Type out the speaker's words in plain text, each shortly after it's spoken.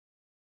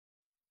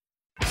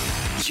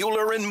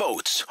Euler and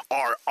Moats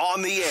are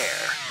on the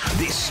air.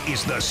 This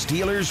is the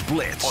Steelers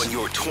Blitz on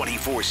your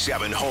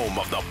 24/7 home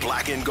of the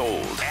black and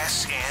gold.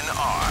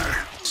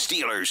 SNR,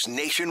 Steelers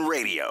Nation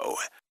Radio.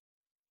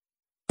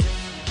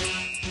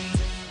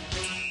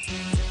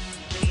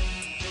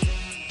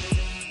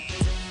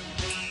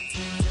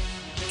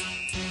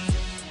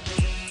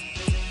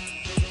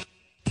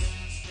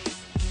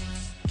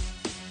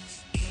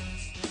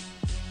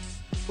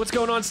 What's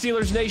going on,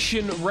 Steelers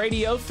Nation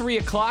Radio? 3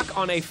 o'clock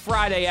on a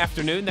Friday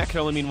afternoon. That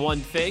can only mean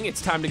one thing.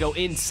 It's time to go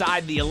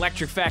inside the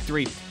Electric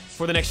Factory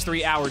for the next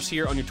 3 hours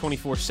here on your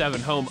 24/7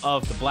 home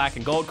of the black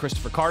and gold.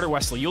 Christopher Carter,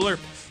 Wesley Euler.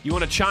 You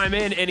want to chime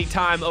in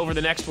anytime over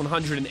the next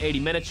 180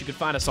 minutes, you can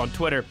find us on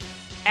Twitter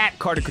at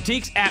Carter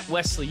Critiques, at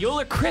Wesley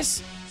Euler.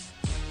 Chris,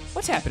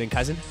 what's happening,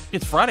 cousin?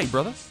 It's Friday,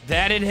 brother.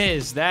 That it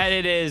is.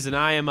 And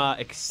I am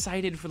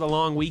excited for the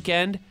long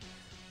weekend.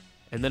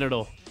 And then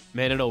it'll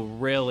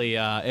really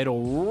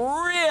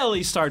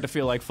start to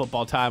feel like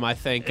football time, I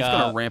think. It's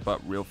going to ramp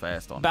up real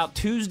fast on about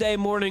Tuesday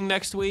morning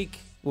next week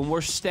when we're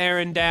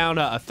staring down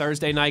a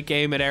Thursday night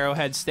game at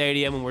Arrowhead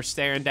Stadium, and we're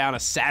staring down a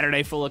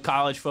Saturday full of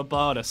college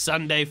football and a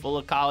Sunday full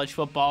of college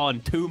football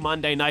and 2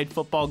 Monday night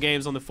football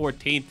games on the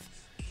 14th.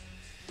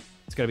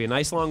 It's going to be a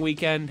nice long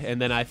weekend, and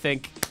then I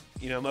think,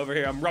 I'm over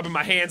here. I'm rubbing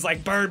my hands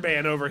like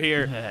Birdman over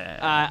here.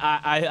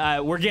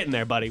 We're getting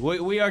there, buddy.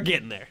 We are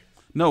getting there.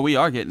 No, we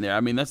are getting there. I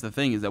mean, that's the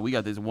thing is that we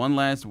got this one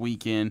last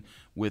weekend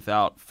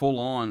without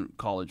full-on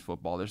college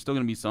football. There's still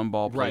going to be some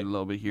ball played a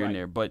little bit here and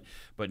there. But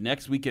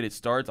next weekend it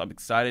starts. I'm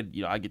excited.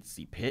 I get to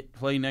see Pitt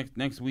play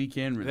next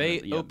weekend.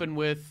 They open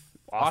with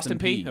Austin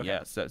Peay? Okay.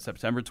 Yeah,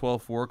 September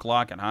 12th, 4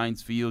 o'clock at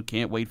Heinz Field.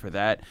 Can't wait for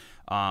that.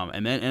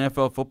 And then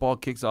NFL football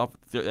kicks off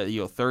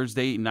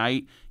Thursday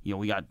night.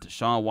 We got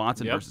Deshaun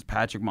Watson versus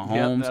Patrick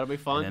Mahomes. Yep, that'll be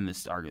fun. And then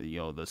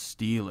the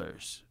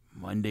Steelers,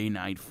 Monday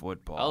Night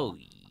Football. Oh,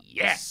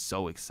 yeah.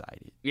 So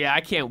excited. Yeah,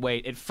 I can't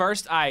wait. At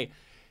first, when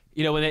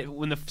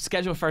the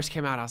schedule first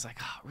came out, I was like,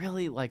 oh,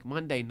 really? Like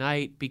Monday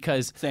night?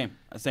 Because Same.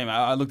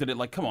 I looked at it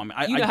like, come on,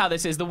 man. You know how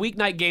this is. The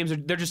weeknight games,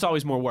 they're just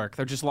always more work.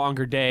 They're just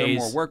longer days. They're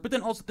more work. But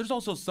then there's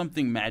also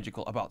something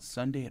magical about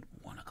Sunday at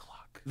 1 o'clock.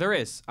 There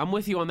is. I'm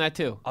with you on that,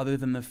 too. Other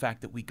than the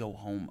fact that we go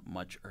home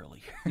much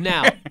earlier.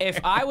 Now, if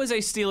I was a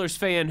Steelers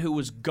fan who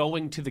was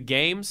going to the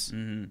games,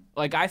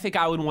 I think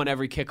I would want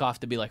every kickoff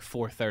to be like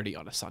 4:30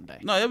 on a Sunday.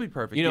 No, that'd be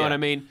perfect. You know what I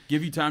mean?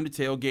 Give you time to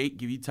tailgate.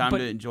 Give you time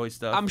to enjoy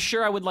stuff. I'm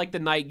sure I would like the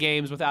night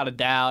games without a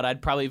doubt.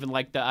 I'd probably even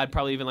like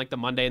the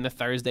Monday and the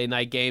Thursday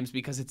night games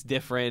because it's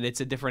different. It's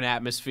a different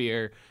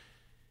atmosphere.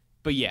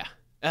 But yeah.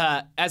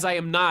 As I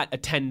am not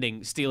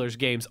attending Steelers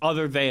games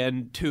other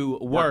than to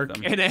work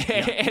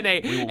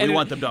we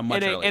want them done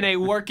much earlier. In a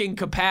working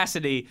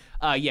capacity,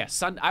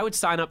 yes, I would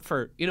sign up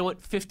for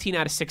 15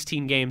 out of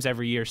 16 games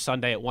every year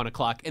Sunday at 1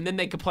 o'clock, and then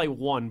they could play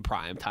one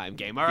primetime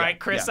game. All right,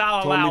 Chris,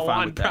 I'll allow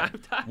one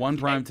primetime. One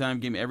primetime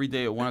game every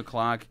day at 1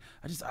 o'clock.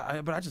 I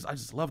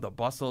just love the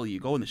bustle. You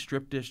go in the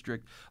Strip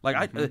District,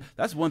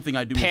 that's one thing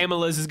I do.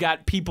 Pamela's has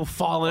got people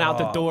falling out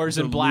the doors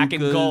in black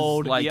and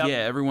gold.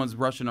 Everyone's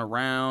rushing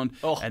around,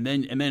 and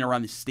then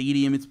around the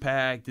stadium it's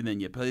packed, and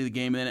then you play the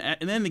game,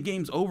 and then the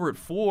game's over at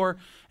 4,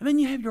 and then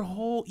you have your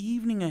whole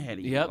evening ahead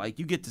of you. Yep.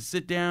 You get to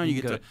sit down,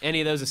 you get to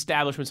any of those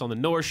establishments on the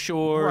North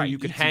Shore. Right, you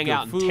could hang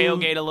out and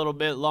tailgate a little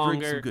bit longer.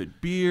 Drink some good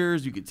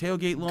beers. You could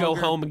tailgate longer. Go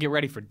home and get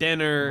ready for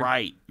dinner.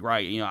 Right.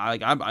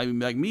 I'm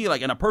like me,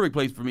 and a perfect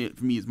place for me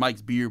is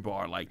Mike's Beer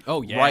Bar.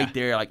 Right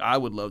there. I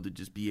would love to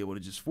just be able to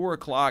just 4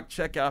 o'clock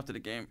check after the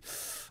game.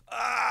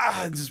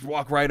 Just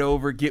walk right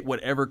over, get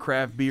whatever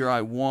craft beer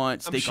I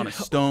want, steak on a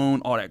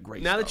stone, all that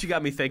great stuff. Now that you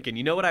got me thinking,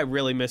 you know what I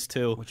really miss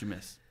too? What you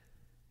miss?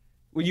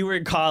 When you were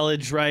in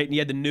college, right, and you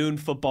had the noon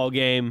football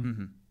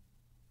game,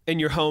 and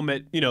you're home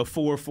at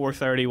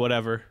 4:30,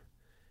 whatever.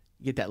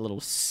 You get that little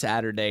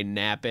Saturday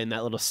nap in,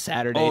 that little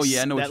Saturday. Oh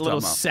yeah, I know what that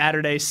little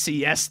Saturday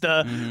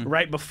siesta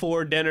right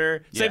before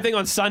dinner. Same thing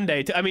on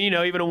Sunday. I mean,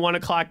 even a 1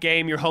 o'clock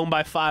game, you're home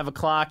by 5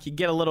 o'clock. You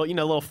get a little,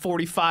 little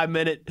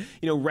 45-minute,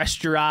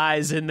 rest your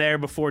eyes in there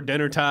before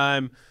dinner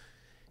time.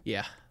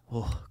 Yeah.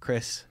 Oh,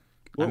 Chris.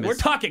 We're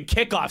talking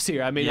kickoffs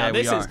here. I mean,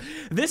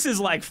 this is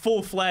like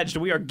full-fledged.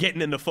 We are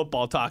getting into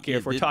football talk here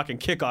if we're talking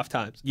kickoff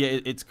times. Yeah,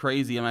 it's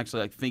crazy. I'm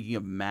actually thinking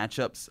of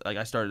matchups.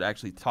 I started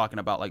actually talking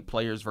about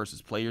players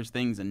versus players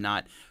things and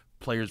not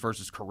players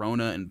versus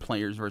Corona and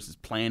players versus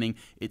planning.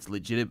 It's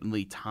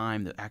legitimately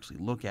time to actually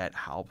look at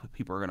how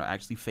people are going to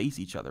actually face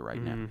each other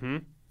right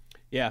now.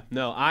 Yeah,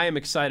 no, I am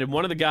excited.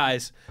 One of the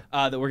guys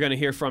that we're going to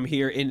hear from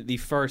here in the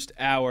first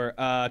hour,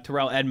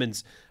 Terrell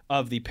Edmunds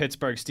of the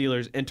Pittsburgh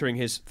Steelers, entering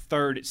his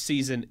 3rd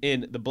season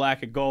in the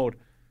black and gold.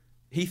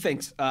 He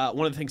thinks,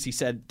 one of the things he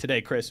said today,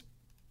 Chris,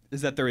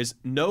 is that there is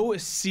no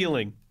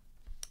ceiling,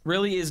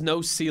 really is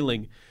no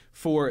ceiling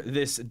for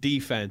this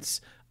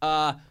defense.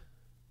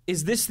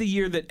 Is this the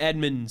year that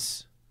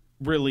Edmunds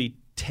really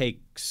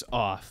takes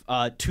off?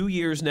 2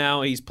 years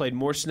now, he's played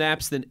more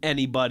snaps than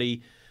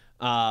anybody.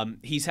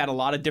 He's had a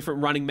lot of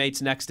different running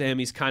mates next to him.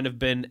 He's kind of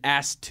been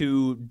asked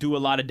to do a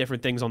lot of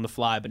different things on the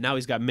fly, but now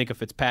he's got Minkah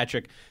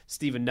Fitzpatrick,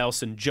 Steven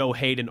Nelson, Joe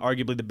Hayden,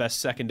 arguably the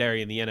best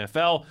secondary in the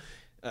NFL.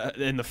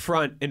 in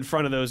front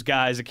of those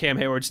guys, Cam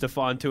Hayward,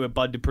 Stephon Tuitt,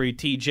 Bud Dupree,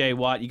 T.J.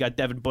 Watt. You got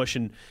Devin Bush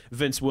and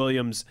Vince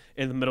Williams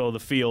in the middle of the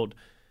field.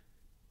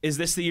 Is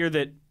this the year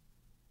that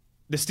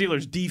the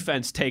Steelers'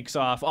 defense takes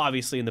off,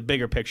 obviously in the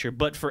bigger picture,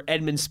 but for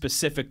Edmonds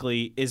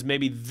specifically, is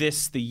maybe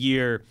this the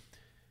year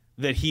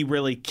that he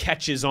really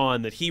catches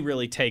on, that he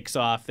really takes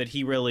off, that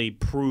he really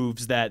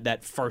proves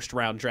that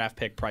first-round draft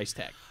pick price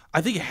tag? I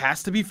think it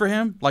has to be for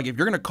him. Like, if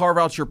you're going to carve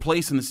out your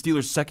place in the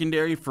Steelers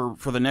secondary for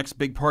the next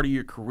big part of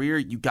your career,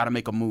 you got to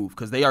make a move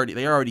because they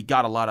already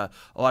got a lot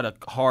of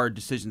hard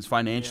decisions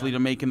financially to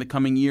make in the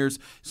coming years.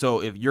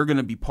 So if you're going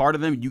to be part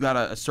of them, you got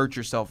to assert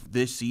yourself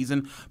this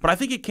season. But I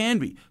think it can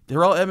be.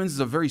 Terrell Edmonds is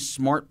a very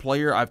smart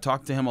player. I've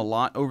talked to him a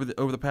lot over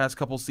the past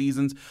couple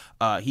seasons.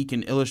 He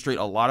can illustrate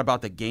a lot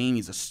about the game.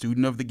 He's a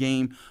student of the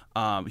game.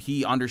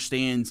 He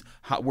understands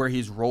where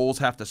his roles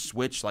have to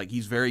switch. Like,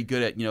 he's very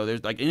good at,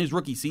 there's like in his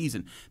rookie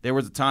season, there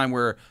was a time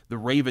where the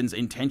Ravens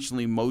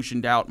intentionally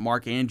motioned out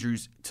Mark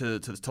Andrews to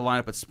line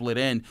up at split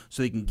end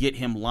so they can get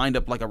him lined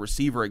up like a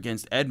receiver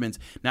against Edmonds.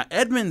 Now,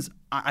 Edmonds,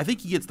 I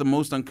think he gets the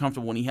most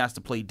uncomfortable when he has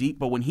to play deep,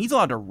 but when he's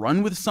allowed to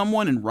run with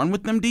someone and run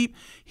with them deep,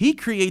 he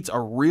creates a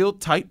real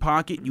tight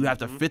pocket. You have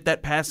to fit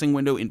that passing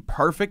window in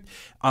perfect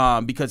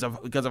because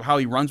of how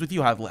he runs with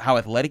you, how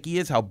athletic he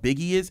is, how big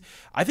he is.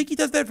 I think he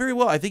does that very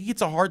well. I think he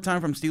gets a hard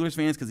time from Steelers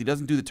fans because he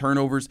doesn't do the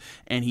turnovers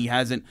and he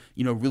hasn't,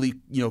 really,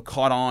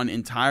 caught on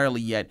entirely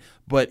yet.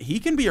 But he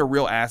can be a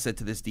real asset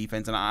to this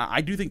defense, and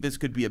I do think this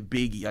could be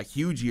a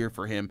huge year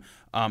for him,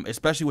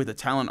 especially with the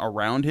talent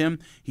around him.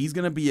 He's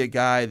going to be a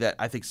guy that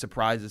I think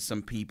surprises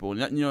some people.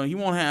 He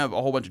won't have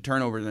a whole bunch of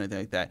turnovers or anything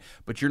like that,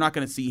 but you're not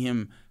going to see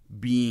him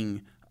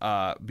being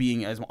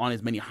as on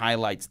as many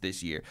highlights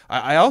this year.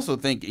 I also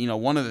think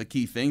one of the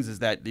key things is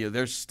that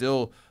there's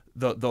still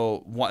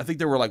I think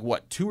there were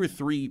 2 or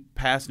 3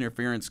 pass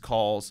interference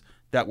calls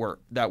that were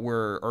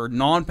or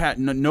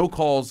no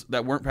calls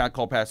that weren't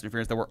called pass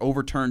interference that were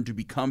overturned to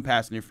become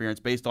pass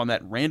interference based on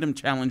that random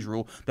challenge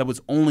rule that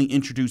was only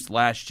introduced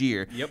last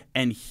year. Yep.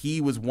 And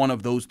he was one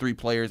of those 3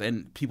 players,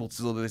 and people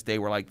still to this day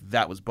were like,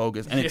 that was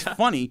bogus. And it's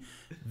funny,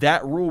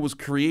 that rule was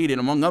created,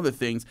 among other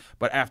things,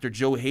 but after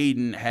Joe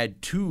Hayden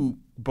had 2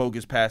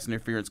 bogus pass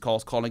interference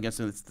calls called against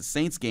him. It's the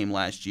Saints game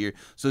last year.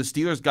 So the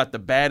Steelers got the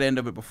bad end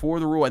of it before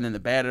the rule and then the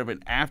bad end of it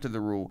after the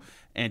rule.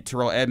 And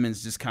Terrell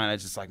Edmonds just kind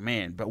of like,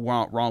 man, but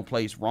wrong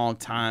place, wrong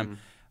time.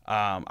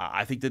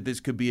 I think that this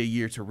could be a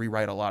year to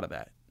rewrite a lot of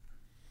that.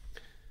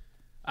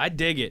 I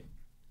dig it.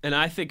 And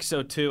I think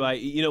so too.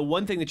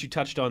 One thing that you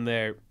touched on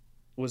there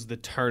was the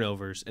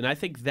turnovers. And I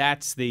think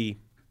that's the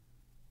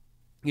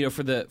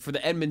for the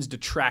Edmonds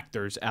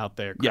detractors out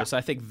there, Chris,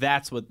 I think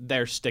that's what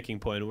their sticking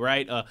point,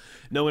 right?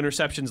 No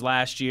interceptions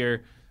last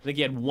year. I think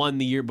he had 1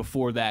 the year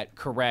before that,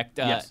 correct?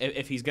 Yes.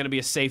 If he's going to be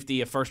a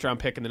safety, a first-round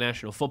pick in the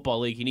National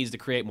Football League, he needs to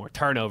create more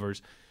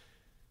turnovers.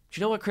 But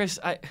you know what, Chris?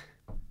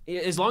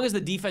 As long as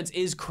the defense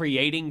is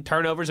creating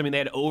turnovers, they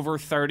had over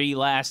 30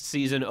 last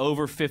season,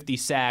 over 50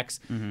 sacks.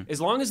 As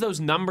long as those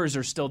numbers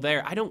are still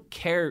there, I don't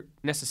care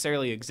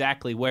necessarily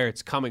exactly where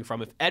it's coming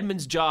from. If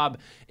Edmonds' job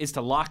is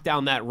to lock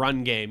down that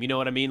run game, you know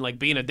what I mean? Like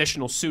be an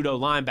additional pseudo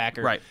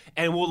linebacker. Right.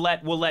 And we'll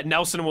let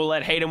Nelson, we'll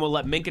let Hayden, we'll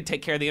let Minka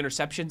take care of the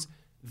interceptions.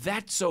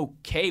 That's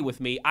okay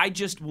with me. I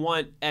just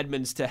want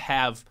Edmonds to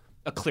have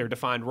a clear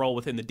defined role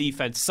within the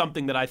defense,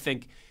 something that I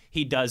think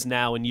he does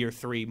now in year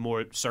 3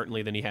 more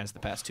certainly than he has the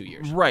past 2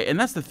 years. Right, and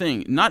that's the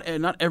thing. Not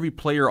every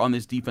player on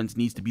this defense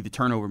needs to be the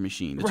turnover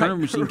machine. The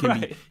turnover machine can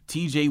be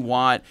T.J.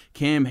 Watt,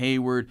 Cam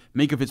Hayward,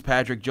 Minka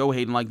Fitzpatrick, Joe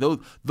Hayden. Like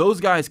those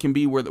guys can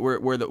be where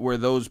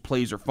those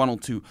plays are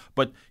funneled to.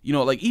 But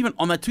even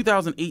on that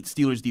 2008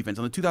 Steelers defense,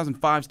 on the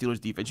 2005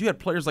 Steelers defense, you had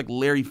players like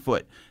Larry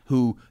Foote,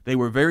 who they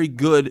were very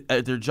good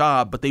at their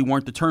job, but they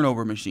weren't the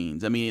turnover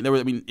machines.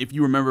 If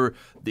you remember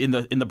in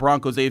the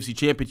Broncos AFC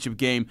Championship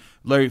game,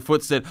 Larry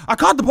Foote said, "I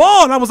caught the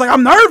ball," and I was like,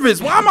 "I'm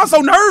nervous. Why am I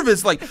so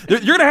nervous?" Like, you're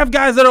gonna have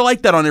guys that are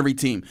like that on every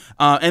team.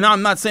 And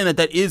I'm not saying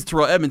that is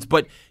Terrell Edmonds,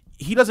 but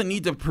he doesn't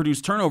need to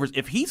produce turnovers.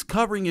 If he's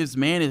covering his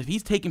man, if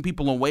he's taking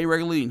people away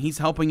regularly, and he's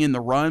helping in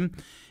the run,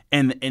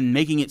 and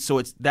making it so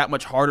it's that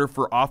much harder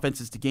for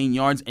offenses to gain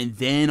yards, and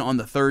then on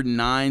the 3rd and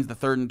 9s, the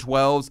 3rd and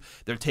 12s,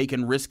 they're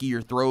taking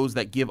riskier throws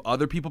that give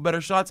other people better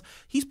shots.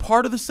 He's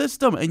part of the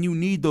system, and you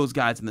need those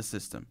guys in the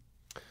system.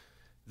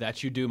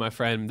 That you do, my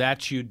friend.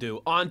 That you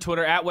do. On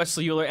Twitter, at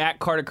Wesley Euler, at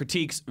Carter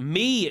Critiques.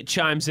 Me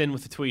chimes in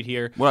with a tweet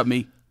here. What up,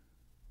 me?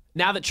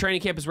 Now that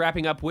training camp is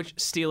wrapping up, which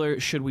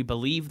Steeler should we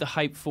believe the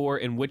hype for,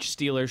 and which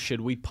Steeler should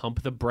we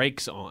pump the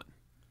brakes on?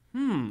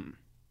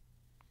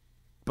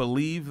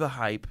 Believe the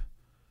hype.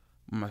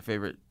 One of my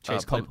favorite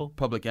Chase Claypool?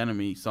 Public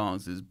Enemy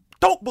songs is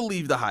 "Don't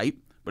Believe the Hype,"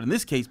 but in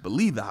this case,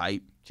 believe the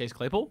hype. Chase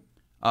Claypool?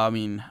 I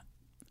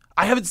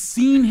haven't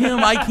seen him.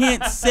 I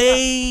can't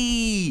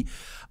say.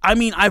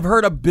 I've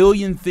heard a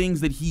billion things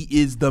that he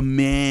is the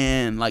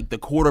man. Like, the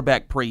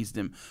quarterback praised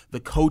him. The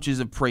coaches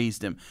have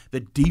praised him.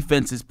 The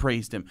defense has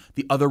praised him.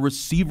 The other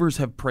receivers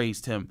have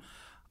praised him.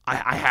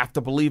 I have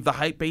to believe the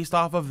hype based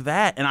off of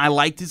that. And I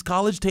liked his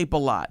college tape a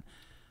lot.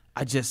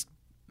 I just,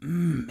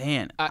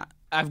 man.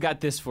 I've got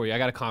this for you. I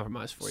got a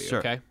compromise for you, sure.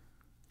 Okay?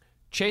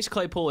 Chase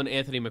Claypool and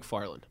Anthony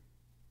McFarland.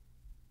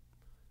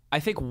 I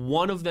think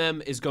one of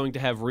them is going to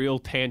have real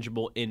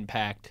tangible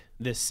impact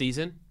this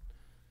season.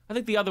 I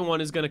think the other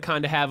one is going to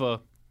kind of have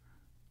a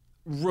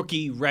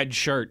rookie red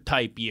shirt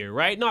type year,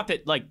 right? Not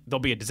that like there'll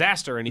be a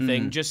disaster or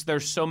anything, just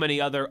there's so many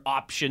other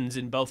options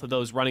in both of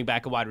those running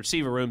back and wide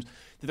receiver rooms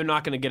that they're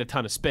not going to get a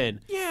ton of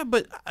spin. Yeah,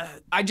 but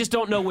I just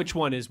don't know which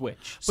one is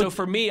which. So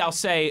for me, I'll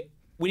say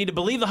we need to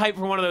believe the hype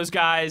for one of those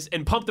guys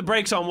and pump the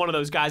brakes on one of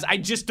those guys. I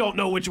just don't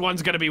know which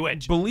one's going to be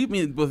which. Believe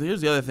me, but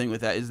here's the other thing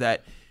with that is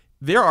that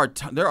there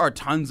are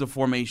tons of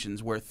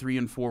formations where 3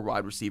 and 4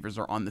 wide receivers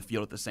are on the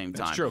field at the same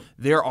time. That's true.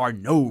 There are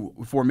no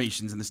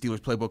formations in the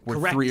Steelers playbook where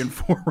Correct. 3 and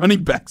 4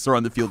 running backs are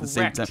on the field at the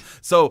same time.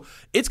 So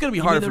it's going to be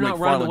harder for they're McFarland. not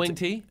running the wing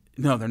T?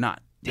 No, they're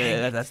not.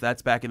 Yeah,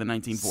 that's back in the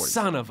 1940s.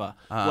 Son of a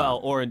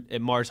or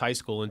at Mars High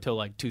School until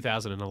like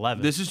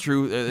 2011. This is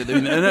true.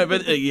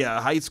 Yeah,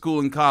 high school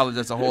and college,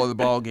 that's a whole other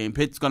ball game.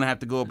 Pitt's going to have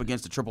to go up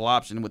against a triple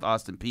option with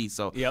Austin Peay.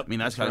 So, yep, I mean,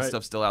 that's kind right. of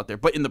stuff still out there.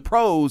 But in the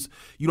pros,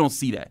 you don't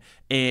see that.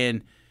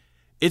 And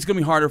it's going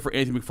to be harder for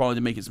Anthony McFarland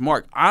to make his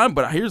mark.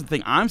 But here's the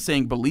thing. I'm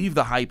saying believe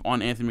the hype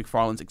on Anthony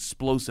McFarland's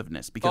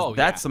explosiveness because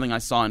that's something I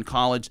saw in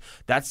college.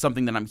 That's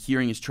something that I'm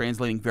hearing is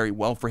translating very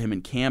well for him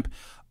in camp.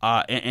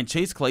 And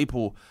Chase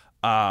Claypool,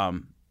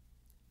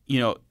 you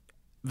know,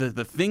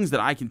 the things that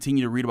I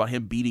continue to read about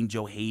him beating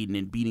Joe Hayden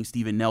and beating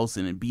Steven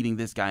Nelson and beating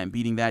this guy and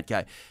beating that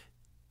guy,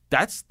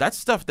 that's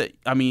stuff that,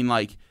 I mean,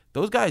 like,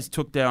 those guys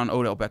took down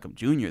Odell Beckham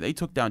Jr. They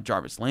took down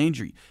Jarvis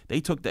Landry.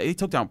 They took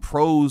down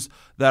pros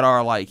that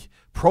are like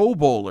Pro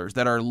Bowlers,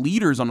 that are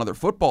leaders on other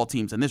football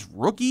teams. And this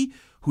rookie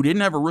who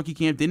didn't have a rookie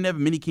camp, didn't have a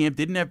mini camp,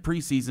 didn't have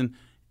preseason,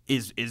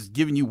 is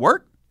giving you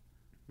work.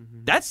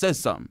 Mm-hmm. That says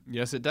something.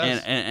 Yes, it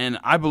does. And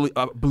I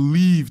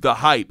believe the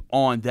hype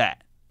on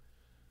that.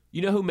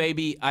 You know who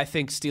maybe I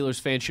think Steelers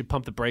fans should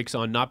pump the brakes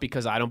on, not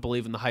because I don't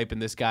believe in the hype in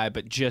this guy,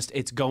 but just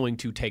it's going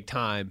to take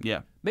time.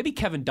 Yeah. Maybe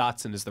Kevin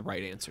Dotson is the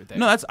right answer there.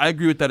 No, I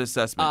agree with that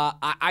assessment.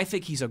 I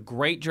think he's a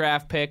great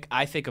draft pick.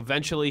 I think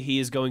eventually he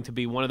is going to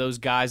be one of those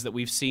guys that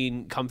we've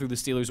seen come through the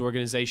Steelers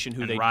organization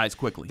who they rise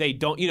quickly. They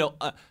don't,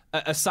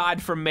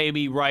 aside from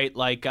maybe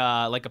like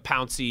a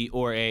Pouncey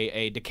or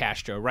a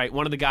DeCastro, right?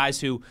 One of the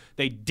guys who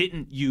they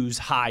didn't use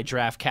high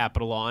draft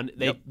capital on.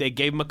 They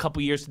gave him a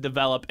couple years to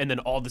develop, and then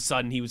all of a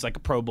sudden he was like a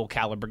Pro Bowl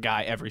caliber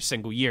guy every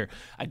single year.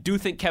 I do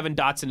think Kevin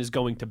Dotson is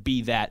going to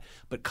be that,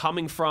 but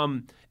coming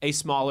from a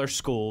smaller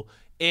school.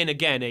 In,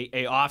 again,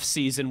 a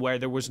off-season where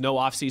there was no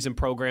off-season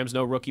programs,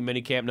 no rookie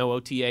minicamp, no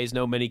OTAs,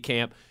 no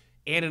minicamp,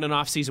 and in an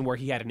off-season where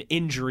he had an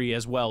injury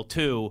as well,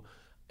 too,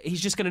 he's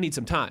just going to need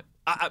some time.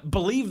 I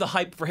believe the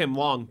hype for him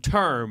long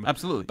term.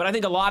 Absolutely. But I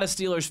think a lot of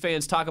Steelers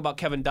fans talk about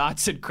Kevin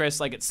Dotson,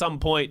 Chris, like at some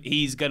point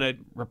he's going to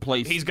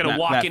replace. He's going to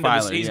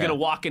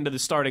walk into the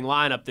starting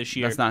lineup this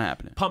year. That's not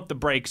happening. Pump the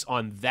brakes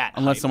on that.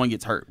 Unless hype. someone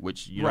gets hurt,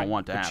 which you don't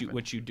want to happen.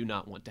 Which you do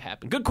not want to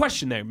happen. Good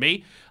question there,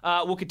 me.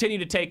 We'll continue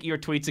to take your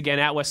tweets again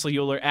at Wesley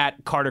Euler,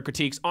 at Carter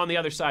Critiques. On the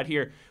other side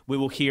here, we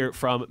will hear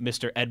from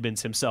Mr.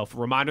 Edmonds himself. A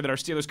reminder that our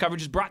Steelers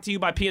coverage is brought to you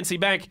by PNC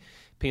Bank.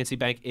 PNC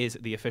Bank is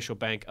the official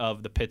bank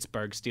of the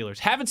Pittsburgh Steelers.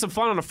 Having some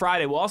fun on a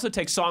Friday. We'll also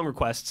take song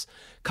requests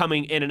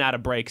coming in and out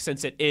of break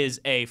since it is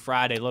a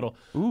Friday, little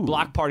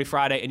block party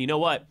Friday. And you know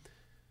what?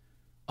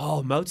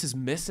 Oh, Moats is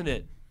missing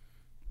it.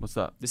 What's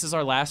up? This is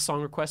our last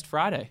song request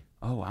Friday.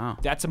 Oh, wow.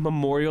 That's a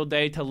Memorial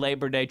Day to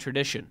Labor Day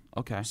tradition.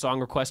 Okay. Song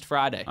request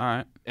Friday. All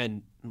right.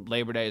 And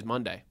Labor Day is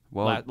Monday.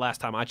 Well, last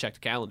time I checked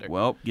the calendar.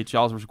 Well, get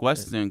y'all's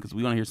requests in because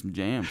we want to hear some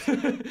jams.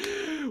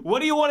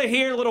 What do you want to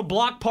hear? A little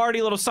block party,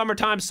 a little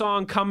summertime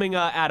song coming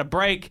at a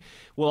break.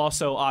 We'll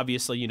also,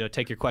 obviously,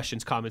 take your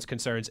questions, comments,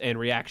 concerns, and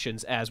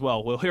reactions as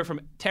well. We'll hear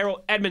from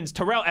Terrell Edmonds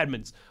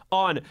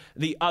on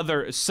the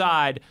other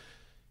side.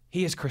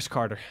 He is Chris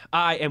Carter.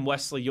 I am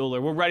Wesley Euler.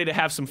 We're ready to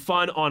have some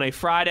fun on a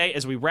Friday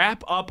as we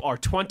wrap up our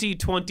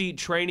 2020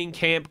 training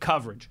camp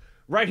coverage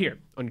right here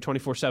on your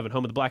 24/7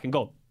 home of the Black and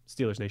Gold,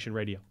 Steelers Nation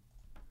Radio.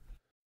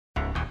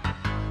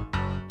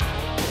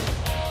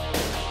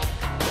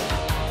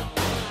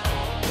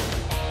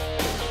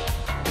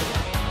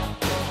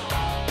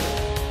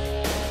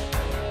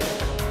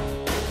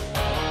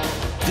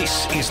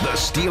 This is the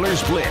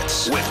Steelers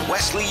Blitz with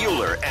Wesley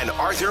Euler and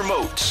Arthur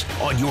Moats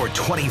on your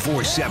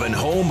 24/7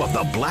 home of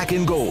the Black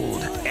and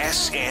Gold,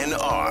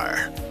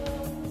 SNR.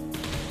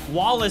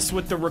 Wallace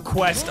with the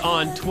request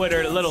on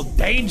Twitter, a little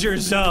danger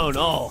zone.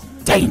 Oh,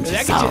 danger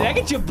zone. That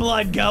gets your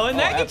blood going.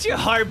 That gets your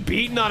heart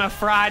beating on a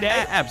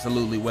Friday.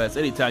 Absolutely, Wes.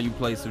 Anytime you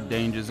play some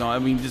danger zone, I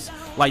mean, just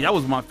like that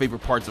was my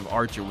favorite parts of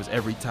Archer was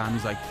every time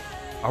he's like,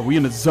 "Are we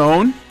in a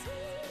zone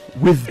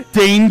with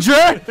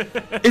danger?"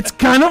 It's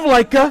kind of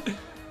like a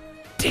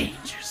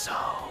danger zone.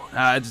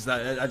 That's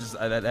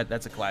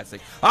a classic.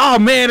 Oh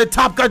man, the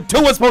Top Gun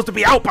 2 was supposed to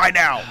be out by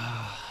now.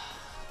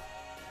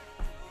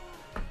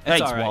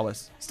 Thanks, all right.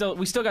 Wallace.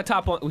 We still got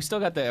Top One. We still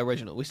got the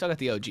original. We still got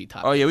the OG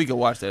Top. Oh yeah, we can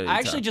watch that. I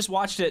actually just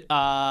watched it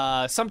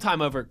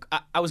sometime over.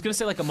 I was gonna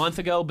say like a month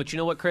ago, but you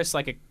know what, Chris?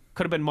 Like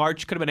Could have been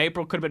March, could have been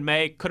April, could have been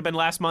May, could have been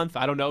last month.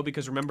 I don't know,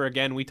 because remember,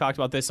 again, we talked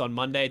about this on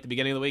Monday at the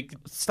beginning of the week. It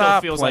still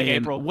feels like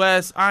April.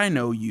 Wes, I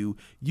know you.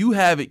 You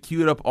have it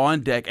queued up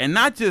on deck, and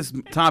not just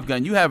Top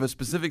Gun. You have a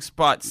specific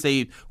spot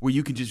saved where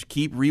you can just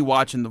keep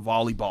rewatching the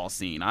volleyball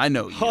scene. I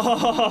know you.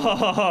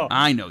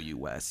 I know you,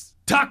 Wes.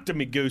 Talk to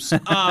me, Goose.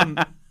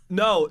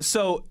 No,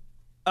 so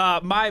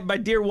my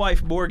dear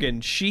wife,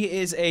 Morgan, she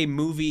is a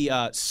movie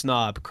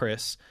snob,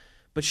 Chris,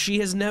 but she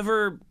has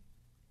never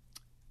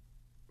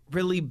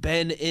really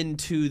been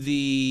into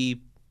the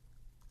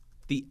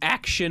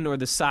action or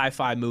the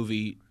sci-fi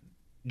movie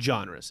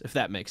genres, if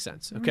that makes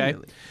sense. Okay,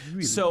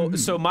 really?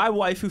 So my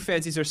wife, who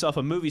fancies herself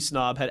a movie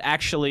snob, had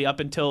actually, up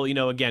until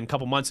again a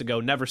couple months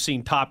ago, never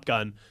seen Top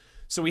Gun.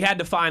 So we had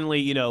to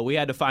finally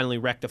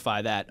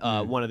rectify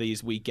that one of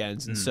these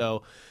weekends, and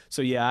so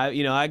yeah,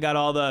 I got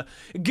all the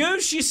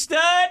Goose, you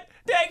stud,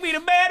 take me to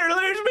bed or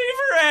lose me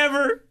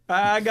forever.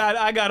 I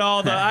got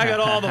all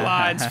the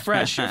lines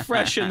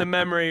fresh in the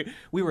memory.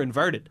 We were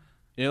inverted.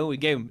 We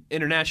gave him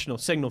international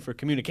signal for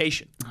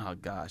communication. Oh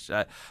gosh,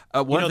 the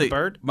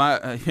bird?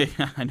 I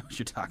know what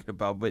you're talking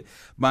about, but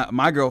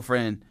my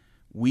girlfriend,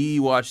 we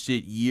watched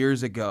it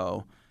years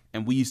ago.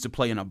 And we used to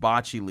play in a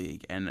bocce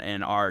league,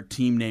 and our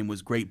team name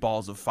was Great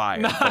Balls of Fire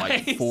for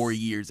like 4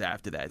 years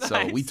after that.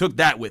 So we took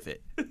that with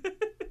it.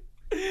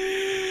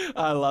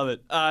 I love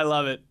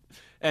it.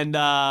 And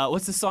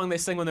what's the song they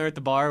sing when they're at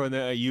the bar? When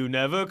they're, you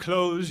never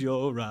close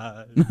your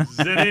eyes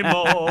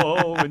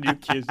anymore when you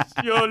kiss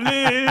your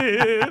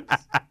lips.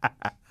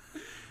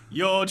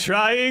 You're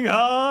trying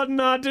hard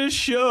not to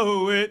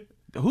show it.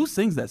 Who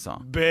sings that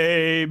song?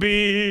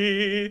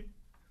 Baby.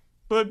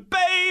 But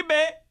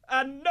baby,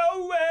 I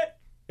know it.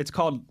 It's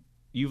called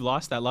You've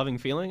Lost That Loving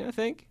Feeling, I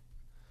think.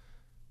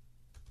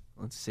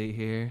 Let's see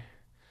here.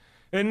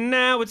 And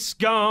now it's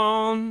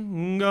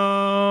gone,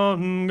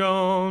 gone,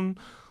 gone.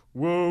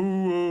 Whoa,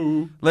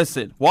 whoa.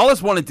 Listen,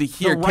 Wallace wanted to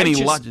hear Kenny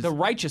Loggins. The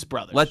Righteous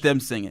Brothers. Let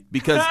them sing it.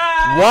 Because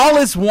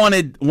Wallace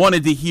wanted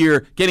to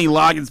hear Kenny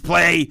Loggins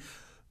play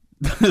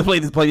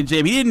the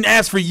jam. He didn't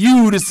ask for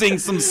you to sing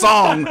some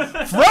song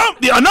from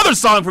another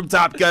song from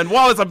Top Gun.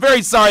 Wallace, I'm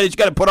very sorry that you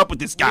got to put up with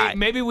this guy.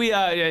 Maybe we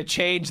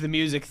change the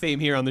music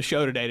theme here on the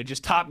show today to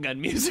just Top Gun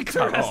music.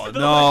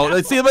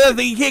 No, see, but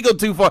you can't go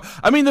too far.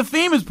 I mean, the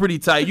theme is pretty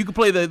tight. You can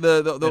play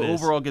the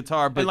overall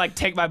guitar, but and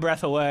Take My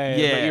Breath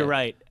Away. Yeah, but you're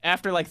right.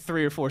 After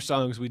 3 or 4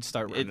 songs, we'd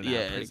start running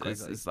out pretty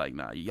quickly. It's like,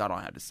 nah, y'all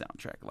don't have the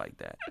soundtrack like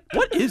that.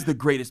 What is the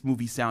greatest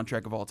movie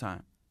soundtrack of all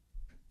time?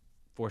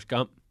 Forrest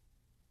Gump.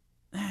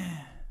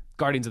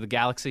 Guardians of the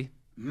Galaxy.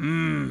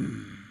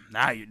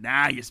 Now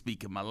you're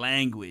speaking my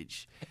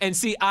language. And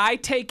see, I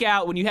take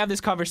out, when you have this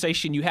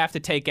conversation, you have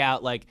to take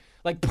out like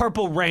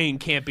Purple Rain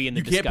can't be in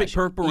the discussion. You can't pick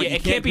Purple Rain. Yeah,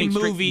 it can't be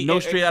movie. No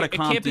Straight Outta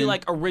Compton. It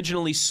can't be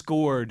originally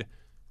scored.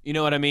 You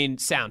know what I mean?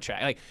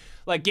 Soundtrack.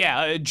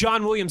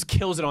 John Williams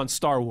kills it on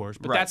Star Wars,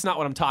 but that's not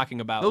what I'm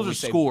talking about. Those are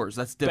scores.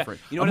 That's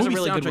different. You know what is a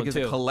really good one is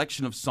too? A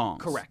collection of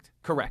songs.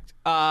 Correct.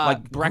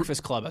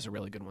 Breakfast Club has a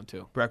really good one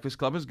too. Breakfast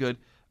Club is good.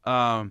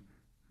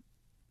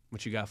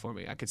 What you got for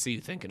me? I could see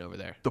you thinking over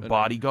there. The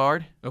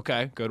Bodyguard.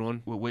 Okay, good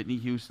one. With Whitney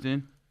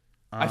Houston.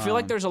 I feel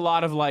like there's a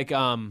lot of a lot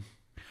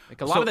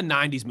of the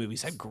 '90s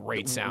movies had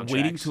great soundtracks.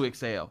 Waiting to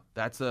Exhale.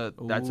 That's a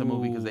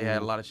movie because they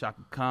had a lot of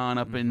Shaka Khan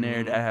up in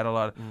there. That had a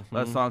lot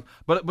of songs.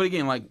 But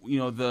again,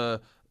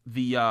 the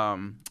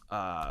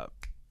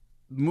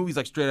movies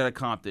like Straight Outta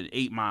Compton,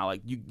 8 Mile,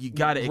 you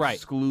got to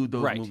exclude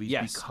those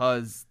movies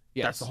because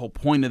that's the whole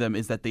point of them,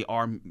 is that they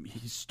are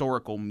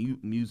historical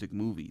music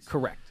movies.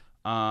 Correct.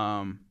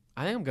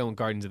 I think I'm going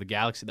Guardians of the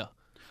Galaxy though.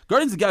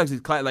 Guardians of the Galaxy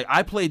is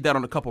I played that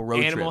on a couple road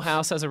trips. Animal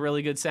House has a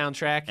really good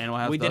soundtrack. Animal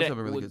House does have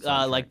a really good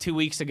soundtrack. 2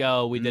 weeks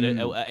ago, we did an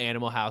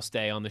Animal House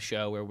day on the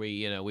show where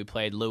we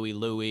played Louie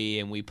Louie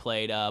and we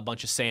played a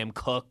bunch of Sam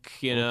Cooke.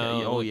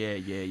 Yeah.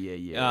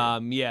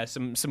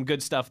 Some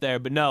good stuff there.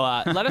 But no,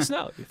 let us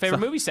know your favorite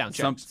movie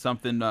soundtrack.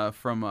 Something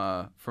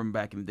from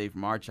back in the day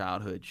from our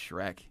childhood,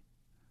 Shrek.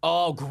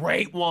 Oh,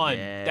 great one.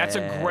 Yeah, That's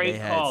a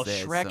great call.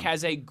 Shrek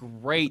has a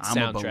great soundtrack.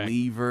 I'm a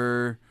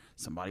Believer.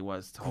 Somebody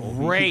was told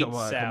me. Great come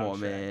soundtrack. On,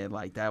 man.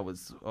 That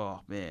was,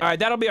 oh, man. All right,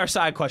 that'll be our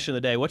side question of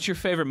the day. What's your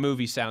favorite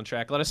movie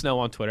soundtrack? Let us know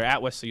on Twitter,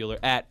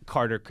 @WesSeuler,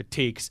 @Carter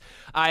Critiques.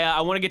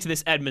 I want to get to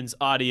this Edmonds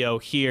audio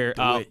here.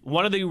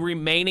 One of the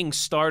remaining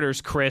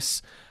starters,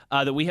 Chris,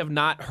 that we have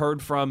not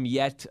heard from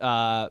yet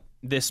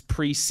this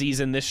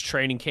preseason, this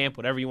training camp,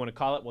 whatever you want to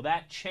call it. Well,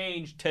 that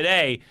changed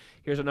today.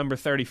 Here's what number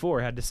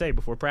 34 had to say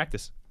before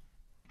practice.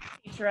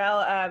 Terrell,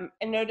 I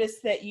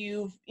noticed that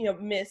you've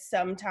missed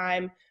some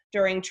time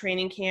during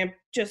training camp.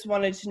 Just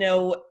wanted to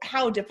know,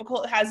 how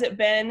difficult has it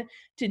been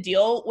to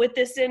deal with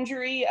this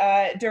injury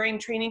during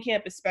training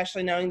camp,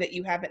 especially knowing that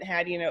you haven't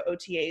had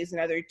OTAs and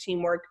other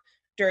teamwork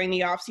during the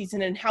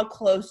offseason, and how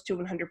close to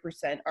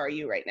 100% are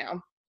you right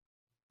now?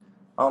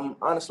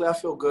 Honestly, I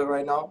feel good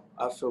right now.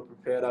 I feel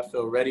prepared. I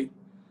feel ready.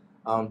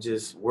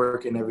 Just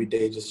working every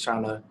day, just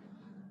trying to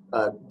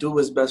do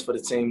what's best for the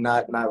team,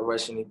 not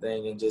rush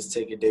anything, and just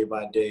take it day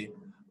by day.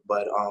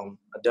 But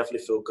I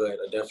definitely feel good.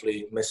 I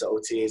definitely miss the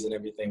OTAs and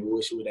everything. We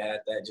wish we would have had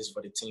that just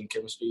for the team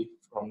chemistry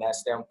from that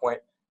standpoint.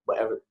 But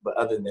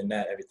other than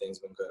that, everything's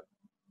been good.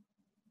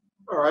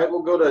 All right,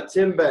 we'll go to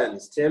Tim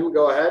Benz. Tim,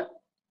 go ahead.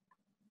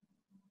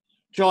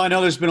 Joel, I know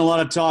there's been a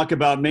lot of talk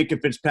about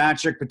Minkah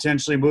Fitzpatrick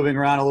potentially moving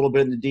around a little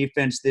bit in the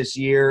defense this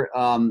year.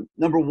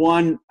 Number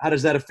one, how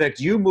does that affect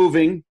you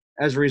moving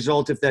as a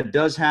result if that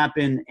does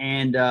happen?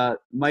 And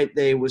might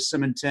they, with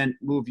some intent,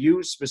 move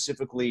you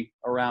specifically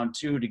around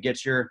two to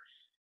get your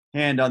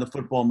hand on the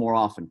football more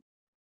often?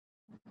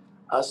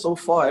 So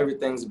far,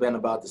 everything's been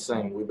about the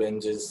same. We've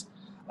been just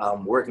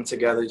working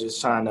together,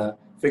 just trying to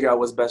figure out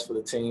what's best for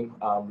the team,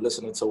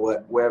 listening to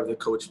wherever the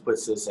coach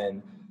puts us,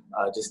 and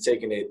just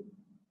taking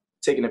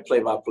it play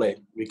by play,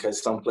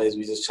 because some plays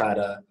we just try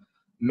to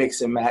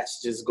mix and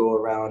match, just go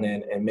around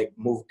and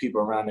move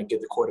people around and get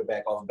the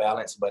quarterback off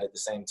balance. But at the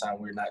same time,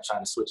 we're not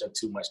trying to switch up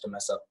too much to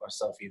mess up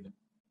ourselves either.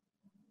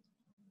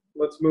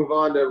 Let's move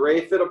on to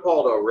Ray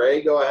Fittipaldo.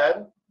 Ray, go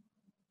ahead.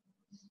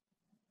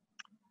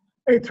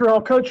 Hey,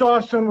 Terrell, Coach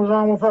Austin was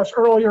on with us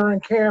earlier in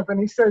camp, and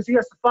he says he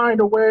has to find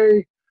a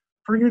way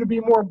for you to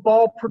be more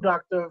ball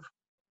productive.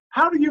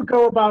 How do you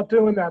go about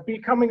doing that,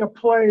 becoming a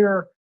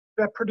player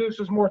that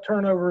produces more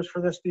turnovers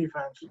for this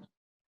defense?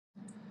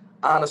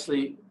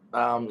 Honestly,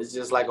 it's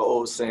just like an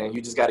old saying.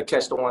 You just got to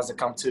catch the ones that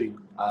come to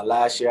you.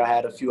 Last year I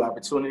had a few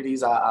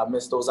opportunities. I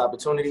missed those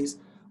opportunities,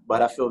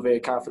 but I feel very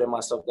confident in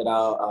myself that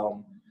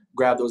I'll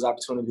grab those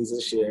opportunities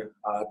this year.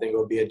 I think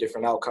it'll be a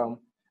different outcome,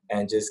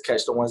 and just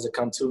catch the ones that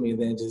come to me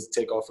and then just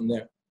take off from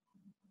there.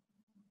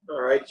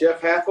 All right,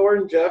 Jeff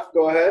Hathorn. Jeff,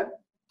 go ahead.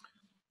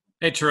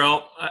 Hey,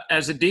 Terrell,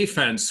 as a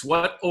defense,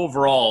 what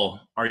overall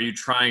are you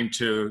trying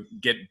to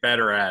get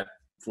better at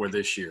for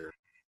this year?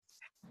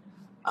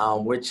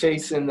 We're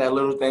chasing that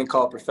little thing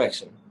called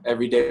perfection.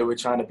 Every day we're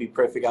trying to be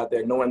perfect out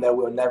there, knowing that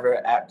we'll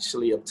never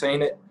actually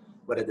obtain it.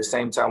 But at the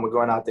same time, we're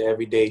going out there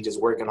every day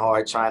just working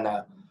hard, trying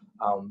to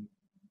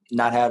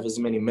not have as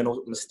many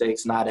mental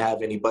mistakes, not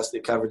have any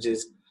busted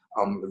coverages,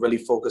 really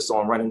focus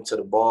on running to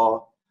the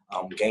ball,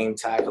 game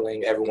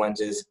tackling, everyone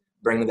just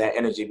bringing that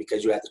energy,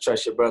 because you have to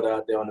trust your brother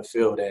out there on the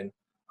field. And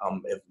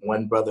if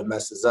one brother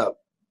messes up,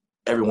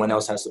 everyone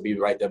else has to be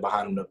right there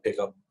behind him to pick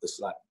up the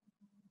slack.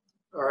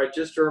 All right,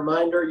 just a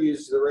reminder,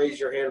 use the raise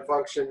your hand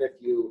function if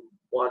you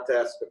want to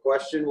ask a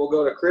question. We'll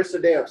go to Chris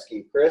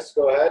Adamski. Chris,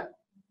 go ahead.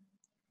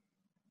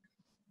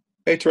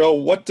 Hey,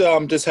 Terrell, what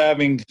does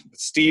having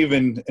Steve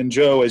and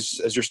Joe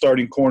as your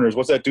starting corners,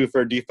 what's that do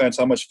for a defense?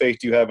 How much faith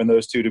do you have in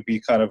those two to be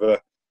kind of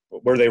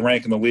where they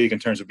rank in the league in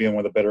terms of being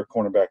one of the better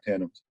cornerback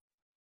tandems?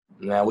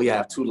 Now, we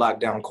have two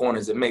lockdown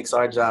corners. It makes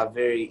our job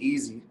very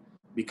easy,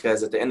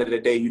 because at the end of the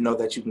day, you know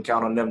that you can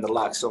count on them to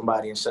lock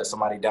somebody and shut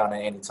somebody down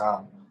at any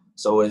time.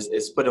 So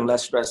it's putting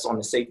less stress on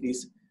the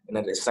safeties. And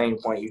at the same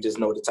point, you just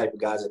know the type of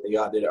guys that they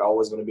are. They're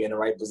always going to be in the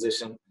right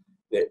position.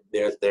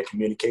 Their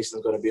communication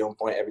is going to be on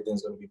point.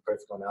 Everything's going to be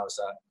perfect on the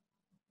outside.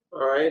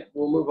 All right,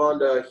 we'll move on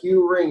to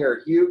Hugh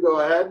Ringer. Hugh, go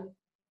ahead.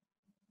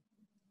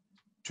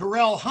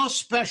 Terrell, how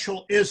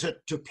special is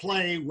it to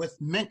play with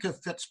Minkah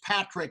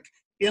Fitzpatrick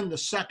in the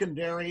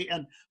secondary,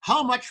 and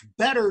how much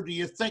better do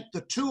you think the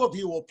two of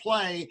you will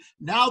play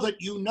now that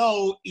you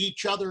know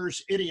each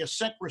other's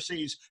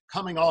idiosyncrasies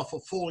coming off a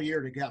full year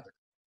together?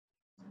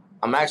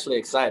 I'm actually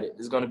excited.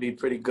 It's going to be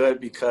pretty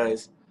good,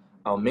 because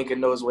Minkah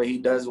knows what he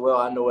does well.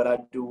 I know what I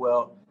do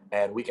well,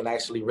 and we can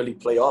actually really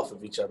play off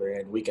of each other,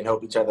 and we can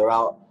help each other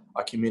out.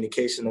 Our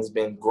communication has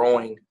been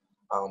growing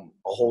a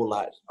whole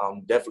lot.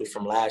 Definitely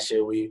from last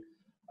year, we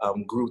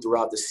grew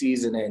throughout the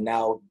season, and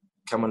now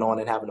coming on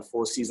and having a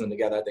full season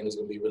together, I think is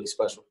going to be really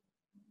special.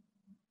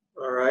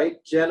 All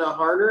right, Jenna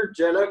Harner.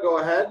 Jenna, go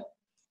ahead.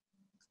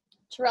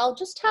 Terrell,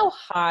 just how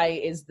high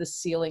is the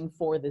ceiling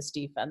for this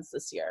defense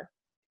this year?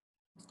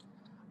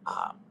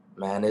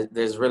 Man,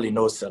 there's really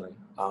no ceiling.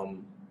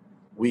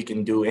 We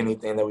can do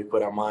anything that we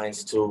put our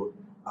minds to,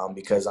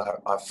 because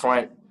our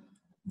front,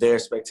 they're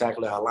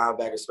spectacular. Our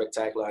linebackers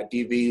spectacular. Our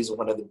DBs are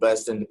one of the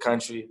best in the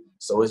country.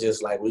 So it's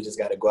just like we just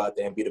got to go out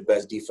there and be the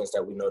best defense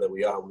that we know that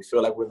we are. We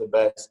feel like we're the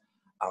best.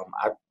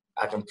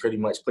 I can pretty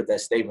much put that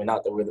statement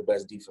out that we're the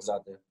best defense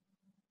out there.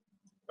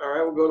 All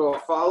right, we'll go to a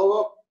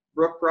follow-up.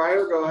 Brooke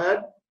Pryor, go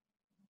ahead.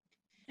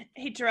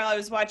 Hey, Terrell, I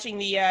was watching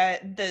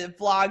the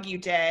vlog you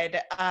did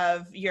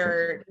of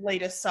your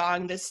latest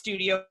song, the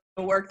studio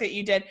work that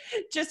you did.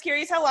 Just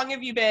curious, how long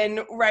have you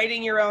been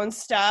writing your own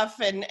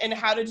stuff, and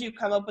how did you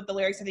come up with the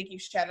lyrics? I think you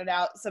shouted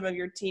out some of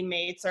your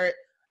teammates, or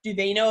do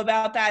they know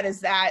about that?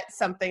 Is that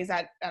something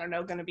that, I don't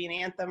know, going to be an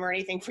anthem or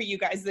anything for you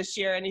guys this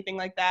year, anything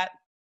like that?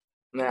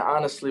 Man,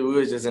 honestly, we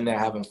were just in there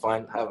having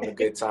fun, having a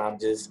good time,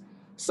 just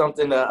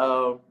something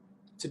to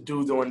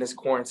do during this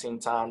quarantine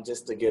time,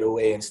 just to get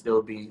away and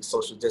still be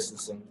social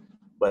distancing.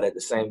 But at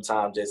the same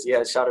time, just,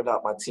 shouting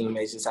out my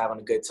teammates, just having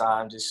a good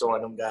time, just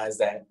showing them guys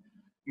that,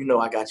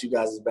 I got you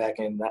guys' back,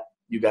 and that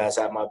you guys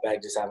have my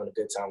back, just having a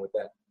good time with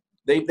that.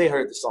 They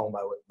heard the song,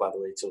 by the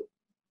way, too.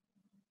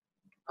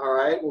 All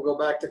right, we'll go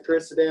back to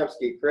Chris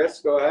Adamski. Chris,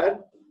 go ahead.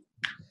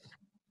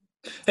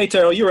 Hey,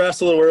 Terrell, you were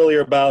asked a little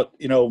earlier about,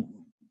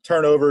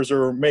 turnovers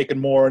or making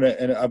more,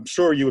 and I'm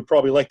sure you would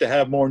probably like to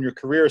have more in your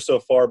career so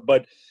far,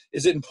 but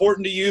is it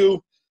important to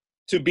you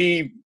to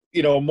be,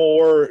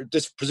 more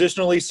just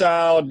positionally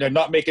sound and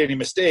not make any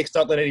mistakes,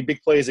 not let any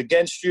big plays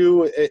against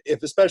you,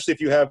 especially if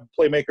you have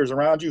playmakers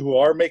around you who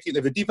are making –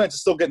 if the defense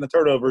is still getting the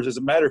turnovers, does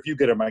it matter if you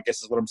get them, I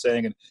guess is what I'm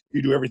saying, and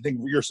you do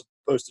everything you're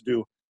supposed to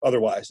do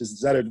otherwise? Is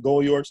that a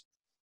goal of yours?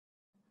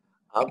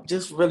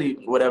 Just really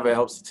whatever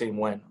helps the team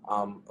win.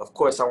 Of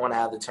course, I want to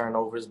have the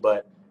turnovers,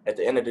 but at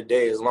the end of the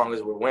day, as long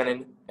as we're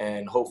winning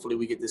and hopefully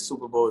we get this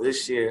Super Bowl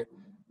this year,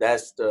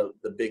 that's the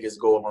biggest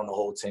goal on the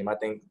whole team. I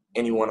think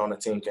anyone on the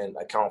team can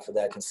account for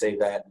that, can say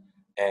that.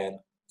 And,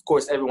 of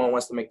course, everyone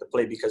wants to make the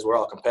play because we're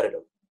all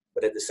competitive.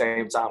 But at the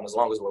same time, as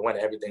long as we're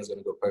winning, everything's going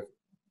to go perfect.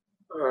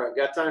 All right,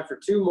 got time for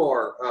two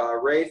more.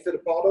 Ray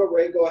Fittipaldo.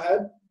 Ray, go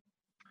ahead.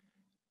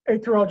 Hey,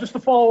 Terrell, just to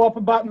follow up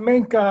about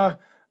Minkah.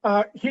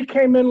 He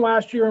came in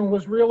last year and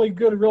was really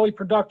good, really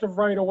productive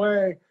right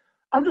away.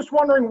 I'm just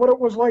wondering what it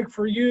was like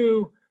for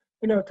you,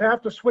 to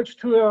have to switch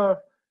to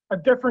a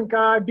different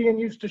guy, being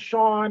used to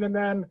Sean, and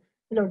then,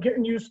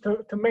 getting used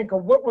to Minkah.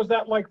 What was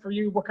that like for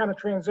you? What kind of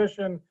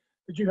transition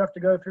did you have to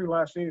go through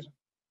last season?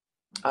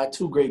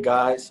 Two great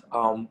guys.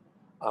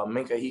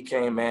 Minkah, he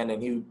came in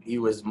and he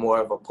was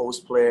more of a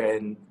post player,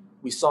 and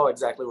we saw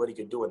exactly what he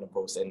could do in the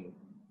post. And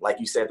like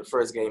you said, the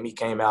first game he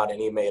came out and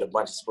he made a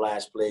bunch of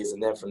splash plays,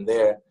 and then from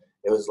there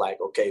it was like,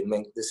 okay,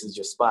 Mink, this is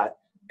your spot,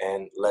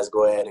 and let's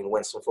go ahead and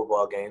win some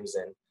football games,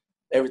 and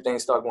everything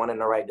started going in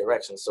the right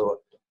direction.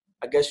 So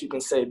I guess you can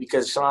say,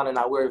 because Sean and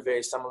I, we're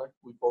very similar.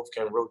 We both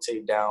can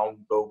rotate down,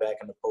 go back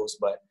in the post,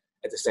 but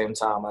at the same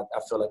time, I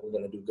feel like we're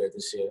going to do good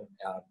this year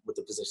with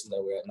the position that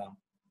we're at now.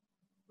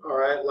 All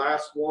right,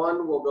 last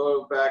one. We'll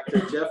go back to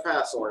Jeff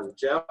Hasselhorn.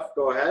 Jeff,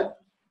 go ahead.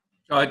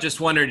 I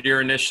just wondered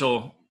your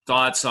initial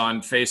thoughts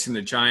on facing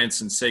the Giants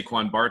and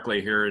Saquon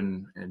Barkley here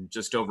in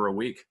just over a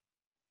week.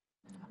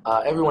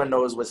 Everyone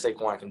knows what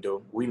Saquon can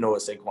do. We know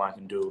what Saquon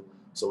can do.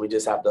 So we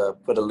just have to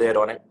put a lid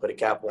on it, put a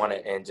cap on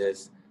it, and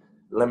just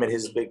limit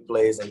his big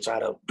plays and try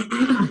to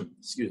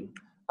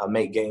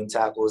make game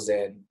tackles,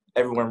 and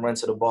everyone run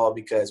to the ball,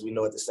 because we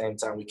know at the same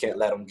time we can't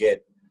let him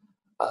get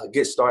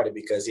started,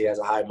 because he has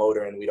a high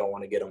motor and we don't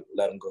want to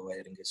let him go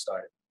ahead and get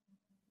started.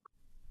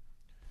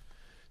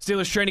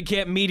 Steelers training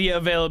camp media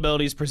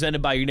availability is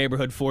presented by your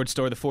neighborhood Ford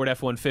store. The Ford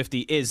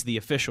F-150 is the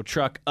official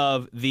truck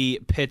of the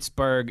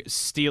Pittsburgh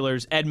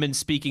Steelers. Edmonds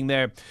speaking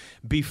there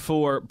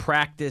before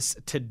practice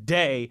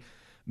today,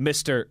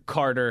 Mr.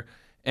 Carter.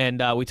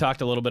 And we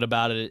talked a little bit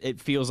about it. It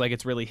feels like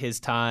it's really his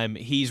time.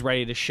 He's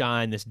ready to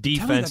shine. This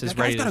defense is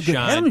ready to shine. He's got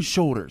a good head on his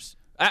shoulders.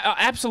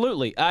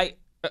 Absolutely.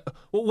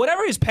 Well,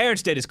 whatever his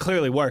parents did is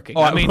clearly working.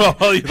 Oh, I mean, all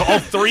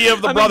three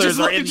of the brothers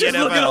are in the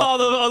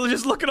NFL.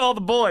 Just look at all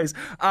the boys.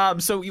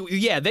 So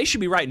yeah, they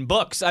should be writing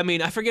books. I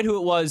mean, I forget who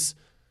it was.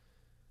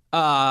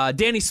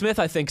 Danny Smith,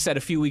 I think, said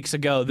a few weeks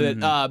ago that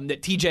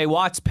that T.J.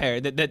 Watt's pair,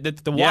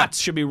 that the Watts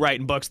should be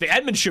writing books. The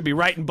Edmonds should be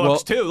writing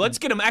books too. Let's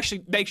get them.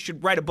 Actually, they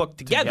should write a book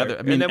together.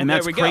 I mean, and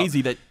that's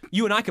crazy that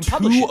you and I can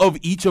publish two of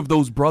each of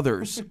those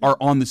brothers are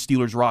on the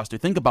Steelers roster.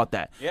 Think about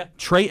that. Yeah.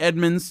 Trey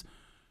Edmonds,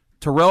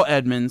 Terrell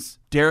Edmonds,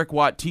 Derek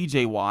Watt,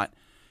 T.J. Watt,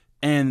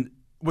 and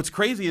what's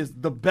crazy is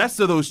the best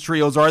of those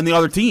trios are in the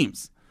other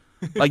teams.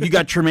 Like, you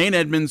got Tremaine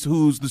Edmonds,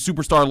 who's the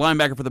superstar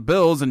linebacker for the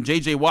Bills, and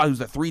J.J. Watt,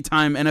 who's a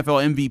 3-time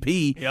NFL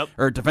MVP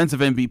or defensive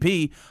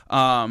MVP.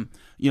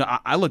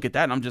 I look at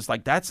that and I'm just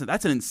like, that's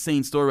an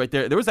insane story right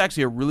there. There was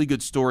actually a really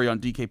good story on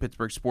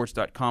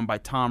DKPittsburghSports.com by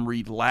Tom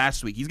Reed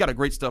last week. He's got a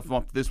great stuff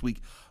up this week.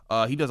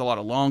 He does a lot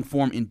of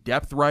long-form,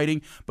 in-depth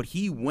writing, but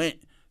he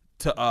went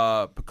to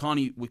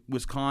Pequannock,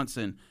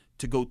 Wisconsin,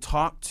 to go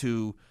talk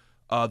to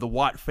the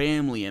Watt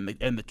family and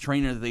the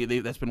trainer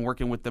that's been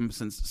working with them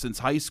since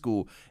high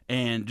school,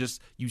 and just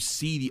you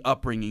see the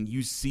upbringing,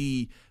 you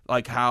see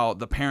like how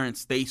the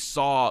parents, they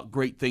saw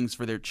great things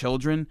for their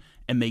children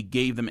and they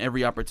gave them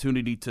every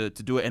opportunity to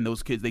do it. And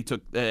those kids, they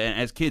took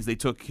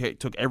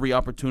every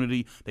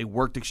opportunity. They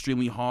worked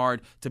extremely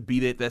hard to be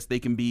the best they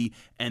can be,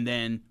 and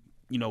then,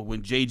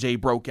 when JJ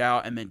broke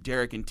out, and then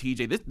Derek and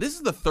TJ, this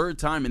is the third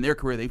time in their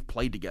career they've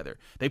played together.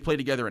 They played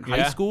together in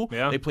high school.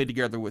 Yeah. They played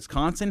together in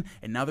Wisconsin,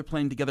 and now they're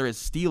playing together as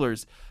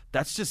Steelers.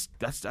 That's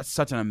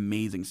such an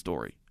amazing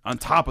story. On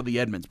top of the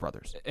Edmonds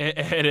brothers,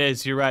 it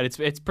is. You're right.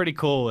 It's pretty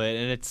cool,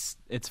 and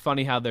it's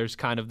funny how there's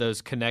kind of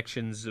those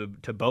connections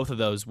to both of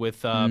those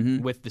with the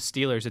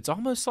Steelers. It's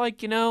almost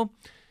like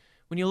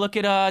when you look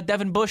at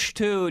Devin Bush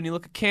too, and you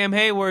look at Cam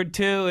Hayward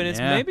too, and it's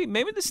maybe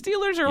the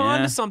Steelers are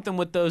onto something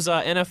with those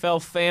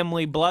NFL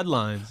family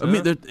bloodlines. Huh? I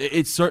mean,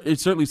 it's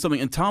certainly something.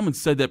 And Tomlin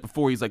said that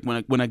before. He's like,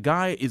 when a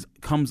guy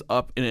comes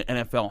up in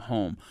an NFL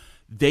home,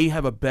 they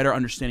have a better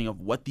understanding of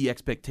what the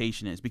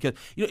expectation is, because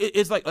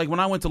it's like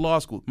when I went to law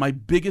school, my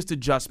biggest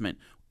adjustment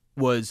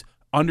was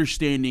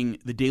understanding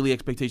the daily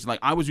expectation. Like,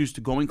 I was used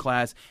to going to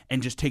class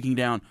and just taking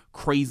down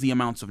crazy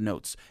amounts of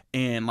notes,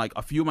 and like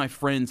a few of my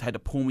friends had to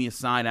pull me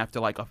aside after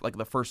like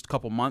the first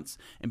couple months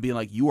and be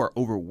like, you are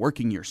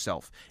overworking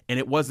yourself. And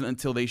it wasn't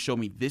until they showed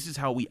me, this is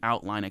how we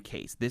outline a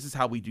case, this is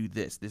how we do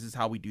this is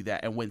how we do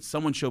that. And when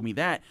someone showed me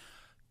that,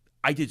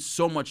 I did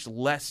so much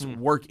less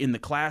work in the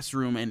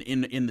classroom and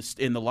in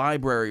the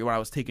library when I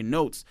was taking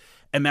notes,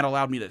 and that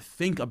allowed me to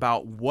think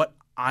about what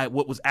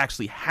was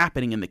actually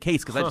happening in the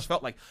case, because I just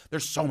felt like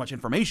there's so much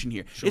information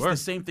here. Sure. It's the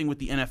same thing with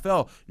the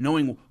NFL,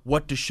 knowing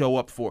what to show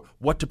up for,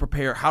 what to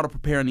prepare, how to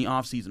prepare in the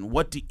offseason,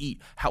 what to eat,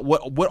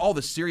 what all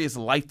the serious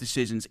life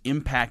decisions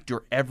impact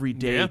your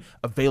everyday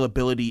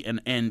availability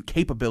and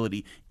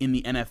capability in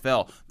the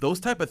NFL. Those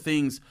type of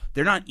things,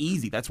 they're not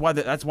easy. That's why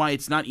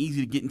it's not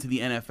easy to get into the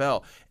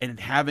NFL. And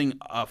having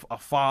a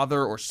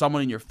father or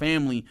someone in your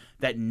family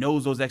that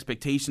knows those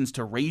expectations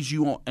to raise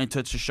you and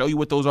to show you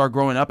what those are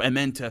growing up, and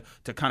then to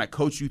kind of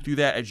coach you through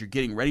that as you're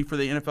getting ready for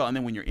the NFL, and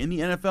then when you're in the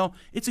NFL,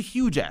 it's a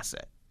huge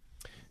asset.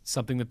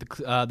 Something that the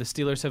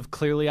Steelers have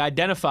clearly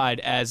identified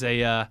as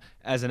an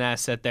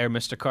asset there,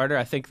 Mr. Carter.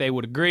 I think they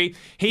would agree.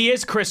 He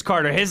is Chris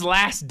Carter. His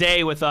last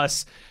day with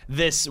us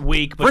this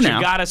week, but you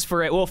got us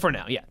for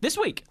now. Yeah, this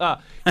week.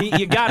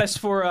 You got us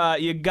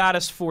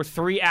for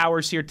 3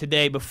 hours here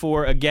today.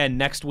 Before again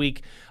next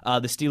week,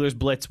 the Steelers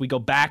Blitz. We go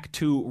back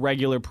to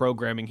regular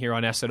programming here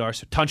on SNR.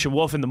 So Tunch and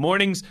Wolf in the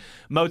mornings,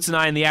 Moats and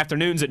I in the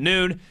afternoons at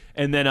noon,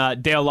 and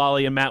then Dale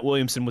Lally and Matt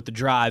Williamson with the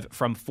drive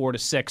from 4 to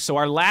 6. So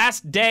our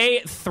last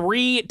day,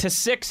 3 to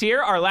 6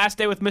 here. Our last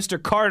day with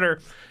Mr.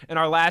 Carter, and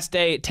our last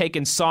day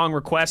taking song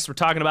requests. We're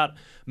talking about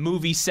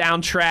movie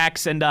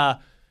soundtracks, and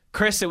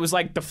Chris, it was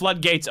like the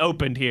floodgates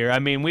opened here. I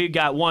mean, we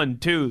got 1,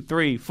 2,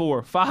 3,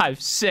 4,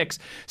 5, 6,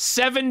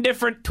 7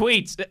 different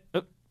tweets.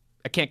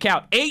 I can't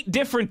count. 8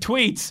 different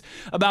tweets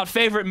about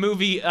favorite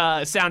movie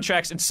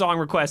soundtracks and song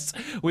requests.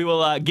 We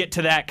will get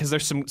to that because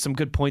there's some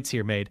good points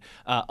here made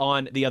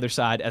on the other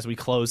side as we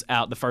close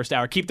out the first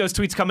hour. Keep those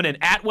tweets coming in.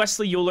 At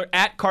Wesley Euler,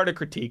 at Carter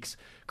Critiques.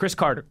 Chris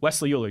Carter,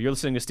 Wesley Euler. You're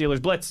listening to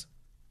Steelers Blitz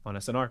on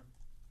SNR.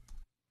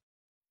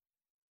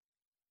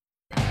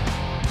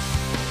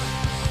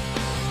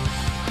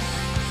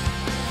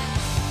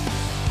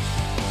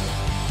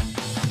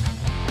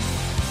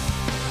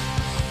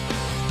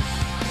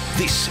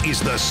 This is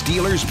the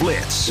Steelers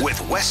Blitz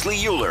with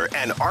Wesley Euler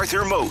and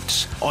Arthur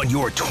Moats on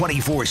your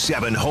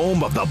 24/7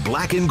 home of the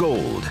black and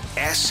gold,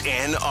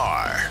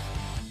 SNR.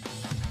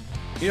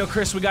 You know,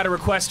 Chris, we got a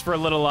request for a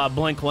little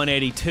Blink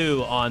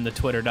 182 on the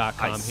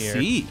Twitter.com here. I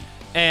see.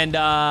 And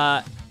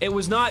it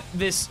was not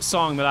this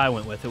song that I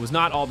went with. It was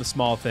not All the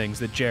Small Things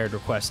that Jared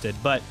requested.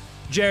 But,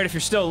 Jared, if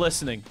you're still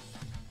listening,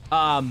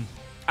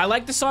 I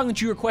like the song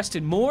that you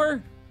requested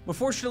more.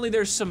 Unfortunately,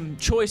 there's some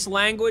choice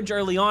language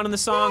early on in the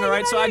song, all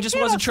right? So I just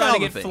wasn't trying to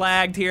get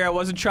flagged here. I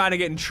wasn't trying to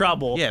get in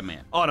trouble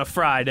on a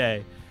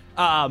Friday.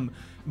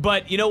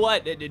 But you know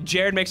what?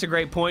 Jared makes a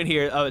great point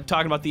here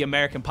talking about the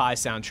American Pie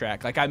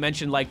soundtrack. Like I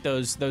mentioned, like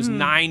those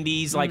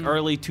 90s, like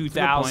early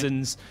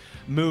 2000s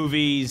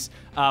movies.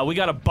 We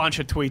got a bunch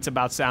of tweets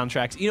about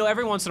soundtracks. You know,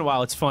 every once in a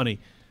while, it's funny.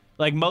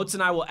 Like Moats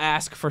and I will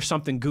ask for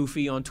something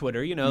goofy on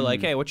Twitter. You know,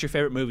 like, hey, what's your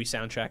favorite movie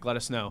soundtrack? Let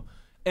us know.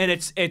 And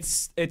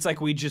it's like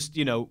we just,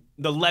 you know,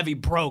 the levee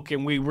broke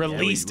and we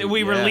released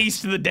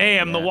released the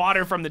dam, the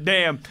water from the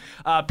dam.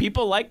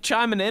 People like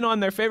chiming in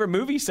on their favorite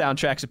movie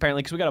soundtracks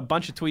apparently, because we got a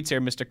bunch of tweets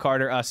here, Mr.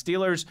 Carter.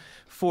 Steelers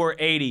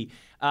 480.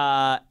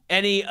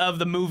 Any of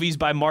the movies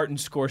by Martin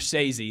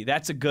Scorsese.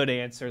 That's a good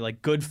answer.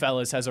 Like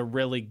Goodfellas has a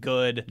really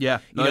good,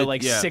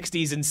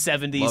 60s and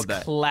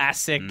 70s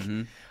classic.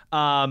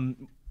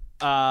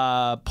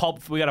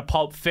 Pulp. We got a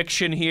Pulp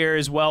Fiction here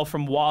as well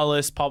from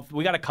Wallace.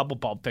 We got a couple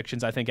Pulp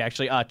Fictions, I think,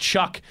 actually.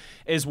 Chuck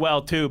as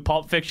well, too.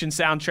 Pulp Fiction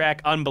soundtrack,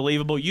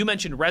 unbelievable. You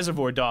mentioned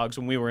Reservoir Dogs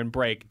when we were in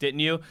break,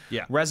 didn't you?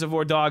 Yeah.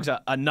 Reservoir Dogs,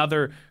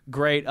 another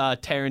great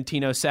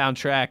Tarantino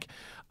soundtrack.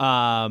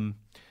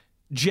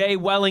 Jay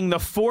Welling the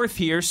fourth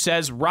here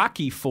says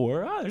Rocky IV.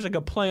 Oh, there's like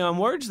a play on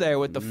words there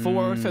with the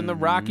fourth and the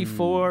Rocky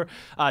IV.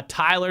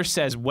 Tyler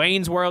says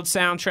Wayne's World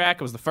soundtrack.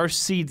 It was the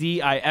first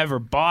CD I ever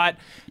bought.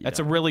 That's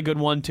a really good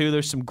one, too.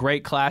 There's some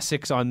great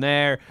classics on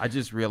there. I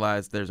just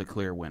realized there's a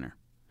clear winner.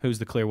 Who's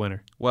the clear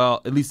winner?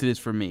 Well, at least it is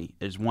for me.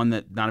 It's one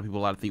that not a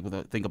lot of people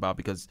think about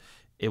because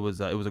it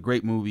was a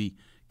great movie.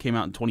 Came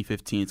out in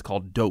 2015. It's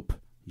called Dope.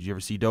 Did you ever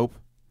see Dope?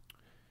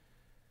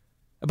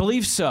 I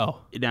believe so.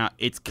 Now,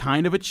 it's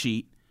kind of a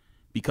cheat.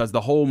 Because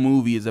the whole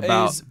movie is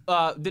about.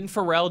 Didn't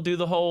Pharrell do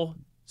the whole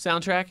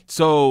soundtrack?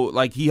 So,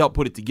 like, he helped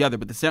put it together.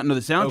 But the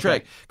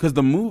soundtrack, because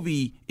the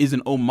movie is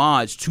an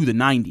homage to the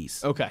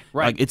 90s. Okay,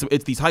 right. Like,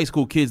 it's these high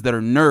school kids that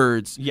are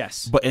nerds.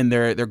 Yes. And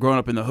they're growing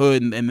up in the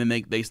hood, and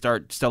then they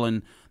start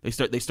selling. They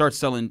start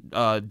selling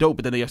dope,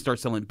 but then they start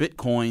selling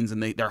bitcoins,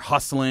 and they're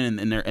hustling,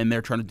 and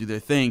they're trying to do their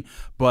thing.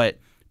 But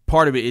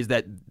part of it is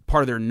that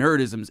part of their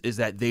nerdism is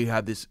that they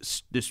have this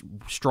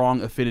strong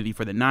affinity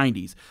for the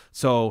 90s.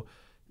 So.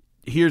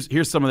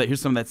 Here's some of that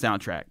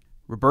soundtrack.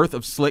 Rebirth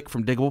of Slick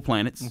from Diggable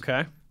Planets.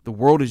 Okay. The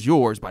World Is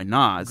Yours by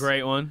Nas.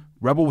 Great one.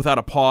 Rebel Without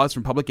a Pause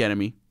from Public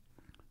Enemy.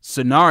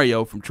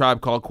 Scenario from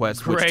Tribe Called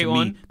Quest, which to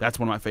me, that's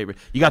one of my favorite.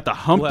 You got the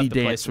Humpty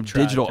Dance from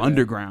Digital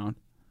Underground.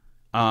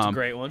 That's a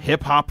great one.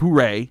 Hip Hop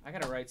Hooray. I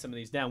got to write some of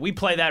these down. We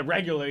play that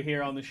regularly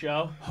here on the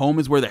show. Home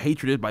is Where the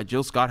Hatred Is by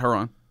Jill Scott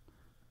Heron.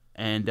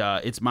 And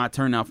It's My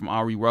Turn Now from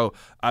Ari Rowe.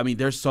 I mean,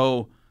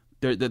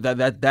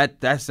 that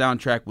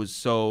soundtrack was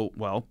so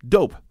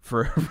dope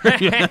for look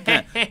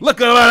at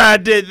what I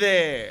did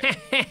there.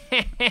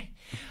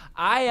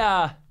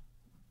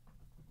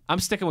 I'm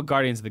sticking with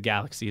Guardians of the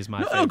Galaxy as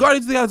my favorite. No,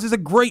 Guardians of the Galaxy is a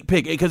great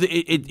pick because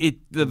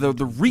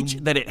the reach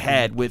that it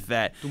had with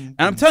that. And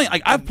I'm telling you,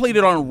 like, I've played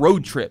it on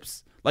road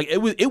trips. Like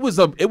it was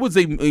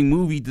a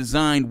movie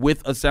designed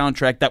with a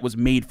soundtrack that was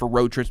made for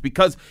road trips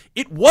because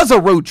it was a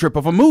road trip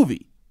of a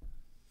movie.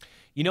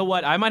 You know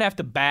what? I might have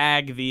to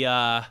bag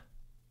the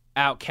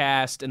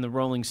Outkast and the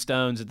Rolling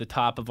Stones at the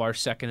top of our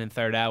second and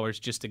third hours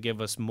just to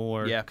give us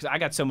more. Yeah, because I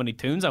got so many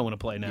tunes I want to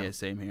play now. Yeah,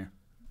 same here.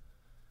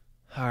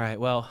 All right,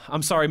 well,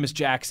 I'm sorry, Miss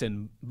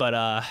Jackson,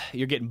 but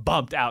you're getting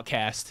bumped,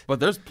 Outkast. But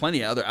there's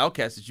plenty of other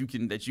Outcasts that you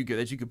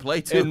could play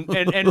too.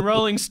 And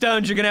Rolling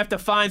Stones, you're gonna have to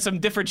find some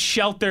different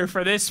shelter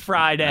for this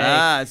Friday.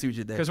 I see what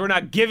you did. Because we're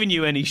not giving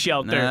you any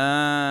shelter.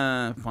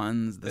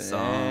 Funds the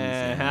songs.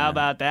 Yeah. How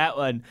about that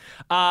one?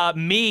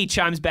 Me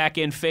chimes back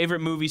in.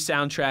 Favorite movie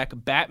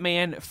soundtrack: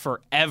 Batman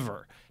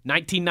Forever,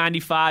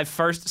 1995,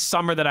 first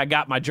summer that I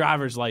got my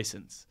driver's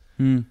license.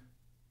 I'd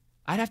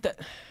have to.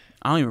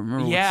 I don't even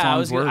remember. Yeah,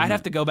 what songs were. I'd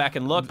have to go back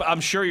and look, but I'm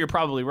sure you're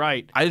probably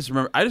right. I just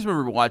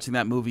remember watching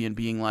that movie and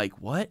being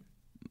like, "What?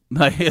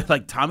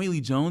 Like Tommy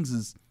Lee Jones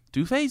is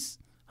Two-Face?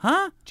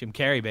 Huh?" Jim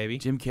Carrey, baby.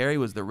 Jim Carrey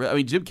was the real. I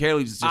mean, Jim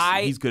Carrey is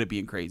he's good at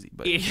being crazy,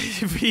 but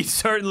he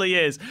certainly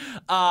is.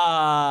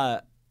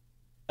 A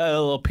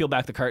little peel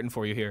back the curtain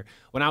for you here.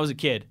 When I was a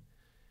kid,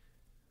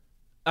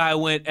 I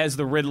went as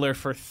the Riddler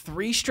for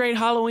 3 straight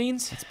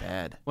Halloweens. That's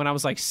bad. When I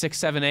was like 6,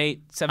 7,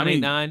 8, 8,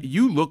 9.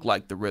 You look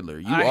like the Riddler.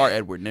 You are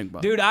Edward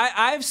Nygma. Dude,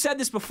 I've said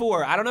this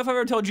before. I don't know if I've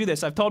ever told you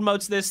this. I've told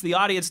Moats this. The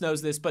audience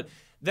knows this. But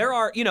there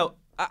are,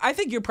 I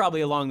think you're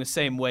probably along the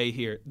same way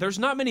here. There's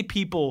not many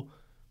people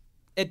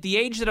at the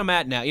age that I'm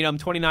at now. I'm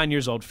 29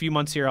 years old. A few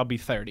months here, I'll be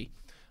 30.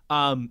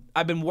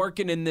 I've been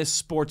working in this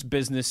sports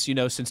business,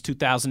 since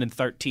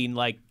 2013,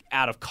 like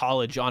out of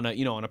college on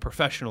a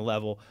professional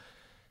level.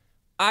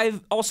 I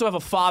also have a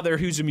father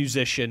who's a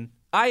musician.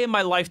 In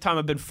my lifetime,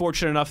 have been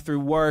fortunate enough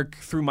through work,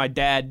 through my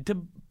dad,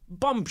 to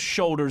bump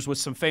shoulders with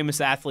some famous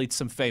athletes,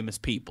 some famous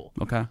people.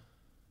 Okay.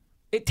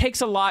 It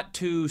takes a lot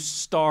to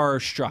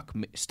starstrike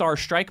me.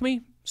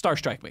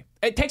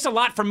 It takes a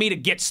lot for me to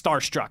get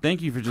starstruck.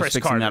 Thank you for just Chris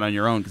fixing Carter. that on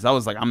your own, because I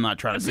was like, I'm not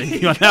trying to say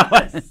you on that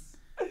one.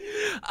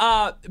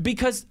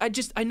 Because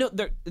I know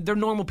they're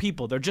normal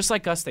people. They're just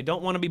like us. They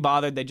don't want to be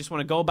bothered. They just want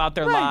to go about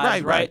their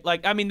lives, right?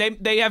 Like, I mean,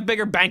 they have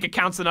bigger bank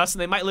accounts than us,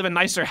 and they might live in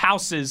nicer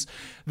houses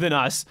than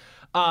us.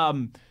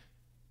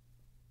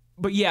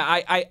 But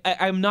yeah,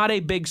 I'm not a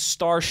big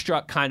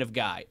starstruck kind of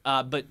guy.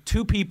 But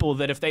 2 people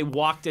that if they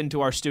walked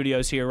into our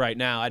studios here right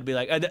now, I'd be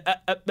like the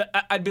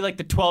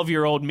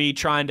 12-year-old me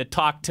trying to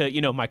talk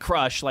to my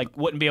crush, like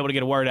wouldn't be able to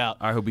get a word out.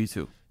 I hope you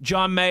too.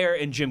 John Mayer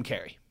and Jim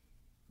Carrey.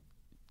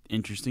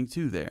 Interesting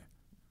too there.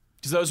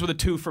 Because those were the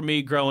 2 for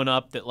me growing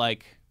up that,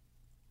 like,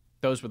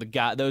 those were the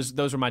guys.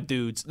 Those were my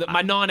dudes.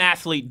 My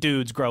non-athlete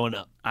dudes growing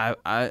up.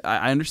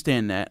 I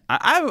understand that.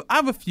 I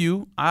have a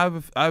few. I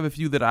have a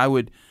few that I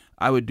would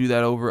do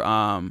that over.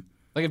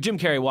 Like if Jim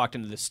Carrey walked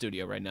into this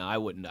studio right now, I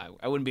wouldn't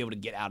be able to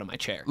get out of my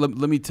chair. Let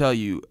me tell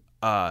you,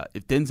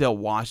 if Denzel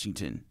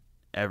Washington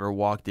ever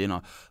walked in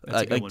on,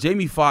 like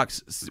Jamie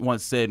Foxx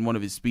once said in one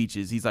of his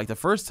speeches, he's like, the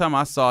first time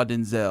I saw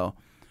Denzel.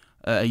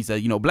 He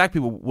said, black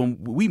people, when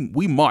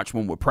we march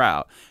when we're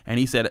proud. And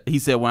he said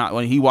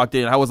when he walked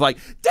in, I was like,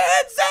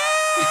 Denzel!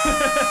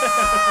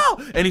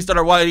 And he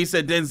started walking. He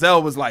said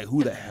Denzel was like,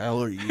 who the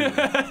hell are you?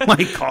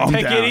 Like, calm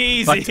down. Take it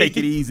easy. Like, take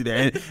it easy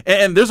there.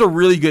 And there's a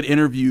really good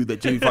interview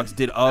that Jamie Foxx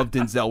did of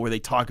Denzel where they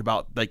talk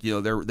about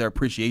their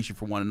appreciation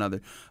for one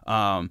another.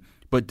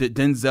 But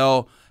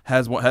Denzel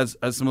has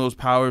some of those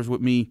powers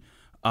with me.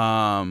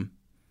 I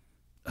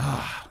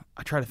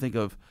try to think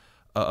of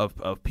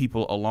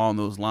people along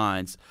those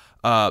lines.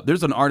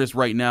 There's an artist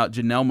right now,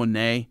 Janelle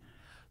Monáe.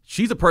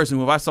 She's a person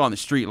who, if I saw on the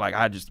street, like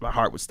my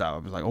heart would stop. I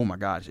was like, oh my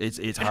gosh,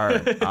 it's her.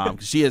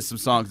 Because she has some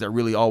songs that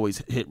really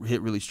always hit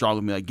really strong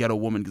with me, like "Ghetto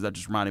Woman," because that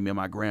just reminded me of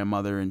my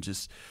grandmother, and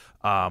just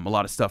a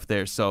lot of stuff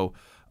there. So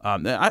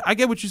I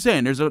get what you're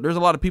saying. There's a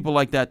lot of people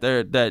like that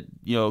there that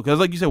because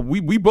like you said,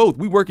 we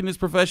work in this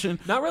profession.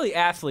 Not really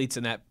athletes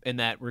in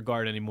that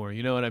regard anymore.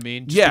 You know what I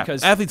mean? Just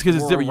because athletes, because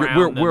it's different.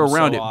 We're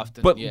around so it,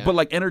 often, but yeah. but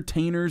like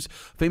entertainers,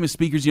 famous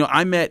speakers.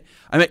 I met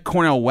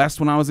Cornel West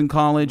when I was in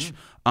college.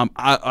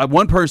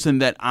 One person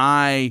that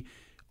I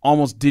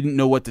almost didn't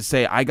know what to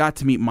say. I got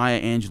to meet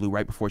Maya Angelou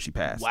right before she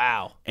passed.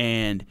 Wow.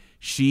 And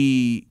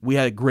we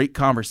had a great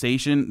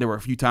conversation. There were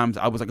a few times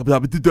I was like,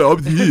 but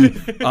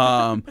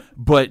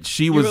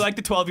she was. You were like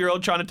the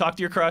 12-year-old trying to talk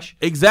to your crush.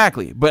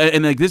 Exactly. But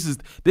like this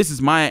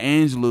is Maya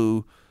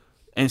Angelou,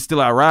 and Still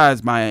I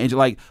Rise, Maya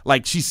Angelou.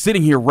 Like she's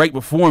sitting here right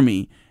before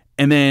me.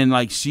 And then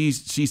like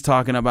she's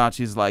talking about,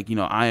 she's like,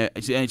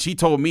 and she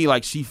told me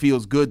like she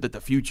feels good that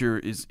the future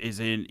is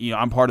in,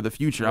 I'm part of the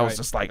future. Right. I was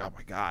just like, oh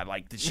my God,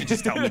 like did she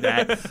just tell me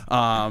that?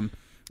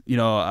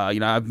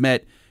 I've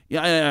met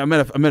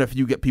a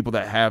few people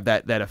that have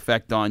that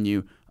effect on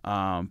you.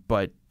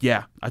 But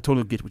yeah, I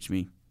totally get what you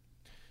mean.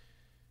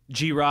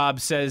 G-Rob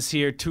says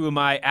here, two of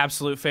my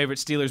absolute favorite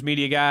Steelers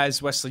media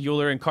guys, Wesley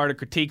Euler and Carter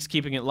Critiques,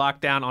 keeping it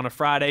locked down on a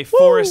Friday. Woo!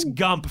 Forrest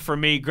Gump for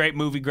me. Great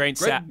movie, great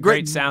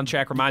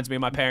soundtrack. Reminds me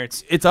of my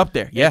parents. It's up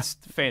there. Yeah. It's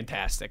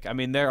fantastic. I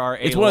mean, there are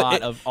a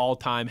lot of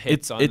all-time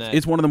hits on that.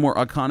 It's one of the more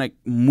iconic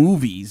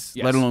movies,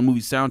 let alone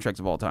movie soundtracks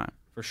of all time.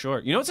 For sure.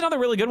 You know, it's another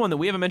really good one that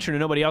we haven't mentioned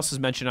and nobody else has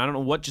mentioned. I don't know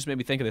what just made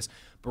me think of this,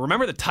 but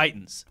remember the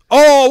Titans.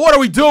 Oh, what are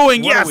we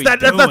doing? That's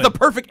the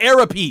perfect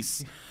era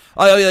piece.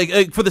 For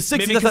the 60s,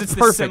 maybe that's it's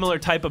perfect. The similar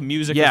type of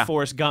music with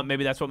Forrest Gump.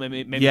 Maybe that's what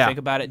made me think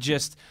about it.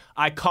 Just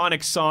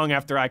iconic song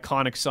after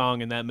iconic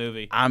song in that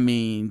movie. I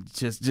mean,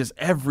 just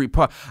every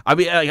part. I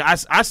mean, I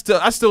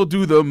still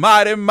do the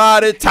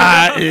mighty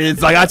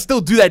Titans. I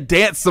still do that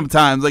dance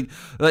sometimes. What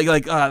were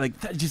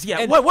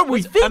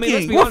we thinking? I mean,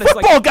 let's be we're honest,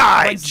 football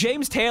guys. Like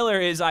James Taylor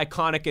is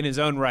iconic in his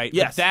own right.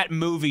 Yes. But that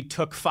movie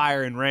took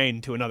Fire and Rain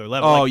to another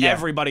level. Oh,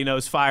 everybody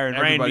knows Fire and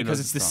Rain because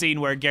it's the song.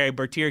 Scene where Gary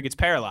Bertier gets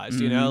paralyzed.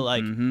 You know,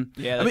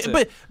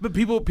 but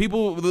people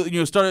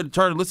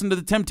started listening to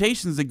the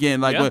Temptations again.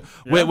 When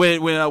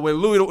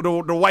Louis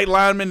the white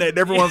lineman that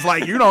everyone's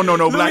like, you don't know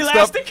no black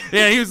stuff.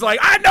 Yeah, he was like,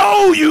 I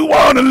know you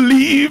want to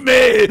leave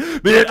me,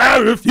 but I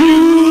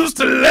refuse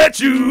to let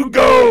you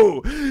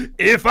go.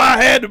 If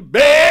I had to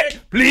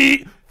beg,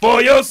 plead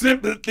for your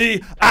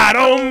sympathy, I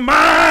don't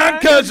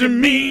mind, cause you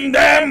mean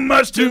that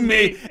much to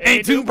me.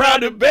 Ain't too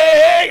proud to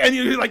beg. And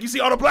you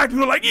see all the black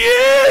people like,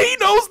 yeah, he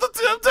knows the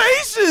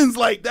Temptations.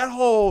 Like that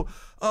whole...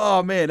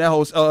 Oh man, that whole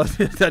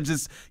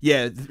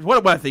what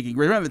am I thinking?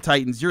 Remember the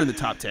Titans? You're in the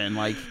top 10.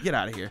 Like, get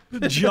out of here.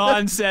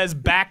 John says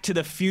Back to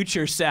the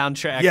Future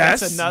soundtrack. Yes,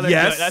 that's another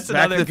yes. good. That's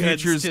Back another to the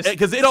good Futures,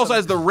 because it also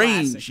has the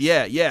range.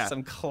 Yeah.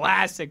 Some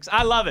classics.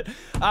 I love it.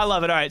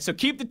 All right, so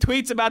keep the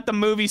tweets about the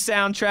movie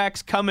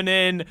soundtracks coming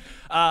in.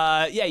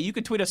 You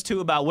could tweet us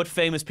too about what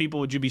famous people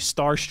would you be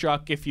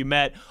starstruck if you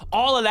met.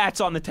 All of that's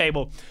on the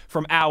table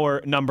from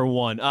hour number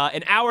 1.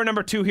 In hour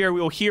number 2 here,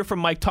 we will hear from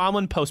Mike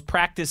Tomlin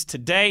post-practice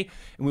today,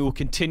 and we will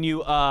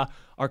continue our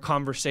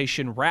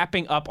conversation,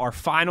 wrapping up our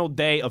final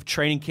day of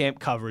training camp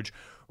coverage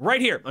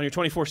right here on your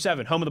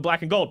 24/7 home of the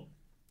black and gold,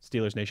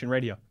 Steelers Nation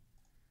Radio.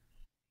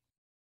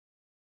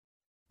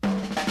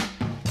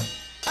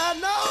 I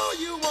know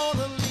you want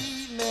to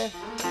leave me,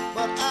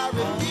 but I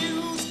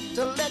refuse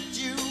to let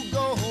you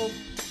go.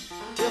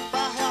 If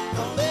I have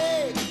to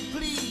beg,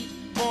 plead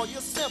for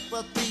your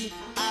sympathy,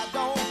 I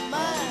don't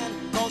mind,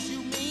 cause you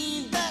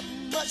mean that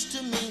much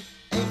to me.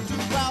 Ain't too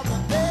proud to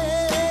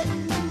beg,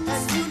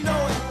 and you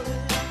know it.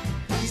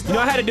 You know,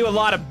 I had to do a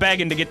lot of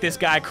begging to get this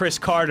guy, Chris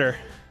Carter.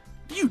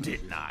 You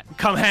did not.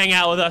 Come hang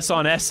out with us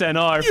on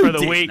SNR for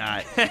the week.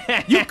 Not.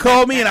 You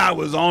called me and I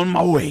was on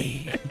my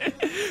way.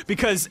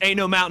 Because ain't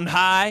no mountain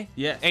high.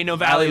 Yes. Ain't no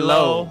valley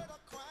low.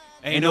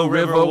 Ain't no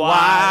river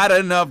wide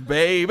enough,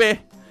 baby.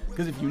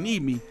 Because if you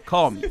need me,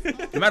 call me.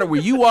 No matter where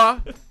you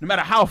are, no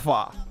matter how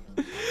far.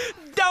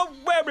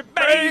 Don't worry,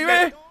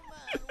 baby.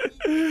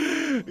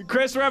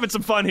 Chris, we're having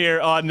some fun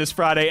here on this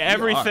Friday.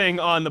 Everything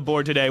on the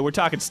board today. We're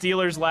talking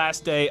Steelers'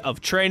 last day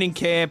of training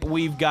camp.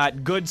 We've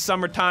got good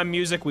summertime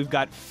music. We've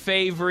got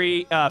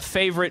favorite,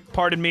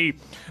 movie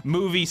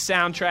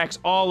soundtracks.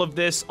 All of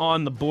this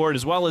on the board,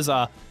 as well as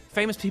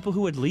famous people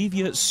who would leave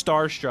you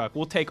starstruck.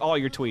 We'll take all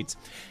your tweets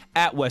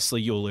at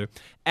Wesley Euler,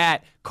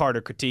 at Carter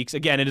Critiques.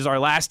 Again, it is our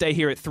last day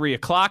here at 3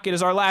 o'clock. It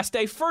is our last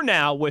day for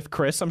now with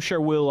Chris. I'm sure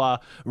we'll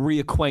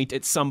reacquaint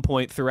at some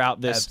point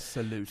throughout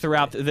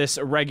this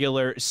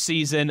regular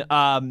season.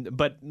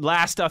 But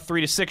last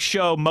 3 to 6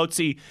 show,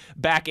 Motzi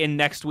back in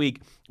next week.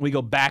 We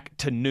go back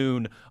to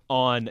noon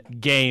on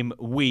game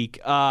week.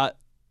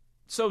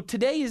 So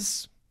today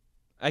is...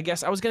 I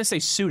guess I was going to say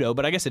pseudo,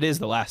 but I guess it is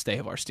the last day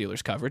of our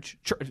Steelers coverage.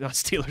 Not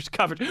Steelers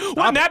coverage.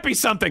 Wouldn't that be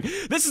something?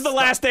 This is the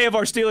last day of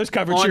our Steelers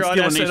coverage here on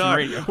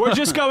SNR. We're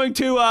just going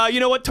to, you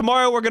know what?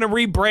 Tomorrow we're going to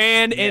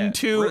rebrand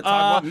into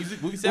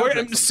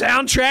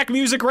Soundtrack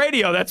Music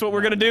Radio. That's what we're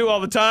going to do all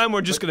the time.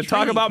 We're just going to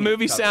talk about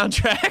movie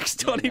soundtracks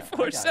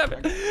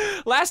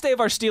 24/7. Last day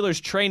of our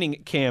Steelers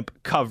training camp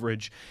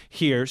coverage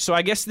here. So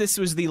I guess this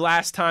was the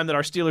last time that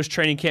our Steelers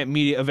training camp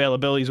media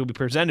availabilities will be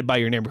presented by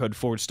your neighborhood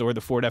Ford store.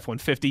 The Ford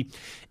F-150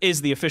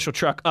 is the official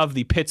truck of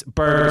the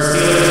Pittsburgh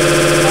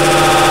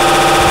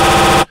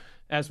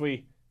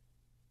Steelers.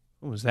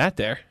 What was that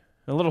there?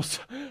 A little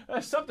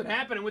something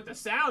happening with the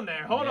sound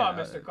there. Hold on,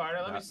 Mr. Carter.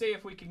 Let me see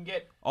if we can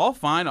get all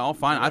fine. I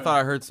thought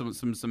I heard some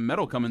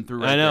metal coming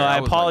through. I know. I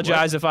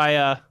apologize if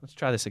I let's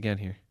try this again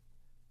here.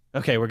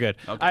 Okay, we're good.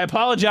 Okay. I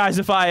apologize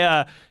if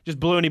I just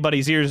blew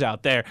anybody's ears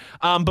out there.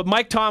 But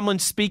Mike Tomlin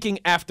speaking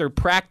after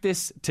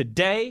practice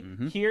today.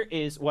 Here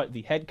is what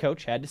the head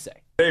coach had to say.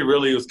 Today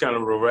really was kind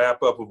of a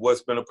wrap-up of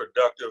what's been a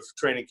productive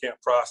training camp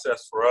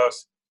process for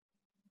us.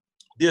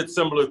 Did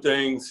similar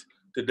things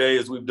today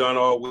as we've done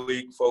all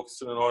week,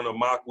 focusing on a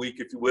mock week,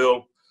 if you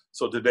will.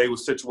 So today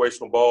was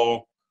situational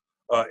ball,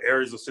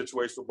 areas of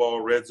situational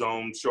ball, red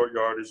zone, short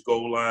yardage,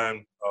 goal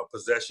line,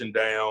 possession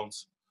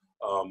downs.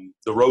 The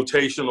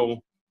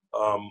rotational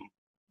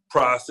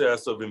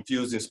process of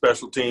infusing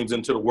special teams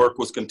into the work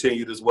was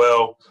continued as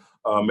well,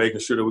 making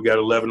sure that we got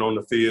 11 on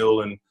the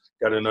field and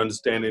got an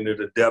understanding of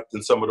the depth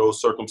in some of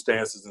those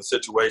circumstances and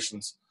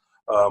situations.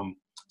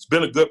 It's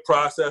been a good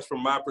process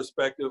from my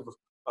perspective,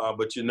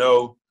 but you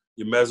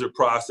measure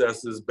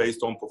processes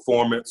based on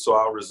performance, so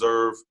I'll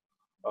reserve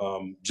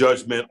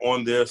judgment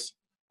on this.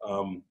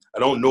 I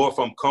don't know if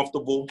I'm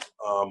comfortable.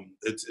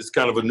 It's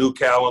kind of a new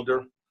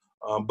calendar,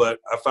 but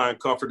I find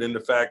comfort in the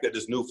fact that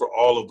it's new for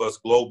all of us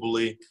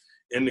globally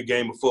in the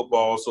game of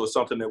football. So it's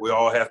something that we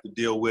all have to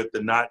deal with,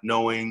 the not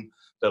knowing,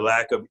 the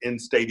lack of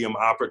in-stadium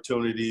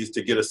opportunities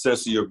to get a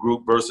sense of your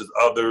group versus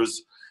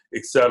others,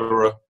 et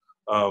cetera.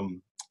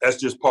 That's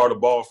just part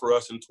of ball for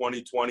us in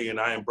 2020, and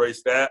I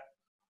embrace that.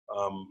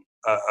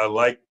 I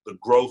like the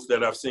growth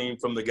that I've seen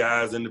from the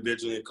guys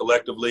individually and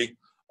collectively,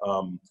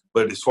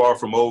 but it's far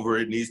from over.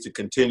 It needs to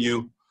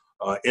continue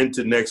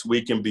into next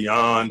week and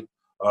beyond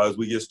as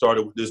we get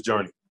started with this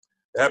journey.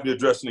 Happy to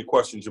address any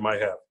questions you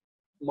might have.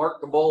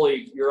 Mark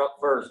Caboli, you're up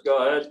first.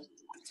 Go ahead.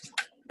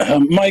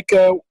 Mike,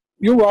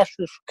 your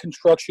roster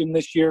construction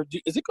this year,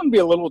 is it going to be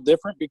a little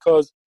different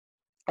because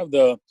of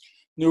the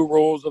new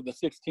rules of the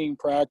 16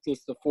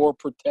 practice, the 4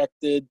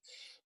 protected,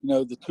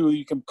 the 2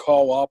 you can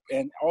call up,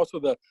 and also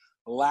the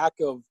lack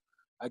of,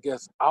 I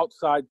guess,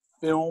 outside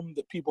film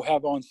that people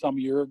have on some of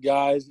your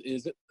guys?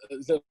 Is it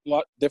a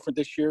lot different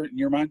this year in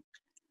your mind?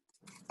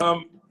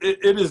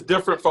 It is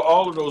different for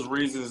all of those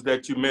reasons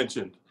that you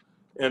mentioned.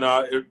 And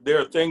there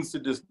are things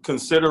to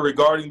consider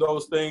regarding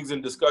those things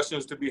and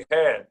discussions to be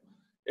had.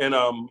 And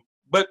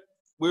but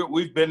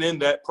we've been in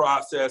that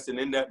process and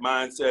in that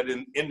mindset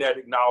and in that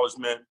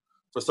acknowledgement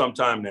for some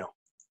time now.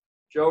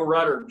 Joe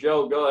Rudder.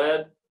 Joe, go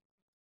ahead.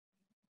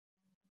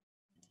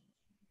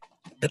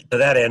 To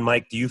that end,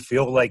 Mike, do you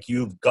feel like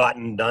you've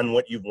done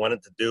what you've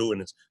wanted to do,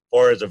 and as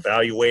far as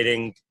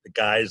evaluating the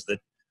guys that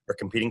are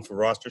competing for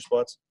roster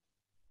spots?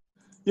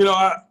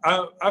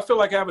 I feel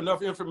like I have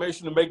enough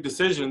information to make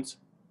decisions,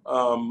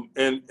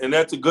 and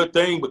that's a good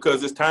thing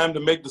because it's time to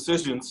make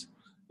decisions.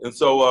 And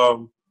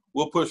so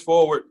we'll push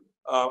forward.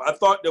 I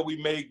thought that we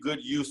made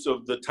good use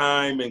of the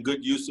time and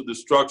good use of the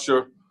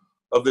structure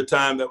of the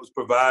time that was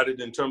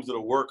provided in terms of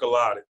the work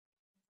allotted.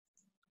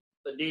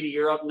 Aditi,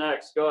 you're up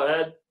next. Go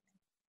ahead.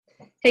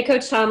 Hey,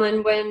 Coach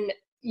Tomlin, when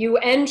you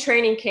end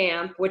training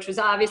camp, which was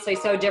obviously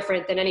so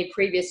different than any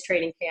previous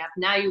training camp,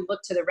 now you look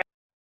to the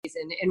regular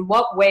season. In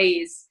what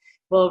ways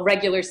will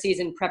regular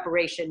season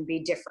preparation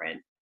be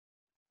different?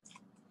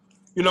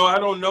 I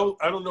don't know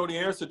the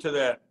answer to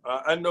that.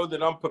 I know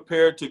that I'm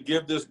prepared to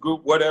give this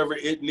group whatever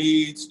it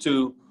needs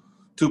to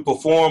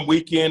perform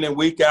week in and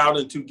week out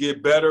and to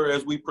get better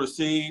as we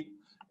proceed.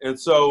 And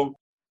so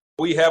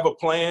we have a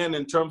plan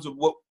in terms of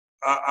what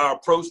our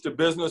approach to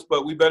business,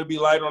 but we better be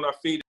light on our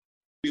feet,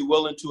 be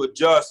willing to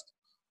adjust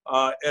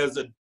as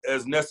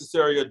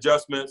necessary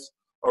adjustments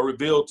are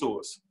revealed to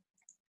us.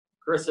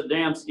 Chris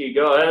Adamski,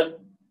 go ahead.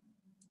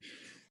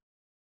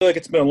 I feel like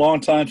it's been a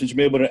long time since you've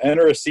been able to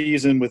enter a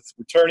season with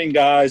returning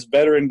guys,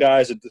 veteran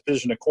guys at the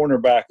position of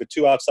cornerback, the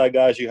 2 outside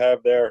guys you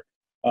have there,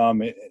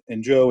 and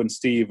Joe and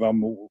Steve.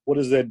 What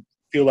does that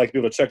feel like to be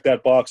able to check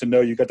that box and know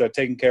you got that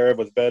taken care of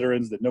with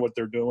veterans that know what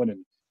they're doing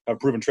and have a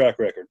proven track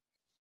record?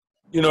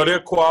 They're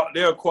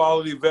a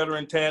quality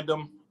veteran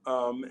tandem.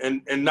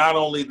 And not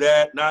only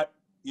that, not,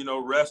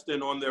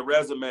 resting on their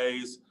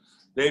resumes,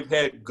 they've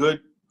had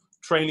good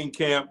training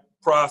camp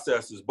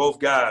processes. Both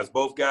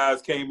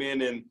guys came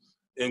in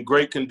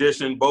great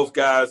condition. Both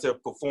guys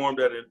have performed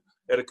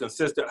at a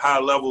consistent high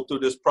level through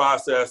this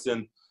process.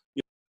 And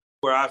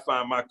where I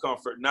find my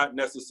comfort, not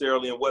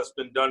necessarily in what's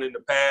been done in the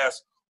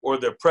past or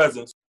their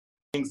presence,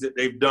 things that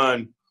they've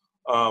done,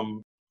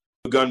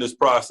 begun this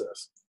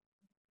process.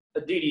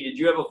 Aditi, did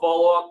you have a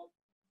follow-up?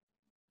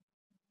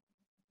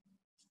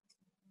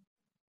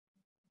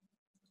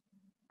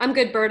 I'm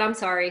good, Bert. I'm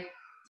sorry.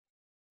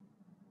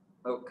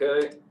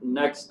 Okay.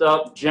 Next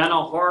up, Jenna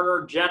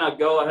Harner. Jenna,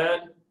 go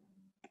ahead.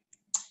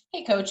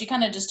 Hey, Coach, you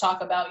kind of just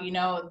talk about,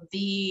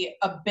 the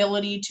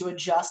ability to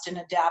adjust and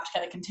adapt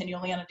kind of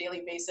continually on a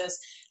daily basis.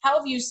 How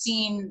have you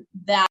seen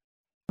that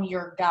from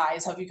your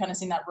guys? Have you kind of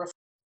seen that reflect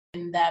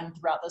in them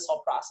throughout this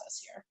whole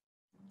process here?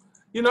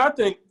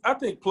 I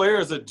think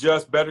players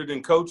adjust better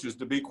than coaches,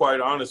 to be quite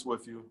honest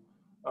with you.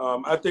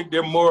 I think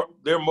they're more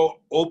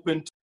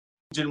open to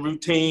changing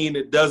routine.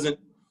 It doesn't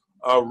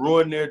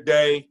ruin their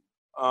day.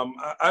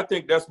 I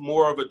think that's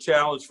more of a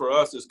challenge for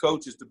us as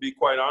coaches, to be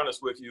quite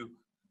honest with you,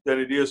 than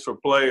it is for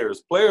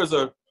players. Players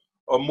are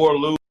more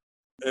loose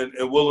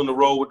and willing to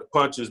roll with the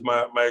punches,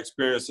 my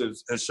experience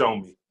has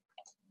shown me.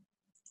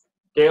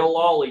 Dale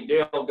Lawley.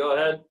 Dale, go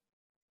ahead.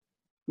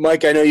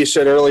 Mike, I know you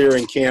said earlier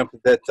in camp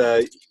that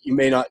you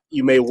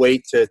may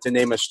wait to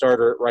name a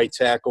starter at right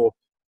tackle.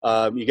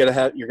 You're gonna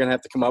have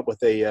to come up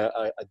with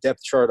a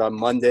depth chart on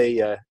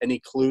Monday.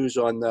 Any clues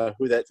on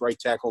who that right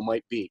tackle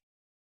might be?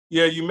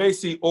 Yeah, you may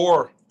see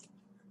OR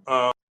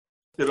on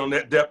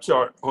that depth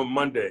chart on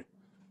Monday,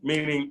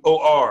 meaning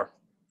OR.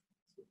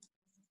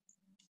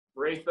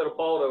 Ray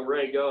Fittipaldo.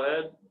 Ray, go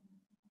ahead.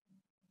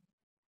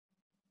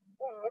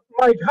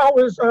 Mike, how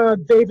is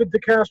David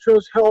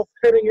DeCastro's health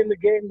heading into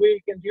game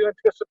week, and do you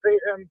anticipate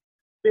him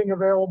being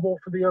available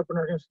for the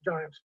opener against the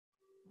Giants?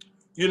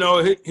 You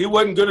know, he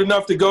wasn't good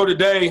enough to go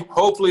today.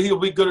 Hopefully he'll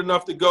be good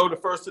enough to go the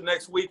first of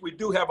next week. We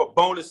do have a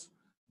bonus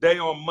day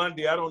on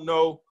Monday. I don't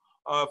know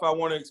if I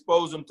want to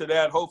expose him to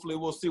that. Hopefully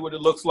we'll see what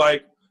it looks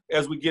like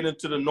as we get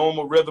into the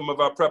normal rhythm of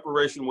our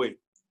preparation week.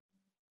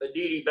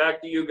 Aditi,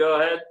 back to you.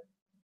 Go ahead.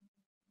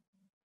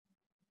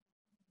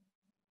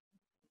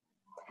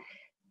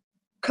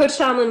 Coach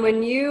Tomlin,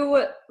 when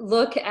you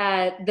look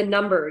at the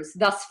numbers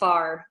thus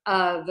far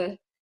of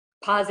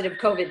positive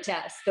COVID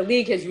tests, the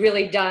league has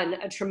really done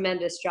a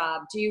tremendous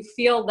job. Do you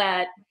feel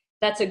that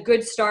that's a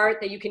good start,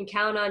 that you can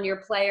count on your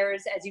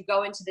players as you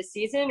go into the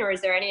season, or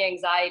is there any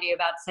anxiety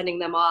about sending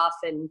them off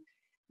and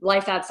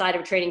life outside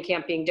of training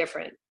camp being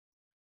different?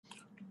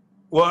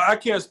 Well, I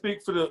can't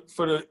speak for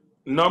the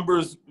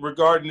numbers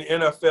regarding the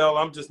NFL.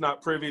 I'm just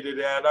not privy to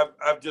that.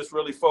 I've just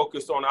really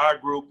focused on our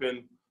group,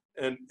 and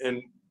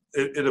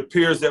it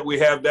appears that we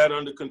have that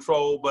under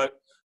control. But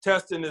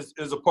testing is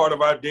a part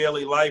of our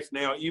daily life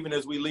now. Even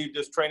as we leave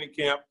this training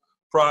camp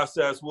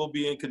process, we'll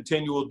be in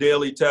continual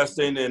daily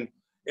testing and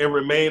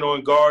remain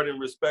on guard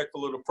and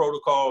respectful of the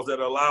protocols that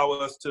allow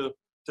us to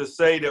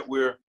say that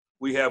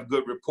we have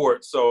good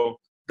reports. So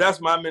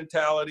that's my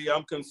mentality.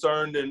 I'm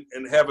concerned and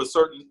have a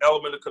certain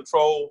element of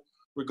control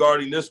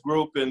regarding this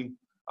group, and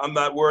I'm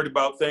not worried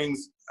about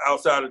things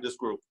outside of this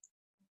group.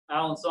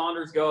 Alan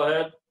Saunders, go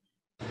ahead.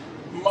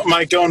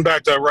 Mike, going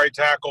back to right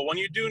tackle, when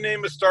you do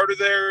name a starter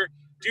there,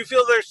 do you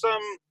feel there's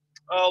some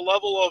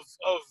level of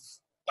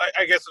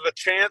I guess, of a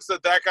chance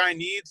that guy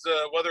needs,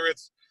 whether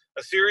it's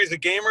a series, a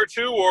game or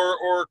two,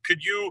 or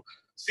could you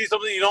see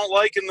something you don't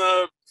like in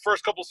the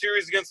first couple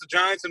series against the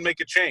Giants and make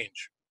a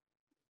change?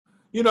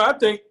 You know, I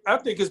think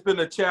it's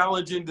been a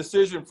challenging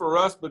decision for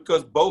us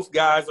because both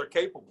guys are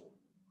capable.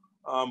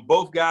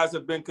 Both guys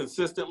have been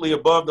consistently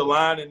above the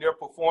line in their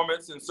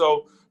performance, and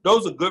so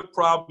those are good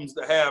problems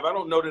to have. I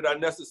don't know that I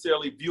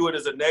necessarily view it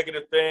as a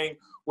negative thing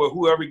where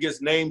whoever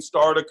gets named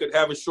starter could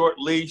have a short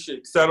leash,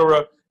 et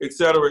cetera, et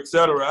cetera, et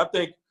cetera. I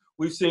think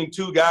we've seen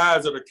two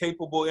guys that are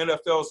capable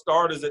NFL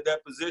starters at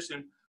that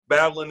position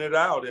battling it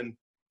out, and,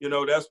 you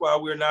know, that's why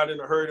we're not in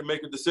a hurry to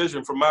make a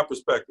decision from my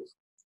perspective.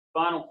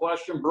 Final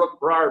question, Brooke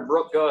Breyer.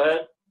 Brooke, go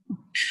ahead.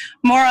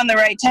 More on the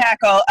right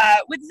tackle.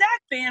 With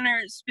Zach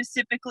Banner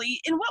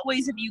specifically, in what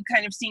ways have you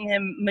kind of seen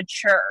him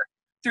mature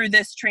through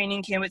this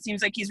training camp? It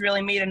seems like he's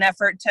really made an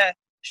effort to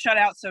shut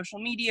out social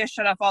media,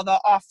 shut off all the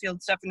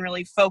off-field stuff, and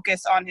really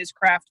focus on his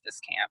craft this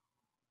camp.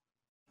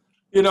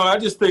 You know, I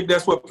just think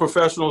that's what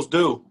professionals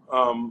do.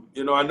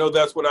 You know, I know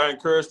that's what I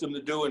encouraged him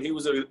to do, and he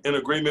was in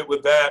agreement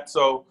with that.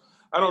 So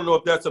I don't know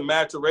if that's a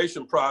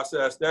maturation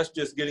process. That's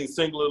just getting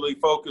singularly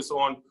focused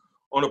on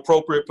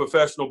appropriate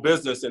professional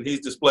business, and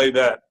he's displayed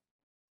that.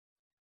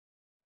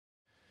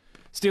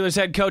 Steelers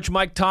head coach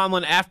Mike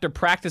Tomlin after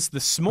practice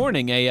this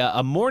morning,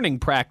 a morning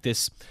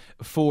practice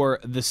for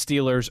the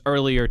Steelers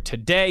earlier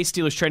today.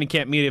 Steelers training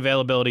camp media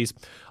availabilities.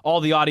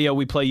 All the audio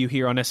we play you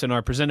here on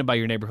SNR presented by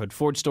your neighborhood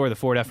Ford store. The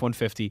Ford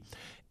F-150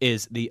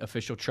 is the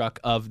official truck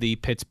of the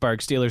Pittsburgh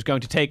Steelers.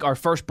 Going to take our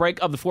first break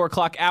of the 4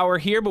 o'clock hour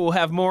here, but we'll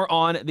have more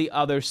on the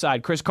other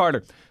side. Chris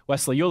Carter,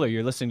 Wesley Euler,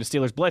 you're listening to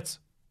Steelers Blitz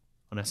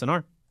on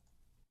SNR.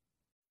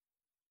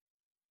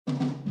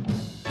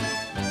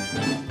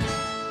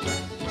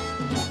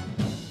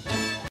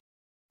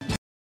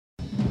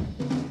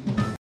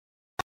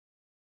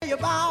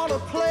 About a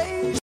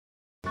place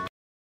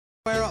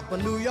where up a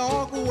New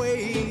York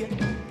way,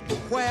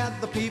 where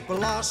the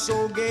people are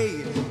so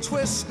gay,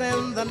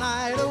 twisting the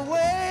night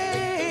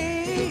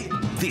away.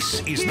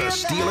 This is the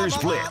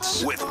Steelers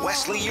Blitz with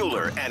Wesley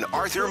Euler and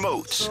Arthur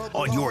Moats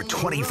on your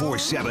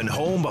 24/7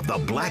 home of the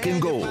black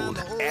and gold,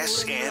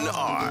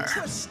 SNR.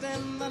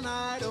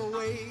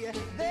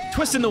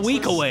 Twisting the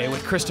week away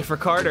with Christopher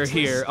Carter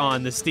here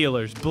on the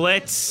Steelers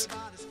Blitz.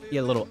 You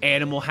had a little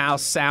Animal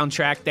House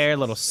soundtrack there, a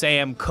little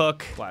Sam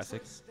Cooke.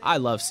 Classic. I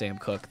love Sam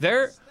Cooke.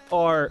 There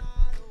are,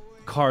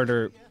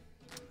 Carter,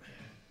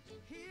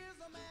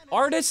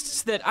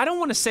 artists that I don't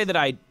want to say that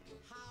I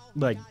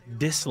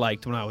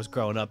disliked when I was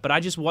growing up, but I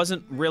just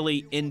wasn't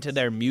really into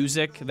their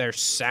music, their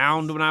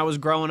sound when I was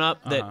growing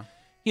up. That,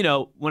 you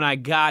know, when I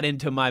got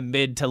into my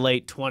mid to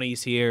late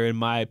 20s here and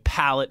my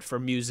palette for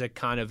music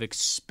kind of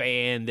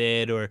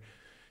expanded or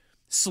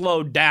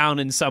slowed down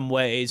in some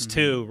ways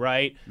too,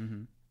 right?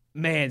 Mm-hmm.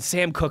 Man,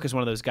 Sam Cooke is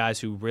one of those guys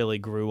who really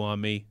grew on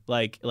me.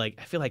 Like I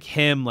feel like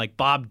him, like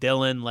Bob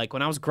Dylan. Like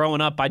when I was growing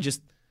up, I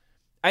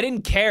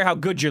didn't care how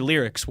good your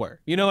lyrics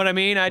were. You know what I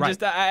mean? I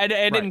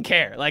didn't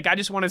care. Like I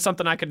just wanted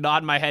something I could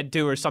nod my head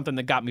to or something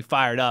that got me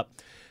fired up.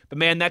 But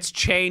man, that's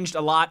changed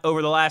a lot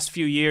over the last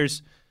few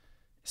years.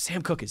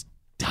 Sam Cooke is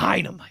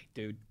dynamite,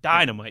 dude.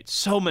 Dynamite.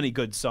 So many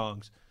good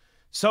songs.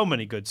 So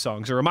many good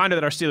songs. A reminder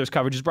that our Steelers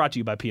coverage is brought to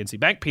you by PNC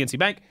Bank. PNC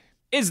Bank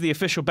is the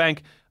official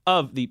bank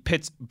of the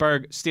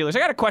Pittsburgh Steelers. I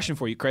got a question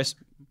for you, Chris.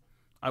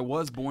 I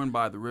was born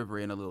by the river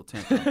in a little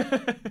tent,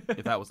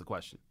 if that was the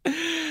question.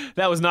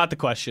 That was not the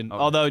question. Okay.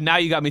 Although now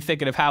you got me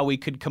thinking of how we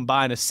could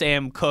combine a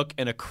Sam Cooke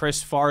and a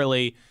Chris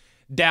Farley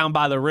down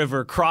by the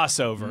river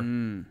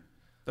crossover.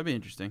 That'd be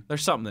interesting.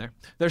 There's something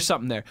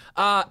there.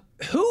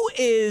 Who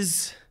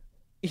is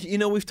You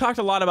know, we've talked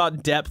a lot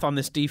about depth on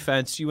this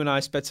defense. You and I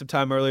spent some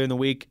time earlier in the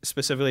week,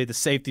 specifically at the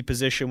safety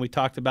position. We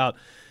talked about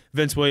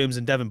Vince Williams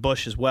and Devin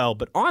Bush as well.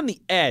 But on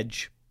the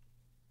edge,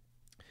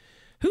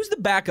 who's the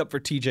backup for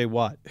TJ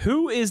Watt?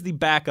 Who is the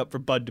backup for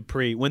Bud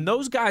Dupree? When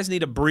those guys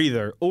need a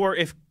breather, or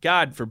if,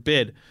 God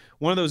forbid,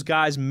 one of those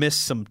guys miss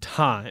some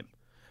time,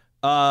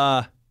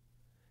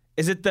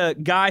 is it the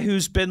guy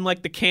who's been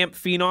like the camp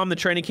phenom, the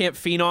training camp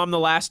phenom the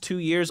last 2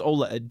 years,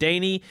 Ola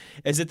Adeni?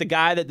 Is it the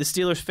guy that the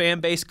Steelers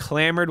fan base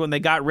clamored when they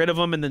got rid of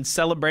him and then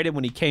celebrated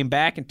when he came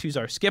back, and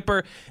Tuzar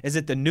Skipper? Is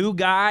it the new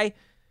guy,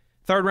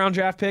 third-round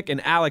draft pick,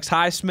 and Alex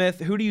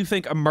Highsmith? Who do you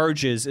think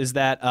emerges as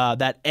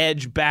that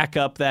edge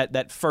backup,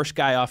 that first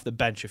guy off the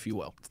bench, if you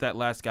will? It's that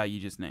last guy you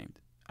just named,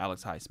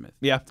 Alex Highsmith.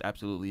 Yeah. It's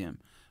absolutely him.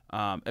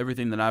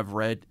 Everything that I've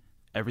read,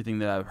 everything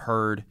that I've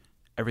heard,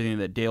 everything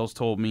that Dale's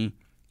told me,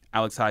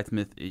 Alex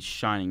Highsmith is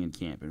shining in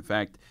camp. In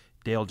fact,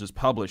 Dale just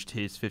published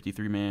his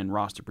 53-man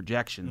roster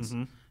projections,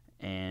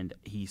 and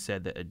he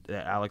said that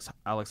Alex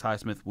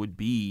Highsmith would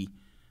be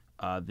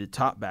the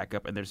top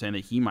backup, and they're saying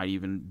that he might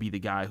even be the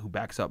guy who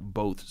backs up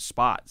both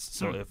spots.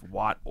 So if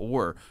Watt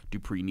or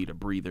Dupree need a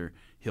breather,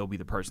 he'll be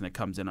the person that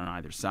comes in on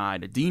either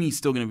side. Adeni's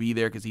still going to be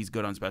there because he's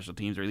good on special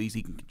teams, or at least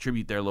he can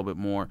contribute there a little bit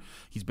more.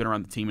 He's been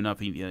around the team enough,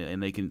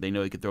 and they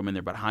know he could throw him in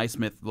there. But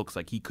Highsmith looks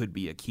like he could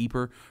be a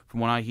keeper from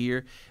what I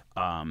hear.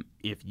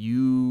 If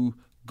you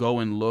go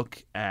and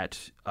look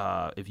at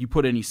if you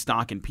put any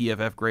stock in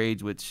PFF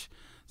grades, which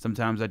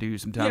sometimes I do,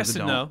 sometimes I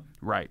don't. No.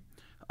 Right.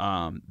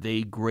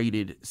 They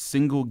graded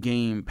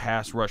single-game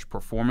pass rush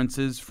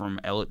performances from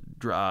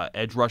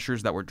edge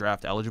rushers that were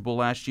draft eligible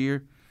last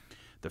year.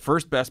 The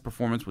first best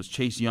performance was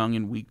Chase Young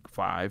in Week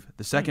 5.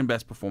 The second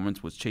best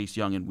performance was Chase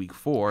Young in Week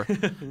 4.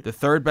 The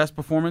third best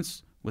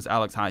performance was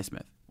Alex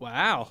Highsmith.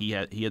 Wow. He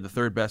had the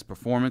third best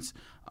performance.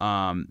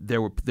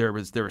 There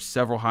were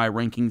several high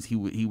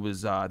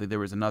rankings. There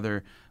was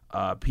another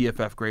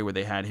PFF grade where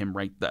they had him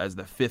ranked as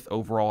the 5th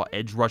overall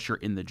edge rusher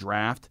in the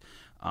draft.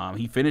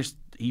 He finished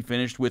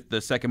with the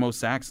second most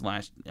sacks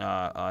last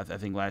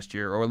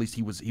year, or at least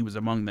he was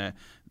among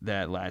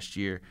that last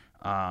year.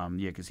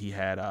 Because he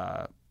had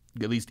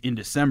at least in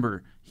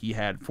December he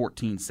had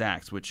 14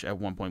 sacks, which at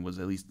one point was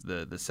at least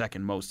the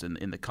second most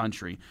in the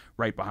country,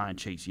 right behind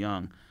Chase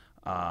Young.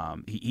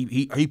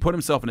 He put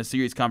himself in a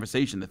serious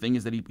conversation. The thing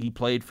is that he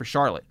played for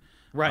Charlotte,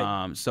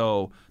 right?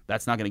 So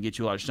that's not going to get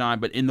you a lot of shine.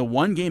 But in the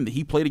one game that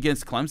he played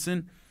against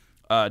Clemson,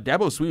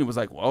 Dabo Swinney was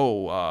like,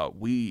 "Whoa,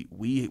 we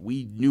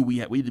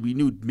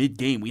knew mid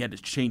game we had to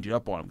change it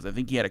up on him, because I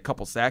think he had a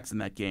couple sacks in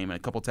that game and a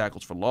couple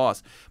tackles for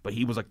loss, but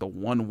he was like the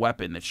one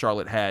weapon that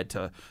Charlotte had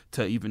to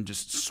even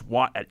just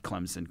swat at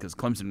Clemson, because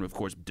Clemson of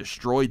course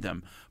destroyed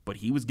them, but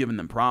he was giving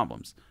them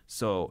problems.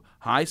 So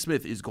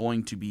Highsmith is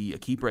going to be a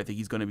keeper. I think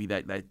he's going to be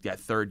that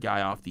third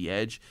guy off the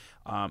edge,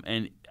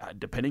 and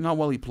depending on how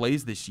well he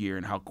plays this year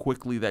and how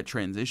quickly that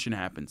transition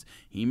happens,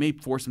 he may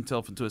force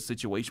himself into a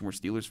situation where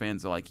Steelers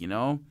fans are like,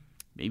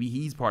 maybe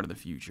he's part of the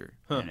future,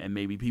 and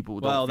maybe people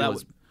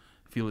don't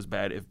feel as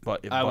bad if Bud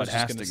has to go. I was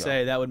just going to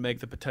say that would make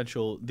the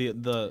potential,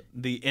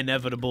 the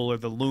inevitable or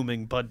the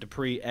looming Bud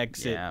Dupree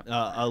exit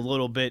a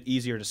little bit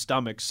easier to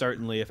stomach,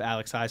 certainly if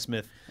Alex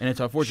Highsmith and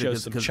it's unfortunate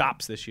shows some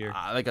chops this year.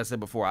 Like I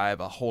said before, I have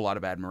a whole lot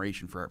of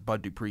admiration for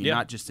Bud Dupree,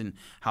 not just in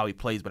how he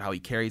plays, but how he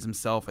carries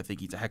himself. I think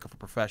he's a heck of a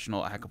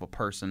professional, a heck of a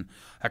person,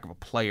 a heck of a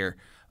player.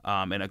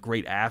 And a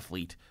great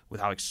athlete with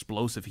how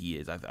explosive he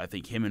is. I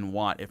think him and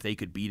Watt, if they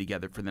could be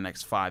together for the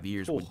next 5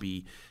 years, would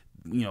be,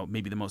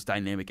 maybe the most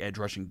dynamic edge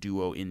rushing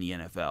duo in the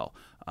NFL.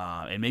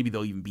 And maybe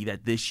they'll even be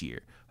that this year.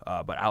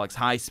 But Alex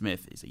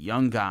Highsmith is a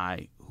young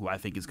guy who I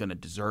think is going to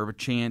deserve a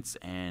chance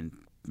and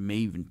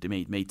may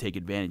take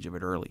advantage of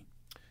it early.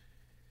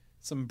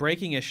 Some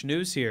breaking-ish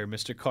news here,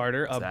 Mr.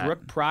 Carter.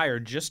 Brooke Pryor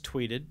just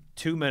tweeted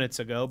 2 minutes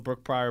ago.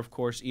 Brooke Pryor, of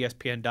course,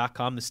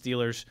 ESPN.com, the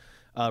Steelers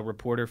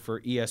reporter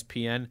for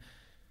ESPN.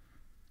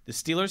 The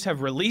Steelers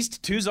have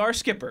released Tuzar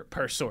Skipper,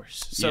 per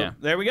source. So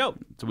there we go.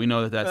 So we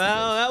know that's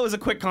that was a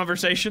quick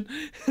conversation.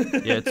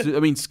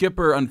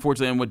 Skipper,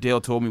 unfortunately, and what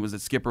Dale told me was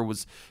that Skipper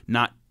was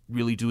not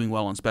really doing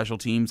well on special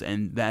teams,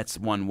 and that's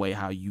one way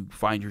how you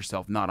find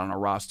yourself not on a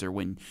roster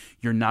when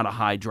you're not a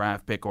high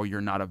draft pick or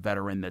you're not a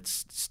veteran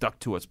that's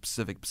stuck to a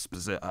specific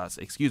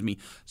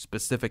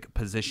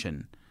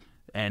position.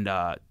 And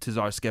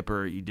Tuzar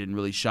Skipper, he didn't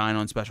really shine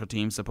on special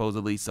teams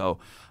supposedly, so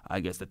I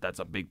guess that's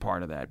a big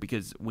part of that.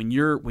 Because when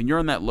you're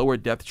on that lower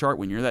depth chart,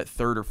 when you're that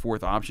third or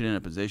fourth option in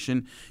a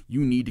position,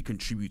 you need to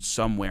contribute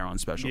somewhere on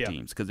special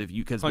teams.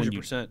 Because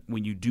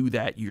when you do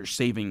that, you're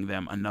saving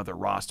them another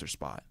roster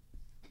spot.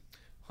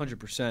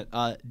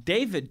 100%.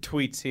 David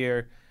tweets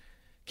here,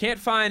 can't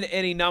find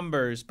any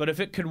numbers, but if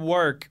it could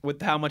work with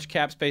how much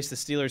cap space the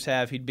Steelers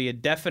have, he'd be a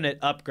definite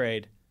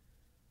upgrade.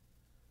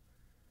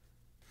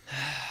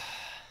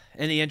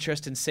 Any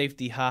interest in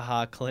safety?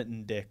 Haha,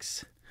 Clinton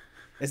Dix.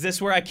 Is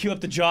this where I cue up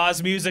the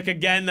Jaws music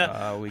again?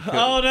 We could.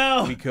 Oh,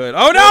 no. We could.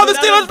 Oh, no, the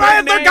Steelers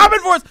fans, they're coming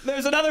for us.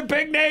 There's another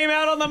big name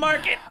out on the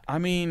market. I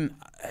mean,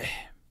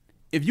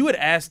 if you had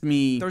asked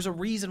me, there's a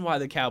reason why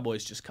the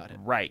Cowboys just cut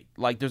him. Right.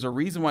 Like, there's a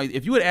reason why.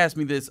 If you had asked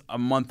me this a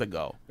month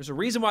ago, there's a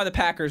reason why the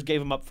Packers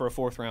gave him up for a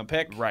 4th-round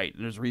pick. Right.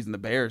 There's a reason the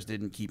Bears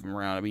didn't keep him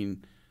around. I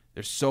mean,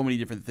 there's so many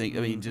different things.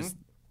 I mean, just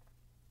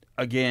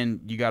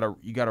again, you got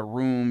a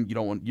room. You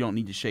don't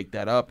need to shake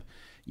that up.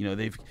 You know,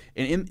 they've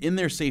in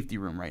their safety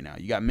room right now.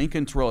 You got Minka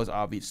and Terrell as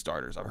obvious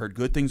starters. I've heard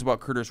good things about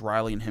Curtis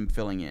Riley and him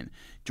filling in.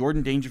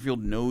 Jordan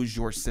Dangerfield knows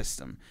your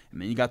system,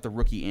 and then you got the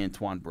rookie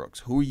Antoine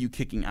Brooks. Who are you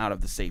kicking out of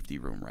the safety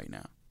room right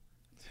now?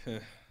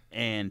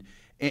 and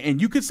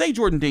you could say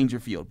Jordan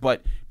Dangerfield,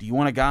 but do you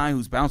want a guy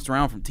who's bounced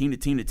around from team to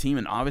team to team,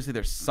 and obviously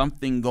there's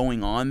something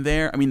going on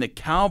there? I mean, the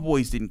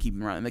Cowboys didn't keep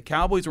him around, and the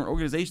Cowboys are an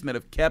organization that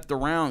have kept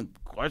around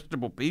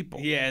questionable people.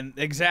 Yeah, and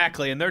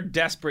exactly, and they're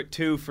desperate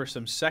too for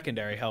some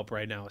secondary help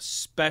right now,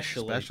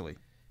 especially.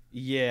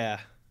 Yeah,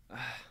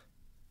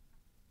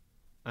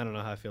 I don't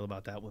know how I feel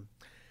about that one.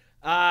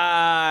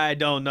 I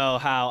don't know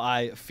how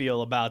I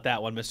feel about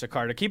that one, Mr.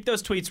 Carter. Keep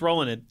those tweets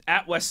rolling in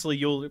at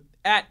Wesley Euler,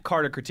 at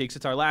Carter Critiques.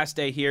 It's our last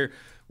day here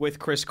with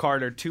Chris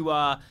Carter.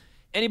 To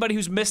anybody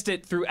who's missed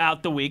it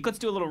throughout the week, let's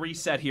do a little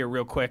reset here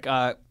real quick.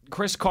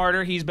 Chris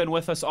Carter, he's been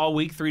with us all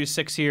week, 3 to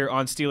 6 here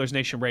on Steelers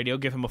Nation Radio.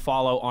 Give him a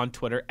follow on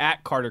Twitter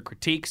at Carter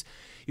Critiques.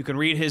 You can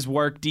read his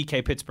work,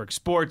 DK Pittsburgh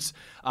Sports.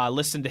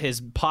 Listen to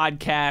his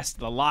podcast,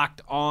 the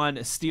Locked On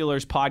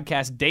Steelers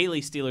podcast,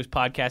 daily Steelers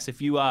podcast.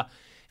 If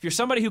you're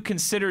somebody who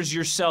considers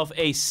yourself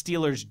a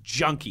Steelers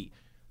junkie,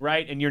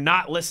 right, and you're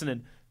not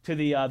listening to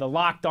the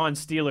Locked On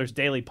Steelers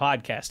daily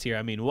podcast here,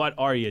 I mean, what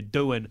are you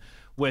doing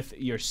with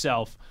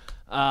yourself?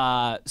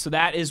 So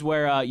that is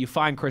where you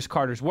find Chris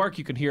Carter's work.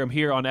 You can hear him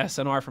here on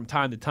SNR from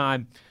time to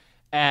time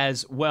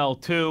as well,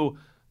 too.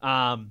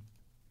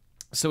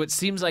 So it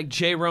seems like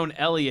Jayrone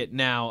Elliott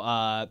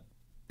now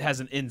has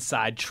an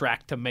inside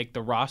track to make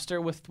the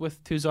roster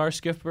with Tuzar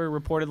Skipper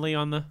reportedly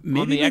on the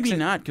maybe exit.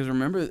 Not, because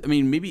remember, I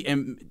mean, maybe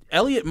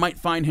Elliott might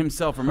find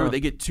himself. Remember, they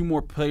get 2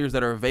 more players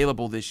that are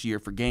available this year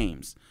for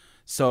games,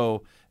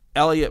 so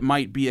Elliott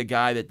might be a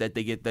guy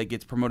that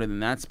gets promoted in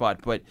that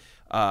spot. But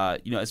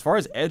as far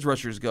as edge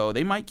rushers go,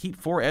 they might keep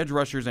 4 edge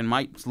rushers and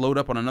might load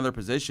up on another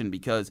position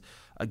because,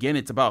 again,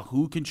 it's about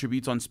who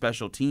contributes on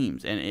special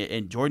teams.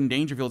 And Jordan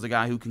Dangerfield is a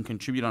guy who can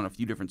contribute on a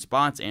few different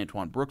spots.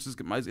 Antoine Brooks is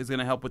going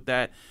to help with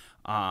that.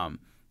 I'm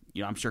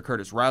sure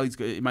Curtis Riley's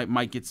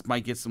might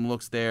get some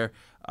looks there.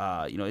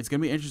 It's going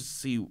to be interesting to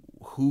see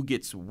who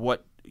gets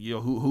what.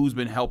 Who's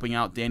been helping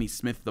out Danny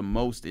Smith the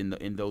most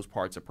in those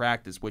parts of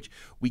practice, which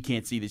we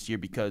can't see this year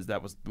because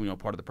that was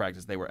part of the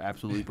practice they were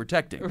absolutely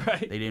protecting.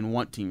 Right. They didn't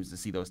want teams to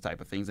see those type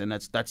of things, and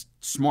that's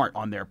smart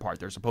on their part.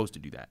 They're supposed to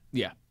do that.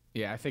 Yeah.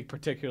 I think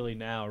particularly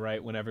now,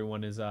 right, when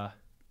everyone is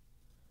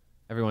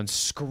everyone's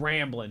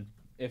scrambling,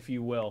 if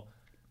you will,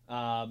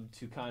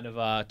 to kind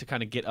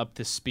of get up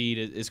to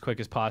speed as quick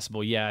as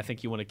possible. Yeah, I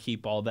think you want to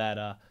keep all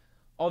that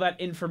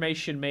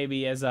information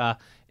maybe as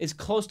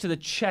close to the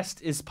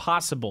chest as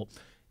possible,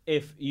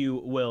 if you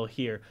will,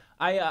 here.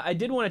 I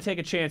did want to take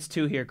a chance,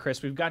 too, here,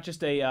 Chris. We've got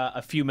just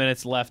a few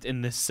minutes left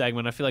in this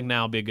segment. I feel like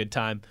now will be a good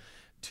time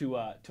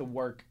to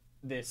work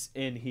this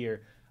in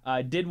here.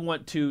 I did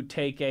want to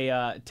take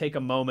a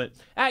moment.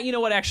 You know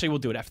what? Actually, we'll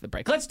do it after the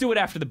break. Let's do it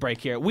after the break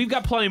here. We've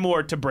got plenty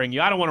more to bring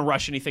you. I don't want to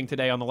rush anything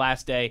today on the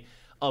last day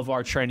of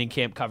our training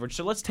camp coverage.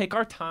 So let's take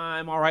our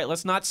time, all right?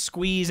 Let's not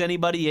squeeze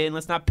anybody in.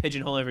 Let's not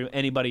pigeonhole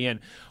anybody in.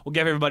 We'll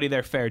give everybody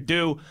their fair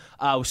due.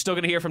 We're still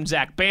going to hear from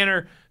Zach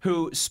Banner,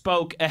 who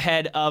spoke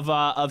ahead of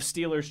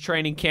Steelers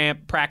training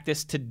camp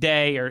practice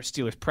today, or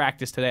Steelers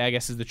practice today, I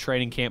guess, is the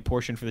training camp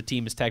portion for the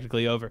team is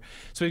technically over.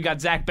 So we've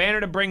got Zach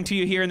Banner to bring to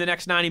you here in the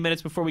next 90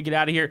 minutes before we get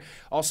out of here.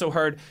 Also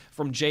heard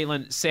from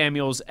Jalen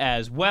Samuels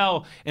as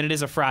well, and it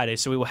is a Friday,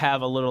 so we will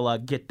have a little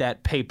get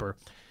that paper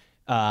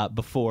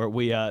before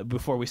we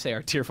say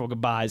our tearful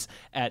goodbyes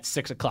at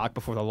 6 o'clock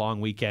before the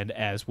long weekend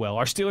as well.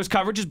 Our Steelers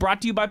coverage is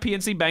brought to you by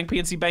PNC Bank.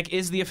 PNC Bank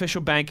is the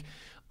official bank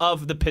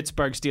of the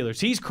Pittsburgh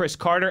Steelers. He's Chris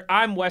Carter.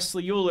 I'm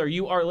Wesley Euler.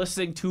 You are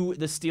listening to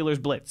the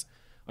Steelers Blitz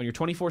on your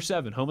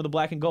 24/7 home of the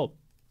black and gold,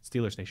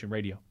 Steelers Nation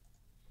Radio.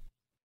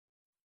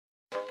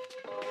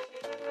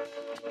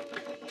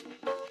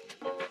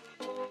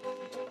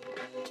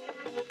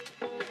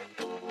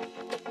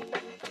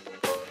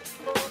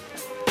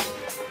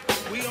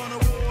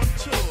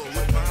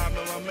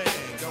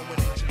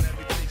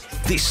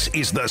 This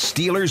is the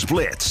Steelers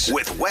Blitz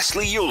with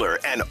Wesley Euler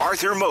and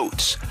Arthur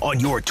Moats on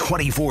your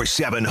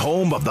 24/7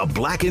 home of the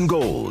black and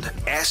gold,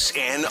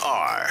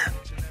 SNR.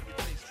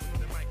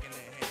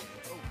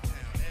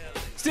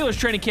 Steelers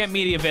training camp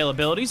media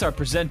availabilities are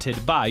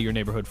presented by your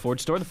neighborhood Ford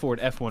store. The Ford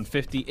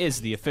F-150 is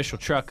the official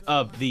truck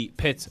of the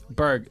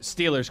Pittsburgh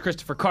Steelers.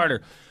 Christopher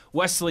Carter,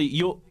 Wesley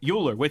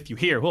Euler with you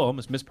here. Whoa,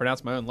 almost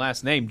mispronounced my own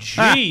last name.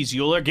 Jeez,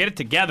 Euler, get it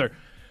together.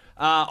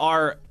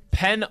 Our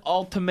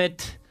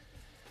penultimate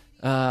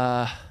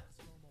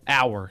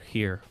hour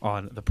here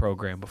on the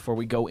program before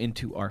we go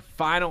into our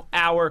final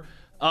hour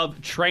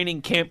of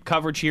training camp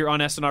coverage here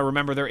on SNR.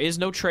 Remember, there is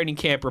no training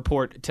camp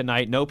report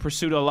tonight. No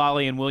Pursuit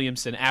Olali and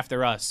Williamson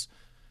after us.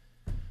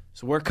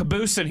 So we're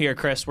caboosing here,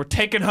 Chris. We're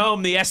taking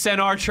home the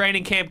SNR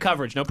training camp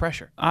coverage. No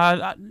pressure.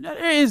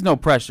 There is no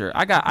pressure.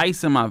 I got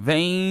ice in my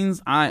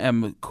veins. I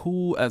am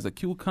cool as a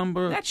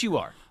cucumber. That you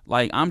are.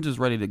 Like, I'm just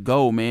ready to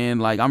go, man.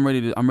 Like, I'm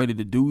ready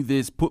to do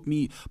this. Put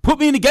me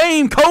in the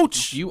game,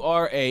 coach. You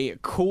are a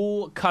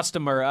cool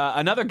customer.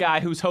 Another guy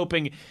who's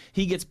hoping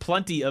he gets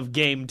plenty of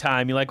game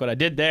time. You like what I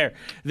did there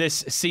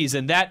this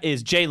season. That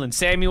is Jalen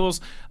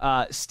Samuels,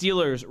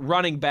 Steelers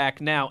running back,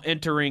 now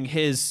entering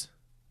his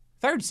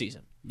third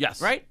season.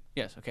 Yes. Right?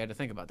 Yes, okay, I had to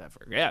think about that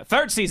for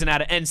third season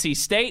out of NC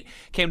State.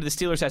 Came to the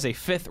Steelers as a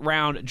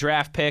 5th-round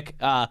draft pick.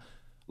 A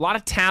lot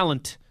of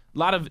talent, a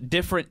lot of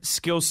different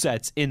skill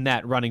sets in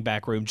that running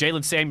back room.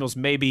 Jalen Samuels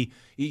maybe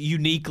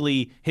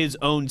uniquely his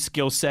own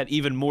skill set,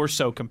 even more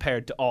so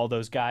compared to all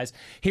those guys.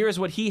 Here is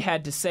what he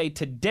had to say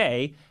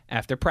today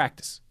after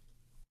practice.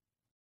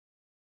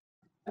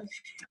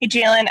 Hey,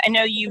 Jalen, I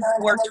know you've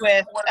worked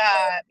with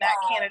Matt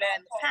Canada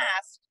in the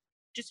past.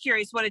 Just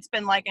curious what it's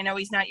been like. I know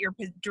he's not your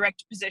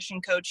direct position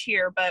coach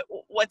here, but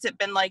what's it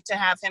been like to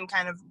have him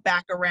kind of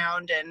back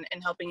around and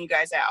helping you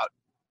guys out?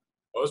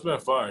 Well, it's been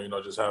fun,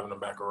 just having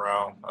him back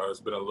around. It's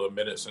been a little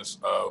minute since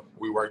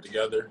we worked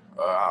together.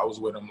 I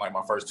was with him like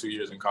my first 2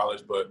 years in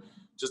college, but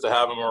just to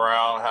have him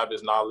around, have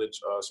his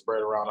knowledge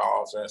spread around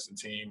our offense and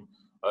team,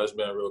 it's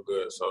been real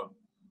good. So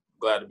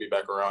glad to be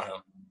back around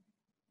him.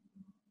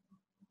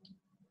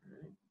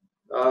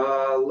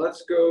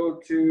 Let's go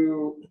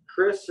to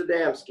Chris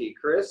Adamski.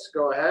 Chris,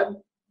 go ahead.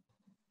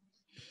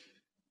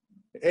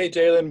 Hey,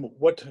 Jalen,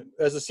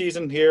 as the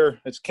season here,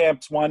 it's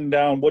camp's winding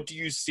down, what do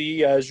you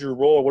see as your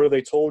role? What have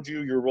they told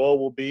you your role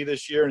will be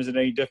this year? And is it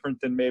any different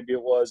than maybe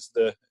it was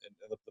the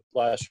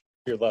last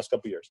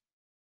couple of years?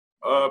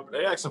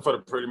 They asking for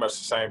pretty much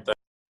the same thing.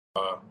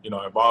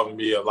 Involving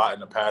me a lot in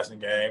the passing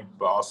game,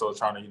 but also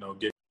trying to,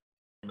 get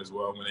as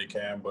well when they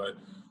can. But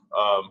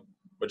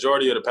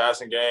majority of the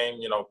passing game,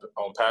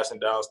 on passing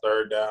downs,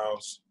 third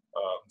downs,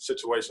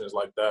 situations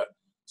like that,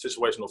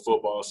 situational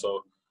football.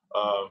 So,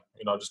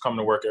 just coming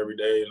to work every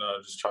day and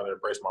just trying to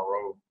embrace my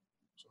role.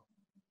 So.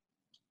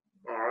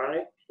 All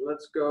right,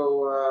 let's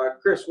go.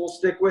 Chris, we'll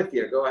stick with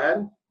you. Go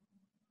ahead.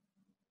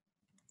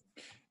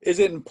 Is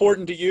it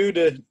important to you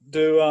to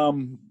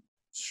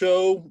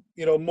show,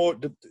 more?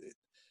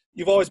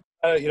 You've always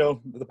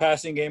been, the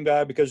passing game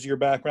guy because of your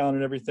background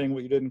and everything,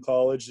 what you did in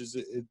college.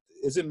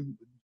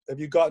 Have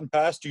you gotten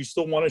past? Do you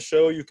still want to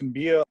show you can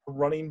be a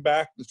running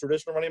back, the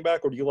traditional running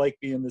back, or do you like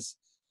being this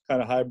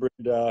kind of hybrid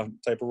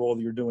type of role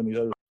that you're doing these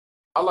other?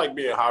 I like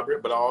being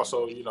hybrid, but I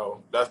also,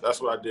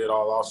 that's what I did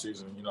all off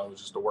season.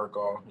 Just to work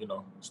on,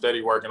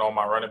 steady working on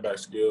my running back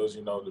skills.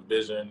 The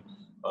vision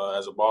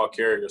as a ball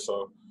carrier.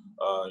 So,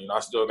 I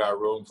still got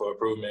room for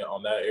improvement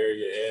on that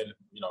area, and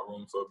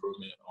room for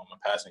improvement on my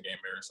passing game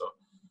area. So,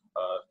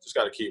 just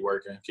got to keep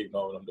working, keep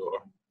knowing what I'm doing.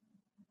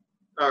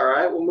 All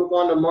right, we'll move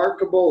on to Mark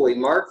Caboli.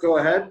 Mark, go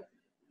ahead.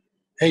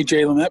 Hey,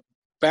 Jalen, that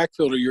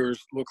backfield of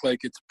yours look like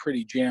it's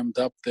pretty jammed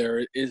up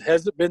there.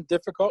 Has it been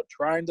difficult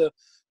trying to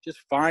just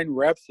find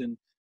reps and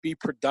be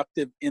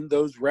productive in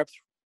those reps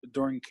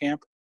during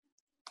camp?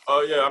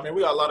 Yeah,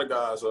 we got a lot of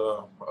guys,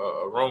 a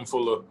room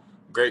full of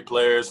great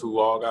players who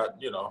all got,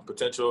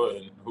 potential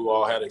and who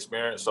all had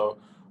experience. So,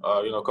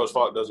 Coach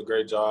Falk does a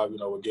great job,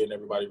 with getting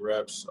everybody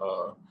reps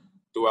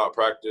throughout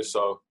practice.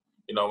 So,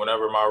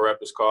 whenever my rep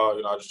is called,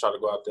 I just try to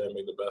go out there and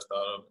make the best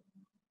out of it.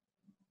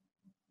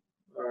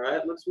 All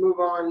right, let's move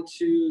on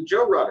to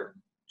Joe Rutter.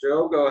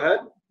 Joe, go ahead.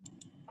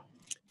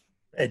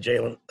 Hey,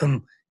 Jalen,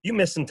 you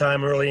missed some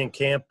time early in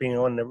camp being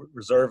on the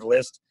reserve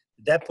list.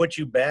 Did that put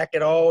you back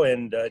at all?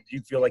 And do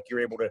you feel like you're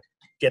able to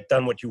get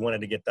done what you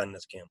wanted to get done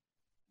this camp?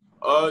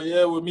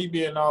 Yeah, with me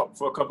being out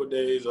for a couple of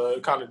days,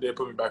 it kind of did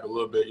put me back a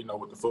little bit,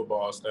 with the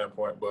football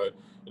standpoint. But,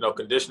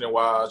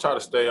 conditioning-wise, I try to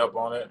stay up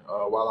on it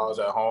while I was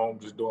at home,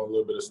 just doing a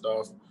little bit of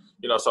stuff.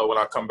 So when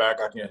I come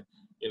back, I can,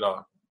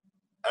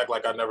 act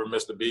like I never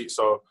missed a beat.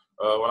 So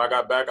when I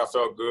got back, I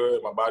felt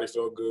good. My body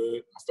felt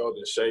good. I felt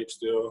in shape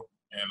still.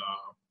 And,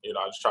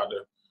 I just tried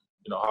to,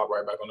 hop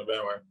right back on the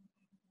bandwagon.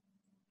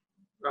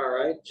 All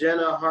right.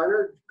 Jenna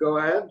Harner, go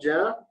ahead.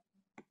 Jenna.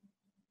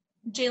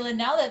 Jalen,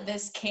 now that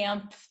this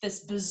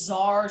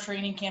bizarre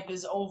training camp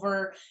is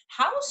over,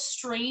 how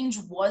strange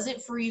was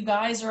it for you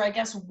guys? Or I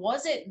guess,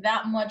 was it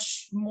that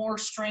much more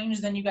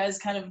strange than you guys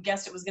kind of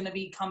guessed it was going to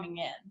be coming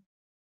in?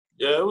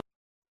 Yeah,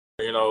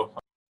 it was,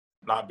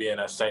 not being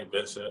at St.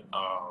 Vincent,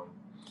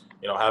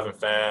 having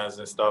fans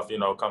and stuff,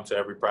 come to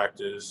every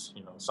practice,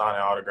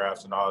 signing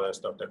autographs and all that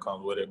stuff that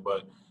comes with it.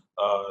 But,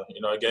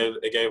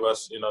 it gave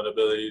us, the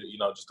ability,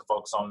 just to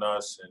focus on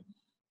us and,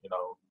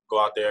 go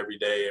out there every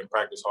day and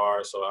practice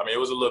hard. So, it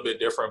was a little bit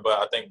different, but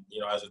I think,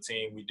 as a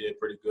team, we did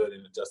pretty good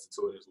and adjusted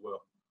to it as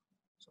well.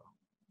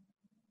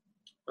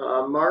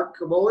 So. Mark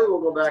Caboli,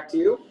 we'll go back to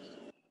you.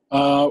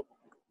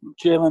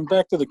 Jalen,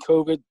 back to the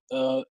COVID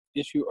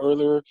issue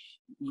earlier.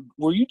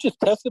 Were you just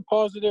tested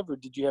positive or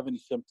did you have any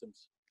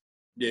symptoms?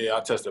 Yeah,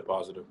 I tested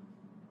positive.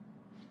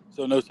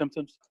 So no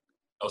symptoms?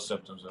 No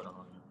symptoms at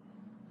all.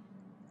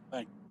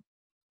 Thanks.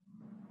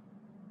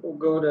 We'll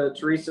go to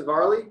Teresa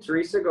Varley.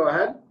 Teresa, go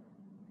ahead.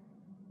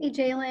 Hey,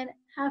 Jalen,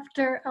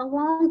 after a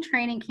long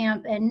training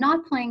camp and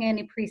not playing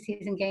any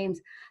preseason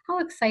games, how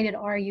excited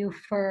are you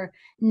for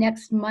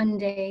next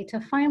Monday to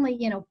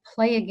finally,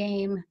 play a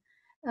game,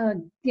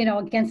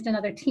 against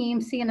another team,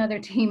 see another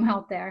team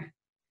out there?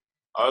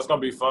 It's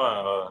gonna be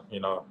fun.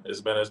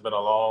 It's been a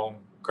long,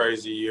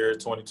 crazy year,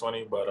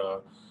 2020,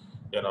 but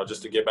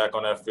just to get back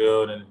on that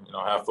field and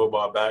have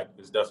football back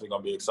is definitely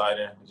gonna be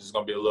exciting. It's just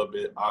gonna be a little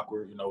bit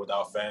awkward,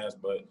 without fans,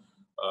 but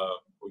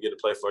we get to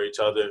play for each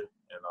other,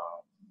 and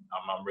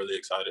I'm really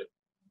excited.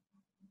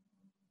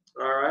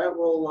 All right,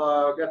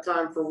 well, got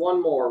time for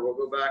one more. We'll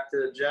go back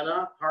to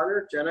Jenna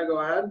Harner. Jenna, go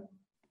ahead.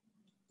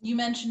 You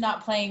mentioned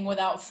not playing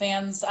without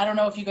fans. I don't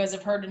know if you guys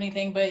have heard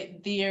anything,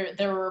 but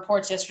there were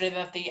reports yesterday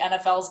that the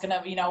NFL is going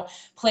to,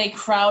 play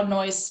crowd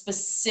noise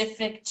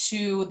specific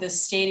to the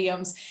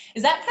stadiums.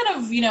 Is that kind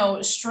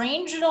of,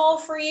 strange at all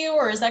for you,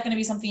 or is that going to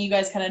be something you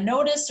guys kind of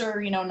notice,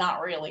 or,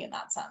 not really in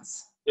that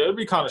sense? Yeah, it'd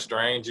be kind of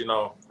strange,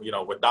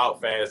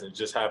 without fans and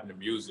just having the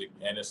music,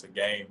 and it's a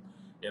game,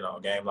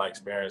 game-like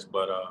experience.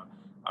 But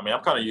I'm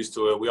kind of used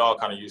to it. We all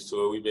kind of used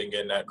to it. We've been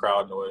getting that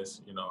crowd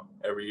noise,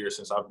 every year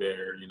since I've been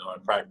here, in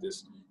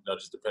practice,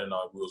 just depending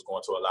on if we was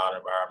going to a loud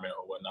environment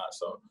or whatnot.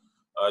 So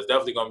it's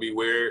definitely going to be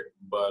weird,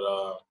 but,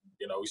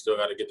 we still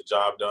got to get the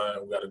job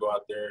done. We got to go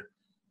out there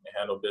and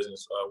handle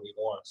business week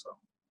 1. So.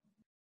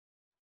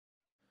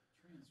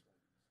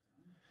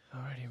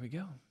 All right, here we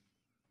go.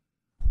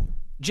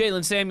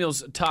 Jaylen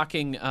Samuels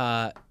talking,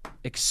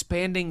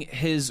 expanding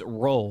his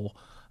role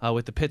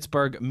with the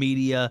Pittsburgh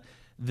media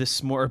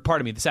this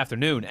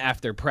afternoon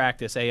after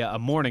practice, a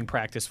morning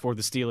practice for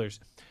the Steelers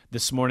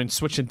this morning,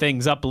 switching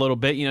things up a little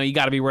bit. You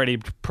got to be ready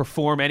to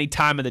perform any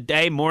time of the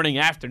day, morning,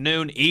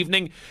 afternoon,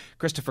 evening.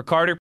 Christopher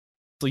Carter,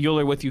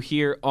 Euler with you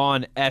here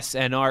on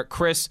SNR.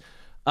 Chris,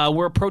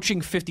 we're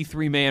approaching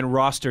 53-man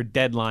roster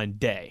deadline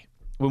day.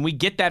 When we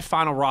get that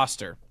final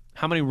roster,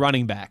 how many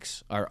running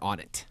backs are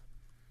on it?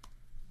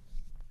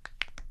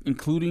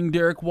 Including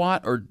Derek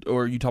Watt, or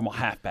are you talking about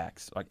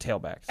halfbacks, like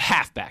tailbacks?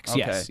 Halfbacks,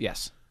 okay.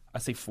 yes. I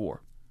say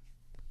 4.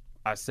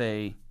 I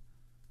say,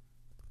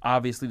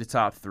 obviously, the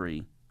top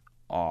 3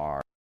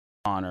 are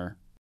Honor,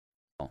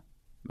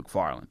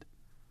 McFarland.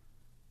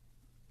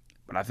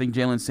 But I think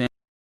Jaylen Samuels,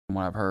 from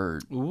what I've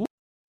heard,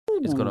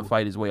 is going to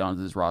fight his way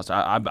onto this roster.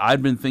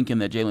 I've been thinking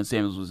that Jaylen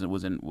Samuels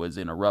was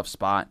in a rough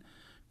spot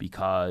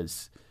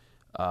because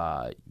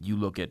you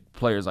look at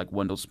players like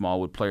Wendell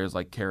Smallwood, players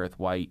like Kerrith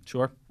White.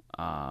 Sure.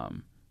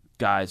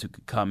 Guys who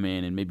could come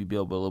in and maybe be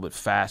a little bit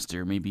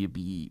faster, maybe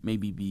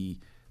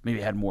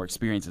had more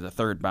experience as a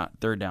third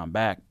down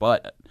back.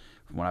 But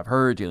from what I've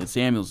heard, Jaylen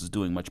Samuels is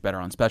doing much better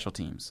on special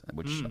teams,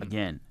 which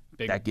again,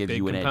 that gives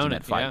you an edge in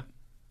that fight. Yeah.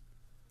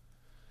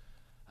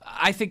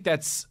 I think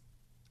that's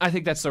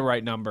the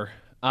right number.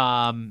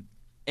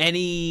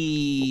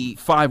 Any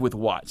 5 with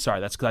Watt? Sorry,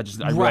 that's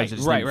because I realized I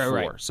just named 4.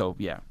 Right. So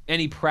yeah.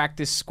 Any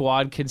practice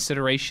squad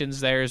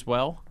considerations there as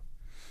well?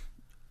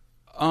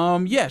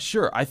 Yeah,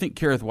 sure. I think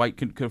Kerrith White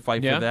could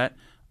fight for that.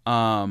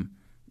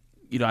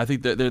 I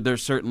think that they're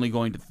certainly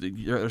going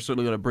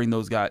to bring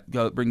those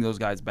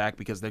guys back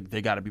because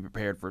they got to be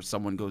prepared for if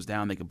someone goes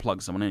down, they can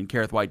plug someone in.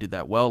 Kerrith White did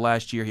that well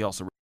last year. He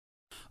also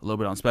a little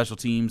bit on special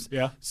teams.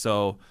 Yeah.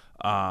 So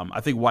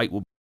I think White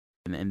will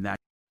be in that.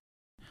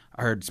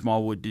 I heard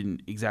Smallwood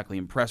didn't exactly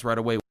impress right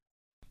away.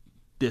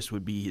 This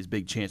would be his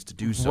big chance to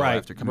do so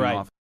after coming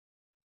off.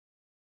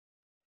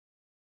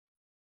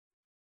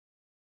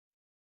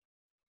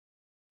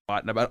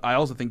 But I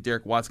also think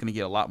Derek Watt's going to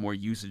get a lot more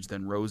usage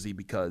than Rosie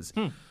because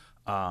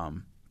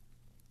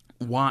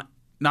Watt,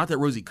 not that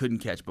Rosie couldn't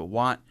catch, but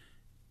Watt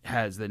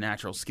has the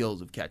natural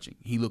skills of catching.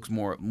 He looks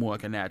more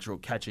like a natural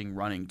catching,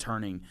 running,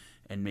 turning,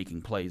 and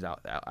making plays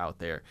out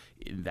there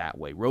in that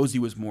way. Rosie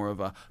was more of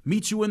a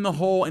meet you in the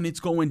hole and it's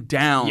going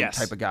down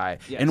type of guy.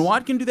 Yes. And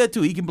Watt can do that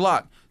too. He can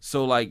block.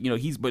 So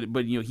he's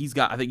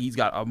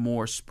got a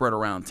more spread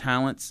around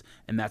talents,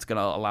 and that's going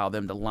to allow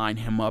them to line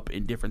him up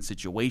in different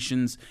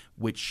situations,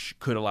 which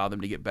could allow them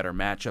to get better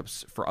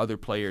matchups for other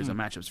players and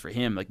matchups for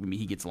him. Like maybe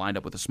he gets lined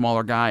up with a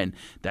smaller guy, and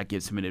that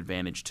gives him an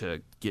advantage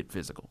to get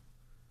physical.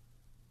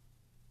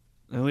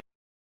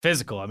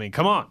 Physical. I mean,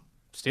 come on.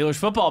 Steelers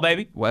football,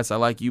 baby. Wes, I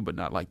like you, but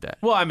not like that.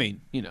 Well, I mean,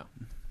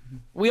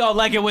 we all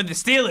like it when the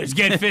Steelers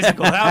get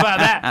physical. How about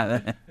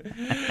that?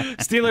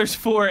 Steelers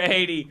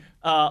 480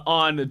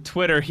 on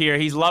Twitter here.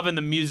 He's loving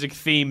the music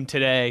theme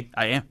today.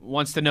 I am.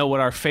 Wants to know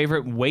what our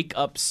favorite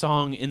wake-up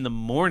song in the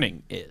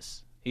morning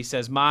is. He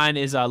says, mine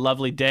is A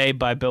Lovely Day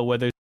by Bill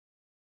Withers.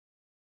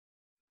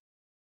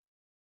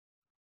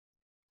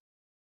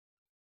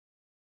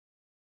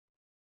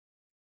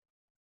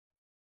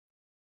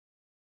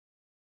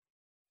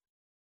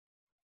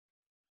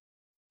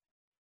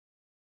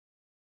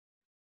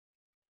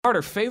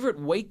 Carter, favorite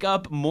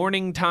wake-up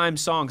morning time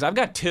songs? I've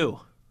got 2.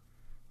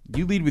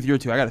 You lead with your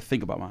 2. I got to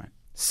think about mine.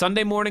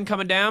 Sunday Morning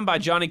Coming Down by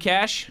Johnny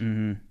Cash.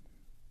 Mm-hmm.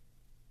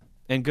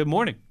 And Good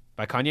Morning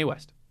by Kanye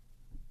West.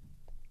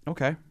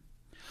 Okay.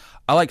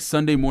 I like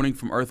Sunday Morning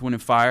from Earth, Wind,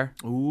 and Fire.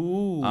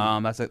 Ooh.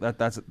 That's a good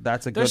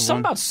one. There's some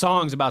about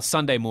songs about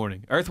Sunday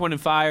morning. Earth, Wind,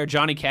 and Fire,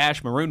 Johnny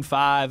Cash, Maroon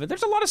 5.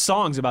 There's a lot of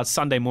songs about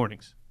Sunday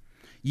mornings.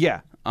 Yeah.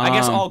 I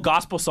guess all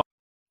gospel songs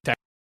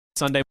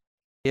Sunday.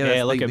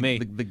 Yeah, look at me.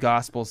 The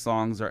gospel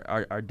songs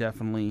are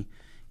definitely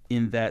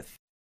in that.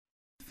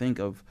 Think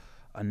of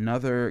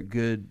another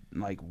good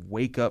like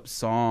wake up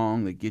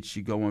song that gets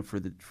you going for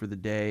the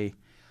day.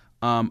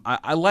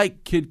 I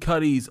like Kid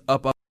Cudi's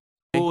Up.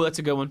 Oh, that's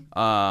a good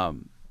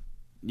one.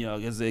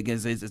 Because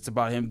it's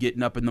about him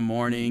getting up in the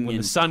morning when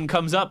the sun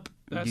comes up.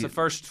 That's the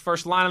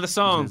first line of the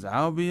song. Says,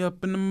 I'll be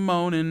up in the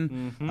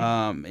morning.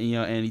 And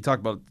he talked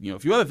about a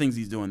few other things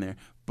he's doing there,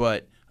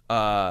 but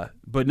no,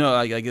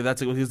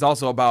 it's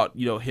also about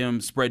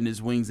him spreading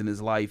his wings in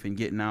his life and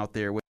getting out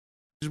there, which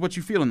is what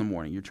you feel in the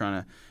morning. You're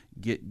trying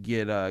to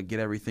get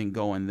everything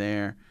going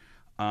there,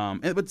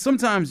 but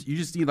sometimes you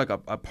just need like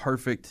a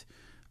perfect.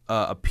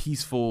 A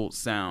peaceful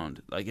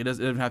sound. Like it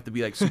doesn't have to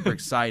be like super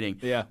exciting.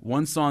 Yeah.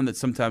 One song that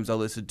sometimes I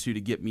listen to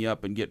get me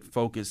up and get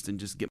focused and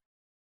just get.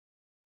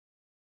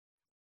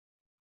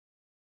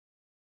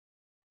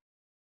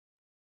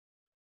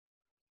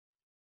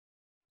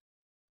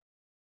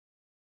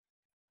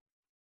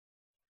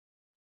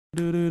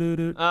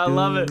 I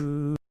love it.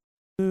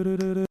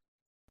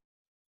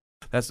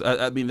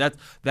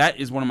 That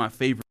is one of my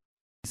favorite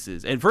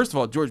pieces. And first of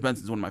all, George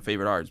Benson's one of my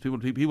favorite artists.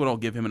 People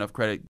don't give him enough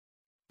credit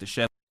to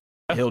shed.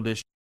 Hill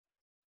Dish.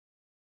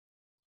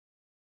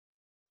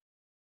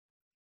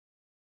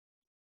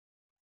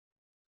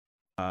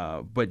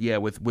 But yeah,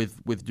 with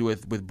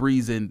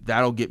Breezin',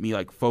 that'll get me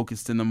like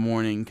focused in the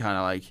morning, kind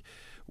of like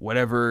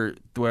whatever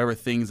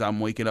things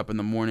I'm waking up in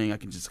the morning, I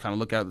can just kind of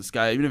look out at the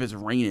sky. Even if it's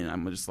raining,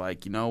 I'm just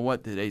like, you know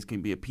what, today's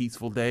gonna be a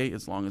peaceful day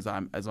as long as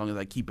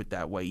I keep it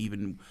that way.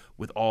 Even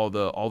with all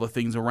the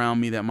things around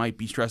me that might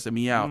be stressing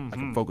me out, I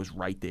can focus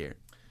right there.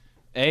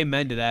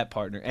 Amen to that,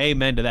 partner.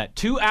 Amen to that.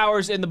 2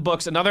 hours in the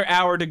books, another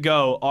hour to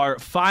go. Our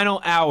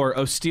final hour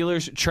of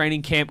Steelers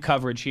training camp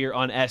coverage here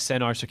on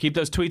SNR. So keep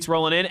those tweets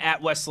rolling in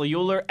at Wesley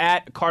Euler,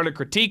 at Carter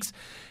Critiques.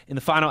 In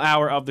the final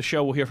hour of the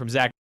show, we'll hear from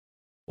Zach.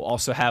 We'll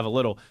also have a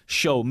little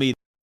show me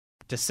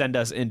to send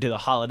us into the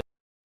holiday.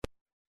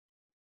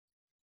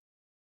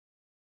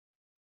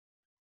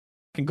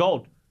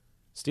 Gold,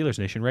 Steelers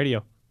Nation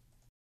Radio.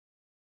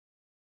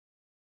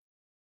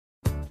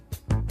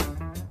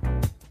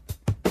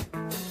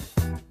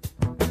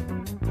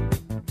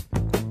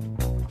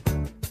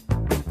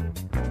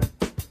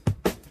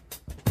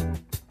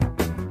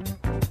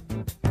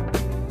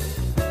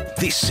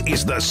 This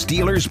is the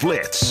Steelers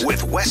Blitz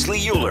with Wesley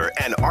Euler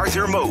and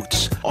Arthur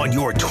Moats on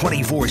your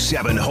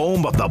 24/7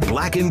 home of the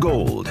black and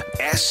gold,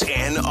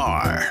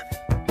 SNR.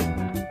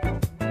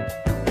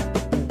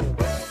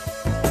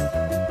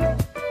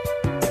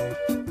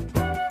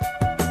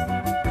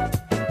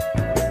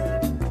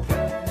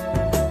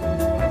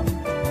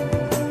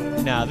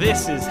 Now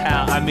this is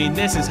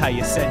how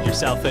you set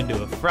yourself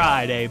into a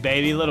Friday,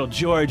 baby. Little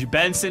George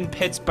Benson,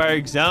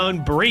 Pittsburgh's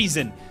own,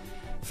 breezing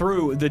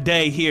through the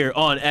day here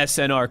on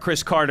SNR.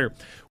 Chris Carter,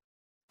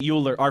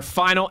 Euler, our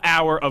final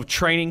hour of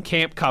training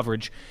camp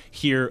coverage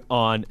here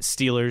on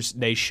Steelers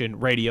Nation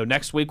Radio.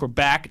 Next week, we're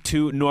back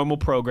to normal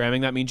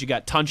programming. That means you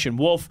got Tunch and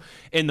Wolf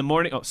in the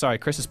morning. Oh, sorry,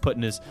 Chris is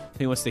putting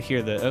he wants to hear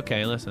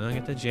okay, listen, I'll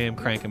get the jam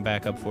cranking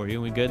back up for you.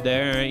 We good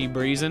there? All right, you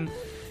breezing?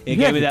 He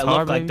gave me that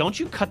look like, don't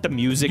you cut the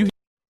music.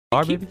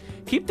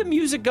 Keep the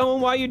music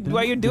going while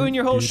you're doing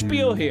your whole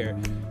spiel here.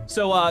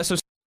 So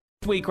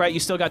week, right? You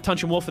still got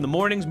Tunch and Wolf in the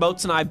mornings.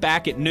 Moats and I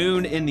back at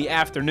noon in the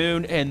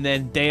afternoon, and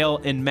then Dale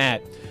and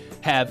Matt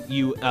have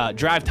you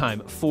drive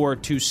time 4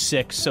 to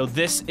 6. So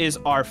this is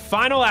our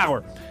final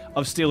hour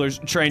of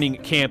Steelers training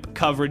camp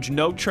coverage.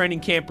 No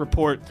training camp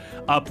report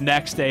up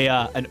next.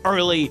 An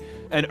early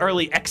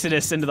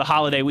exodus into the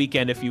holiday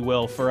weekend, if you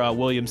will, for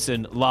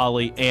Williamson,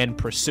 Lolly, and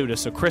Pursuta.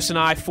 So Chris and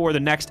I for the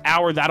next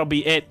hour. That'll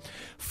be it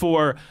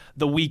for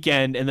the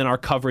weekend, and then our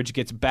coverage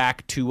gets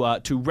back to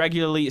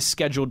regularly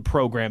scheduled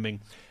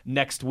programming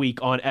next week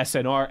on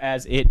SNR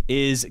as it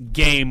is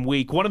game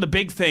week. One of the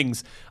big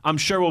things I'm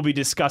sure we'll be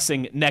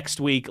discussing next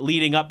week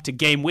leading up to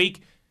game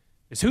week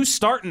is who's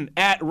starting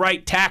at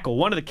right tackle.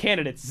 One of the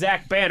candidates,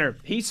 Zach Banner,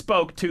 he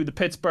spoke to the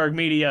Pittsburgh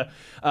media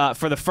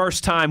for the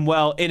first time,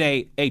 in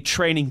a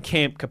training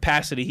camp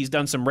capacity. He's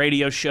done some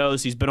radio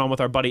shows. He's been on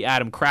with our buddy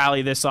Adam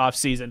Crowley this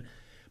offseason.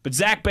 But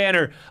Zach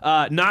Banner,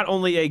 not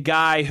only a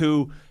guy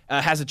who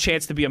has a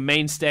chance to be a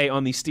mainstay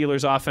on the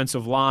Steelers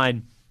offensive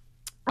line,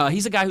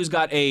 he's a guy who's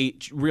got a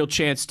real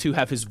chance to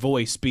have his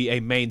voice be a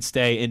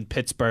mainstay in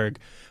Pittsburgh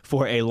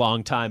for a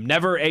long time.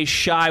 Never a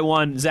shy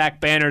one, Zach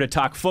Banner, to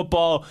talk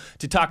football,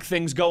 to talk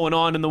things going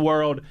on in the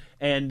world,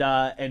 and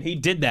he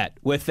did that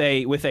with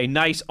a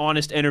nice,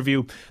 honest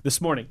interview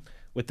this morning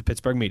with the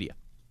Pittsburgh media.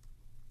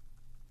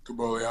 Good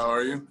boy, how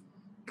are you?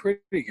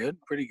 Pretty good.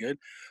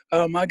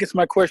 I guess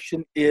my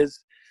question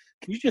is,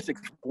 can you just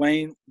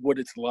explain what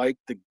it's like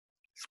to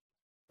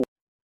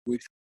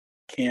weeks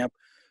camp,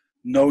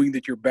 knowing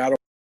that you're battling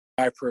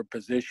for a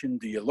position?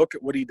 Do you look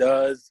at what he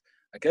does?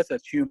 I guess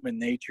that's human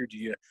nature. Do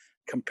you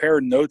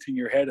compare notes in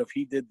your head of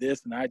he did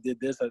this and I did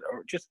this,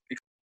 or just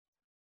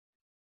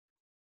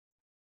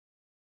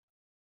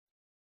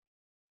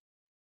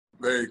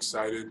very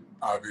excited,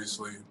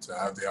 obviously, to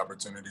have the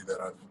opportunity that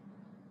I've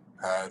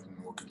had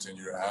and will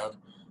continue to have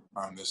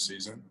this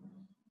season.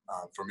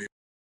 For me,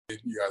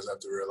 you guys have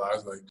to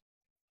realize,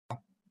 like,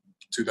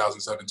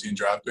 2017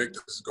 draft pick,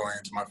 this is going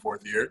into my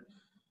 4th year.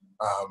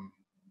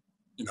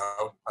 You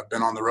know, I've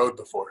been on the road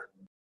before.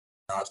 You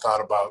know, I've thought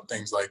about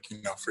things like,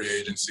 you know, free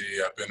agency.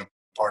 I've been a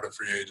part of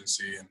free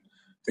agency and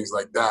things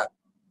like that.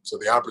 So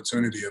the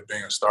opportunity of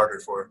being a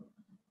starter for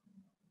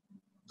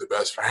the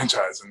best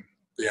franchise in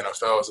the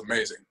NFL is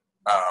amazing.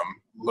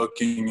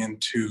 Looking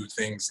into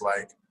things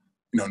like,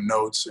 you know,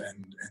 notes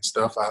and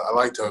stuff, I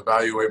like to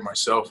evaluate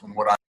myself and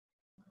what I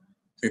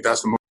think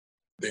that's the most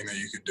thing that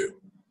you could do.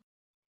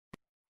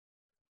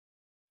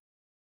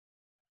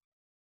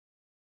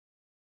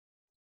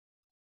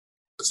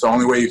 It's the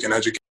only way you can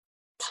educate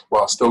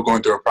while still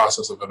going through a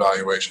process of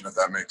evaluation, if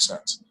that makes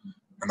sense.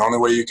 And the only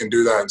way you can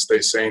do that and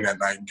stay sane at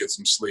night and get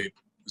some sleep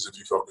is if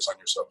you focus on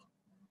yourself.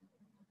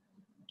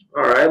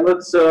 All right,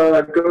 let's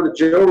go to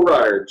Joe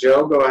Ryder.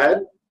 Joe, go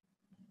ahead.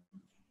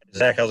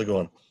 Zach, how's it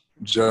going?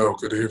 Joe,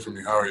 good to hear from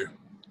you. How are you?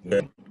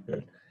 Good,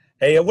 good.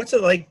 Hey, what's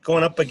it like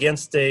going up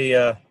against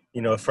a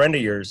friend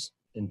of yours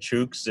in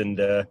Chooks, and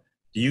do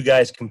you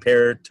guys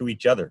compare to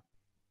each other?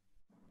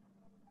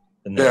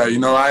 Yeah, you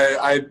know,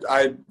 I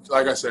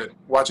like I said,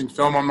 watching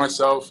film on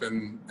myself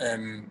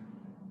and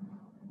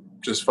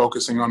just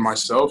focusing on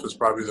myself is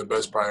probably the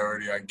best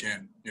priority I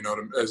can. You know,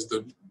 as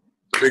the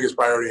biggest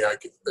priority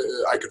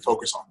I could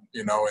focus on.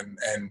 You know,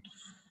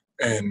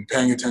 and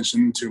paying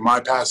attention to my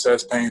pass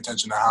sets, paying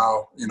attention to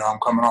how, you know, I'm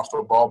coming off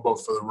the ball,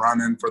 both for the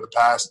run and for the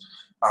pass,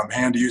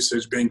 hand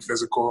usage, being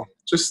physical,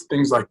 just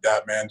things like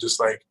that, man. Just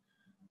like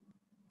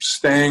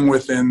staying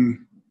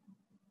within,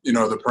 you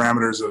know, the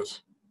parameters of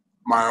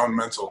my own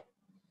mental.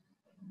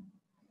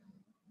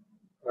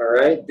 All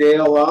right,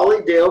 Dale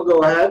Lally. Dale, go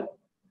ahead.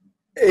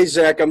 Hey,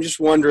 Zach, I'm just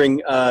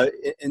wondering,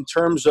 in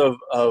terms of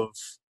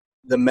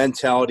the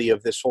mentality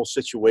of this whole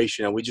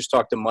situation, and we just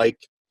talked to Mike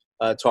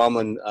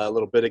Tomlin a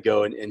little bit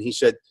ago, and he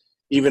said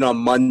even on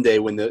Monday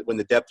when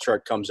the depth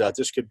chart comes out,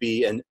 this could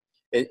be an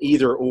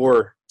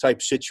either-or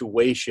type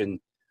situation.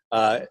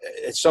 At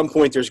some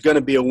point, there's going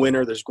to be a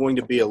winner, there's going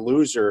to be a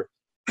loser,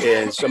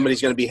 and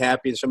somebody's going to be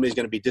happy and somebody's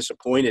going to be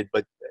disappointed,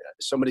 but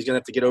somebody's going to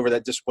have to get over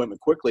that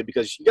disappointment quickly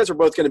because you guys are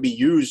both going to be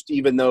used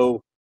even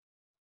though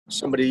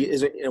somebody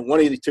isn't, you know, one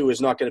of the two is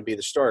not going to be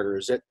the starter.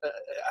 Is it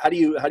how do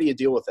you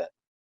deal with that?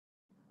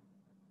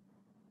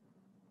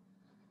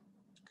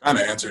 Kind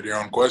of answered your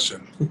own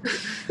question.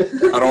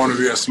 I don't want to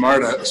be a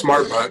smart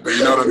butt, but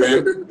you know what I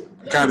mean?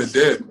 I kind of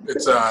did.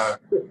 It's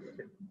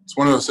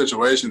one of those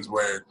situations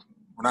where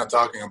we're not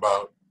talking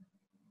about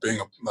being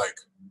like,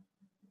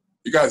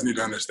 you guys need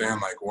to understand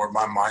like where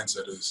my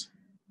mindset is.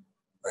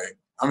 Like,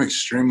 I'm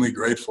extremely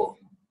grateful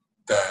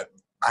that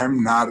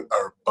I'm not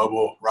a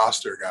bubble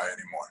roster guy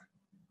anymore.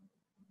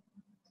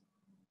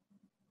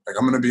 Like,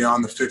 I'm going to be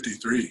on the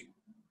 53.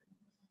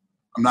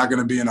 I'm not going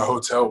to be in a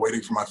hotel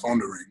waiting for my phone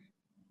to ring.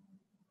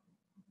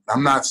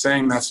 I'm not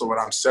saying that's what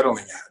I'm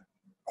settling at.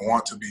 I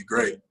want to be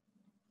great.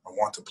 I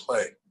want to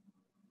play.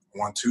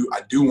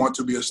 I do want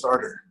to be a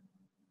starter.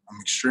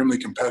 I'm extremely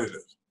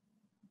competitive.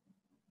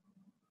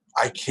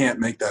 I can't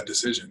make that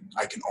decision.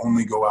 I can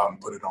only go out and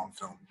put it on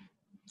film.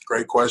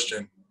 Great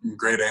question.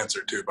 Great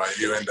answer, too, by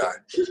you and I.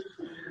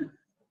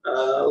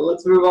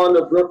 Let's move on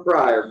to Brooke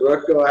Pryor.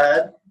 Brooke, go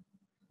ahead.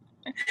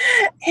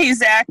 Hey,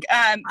 Zach.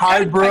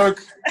 Hi,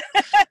 Brooke.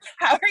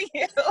 How are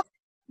you?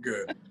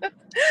 Good.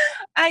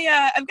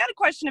 I've got a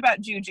question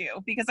about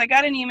Juju because I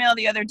got an email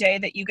the other day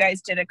that you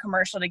guys did a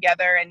commercial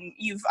together, and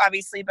you've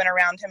obviously been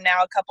around him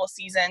now a couple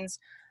seasons.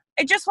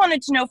 I just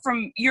wanted to know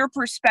from your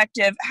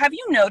perspective, have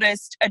you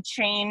noticed a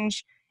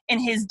change in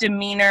his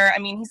demeanor? I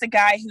mean, he's a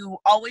guy who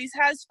always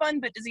has fun,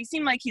 but does he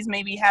seem like he's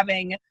maybe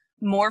having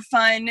more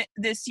fun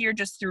this year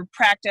just through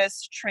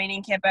practice,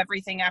 training camp,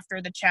 everything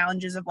after the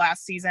challenges of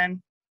last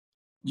season?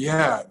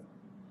 Yeah.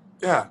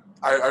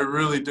 I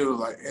really do.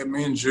 Like,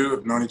 me and Ju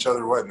have known each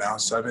other, what now,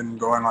 7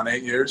 going on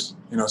 8 years,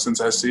 you know, since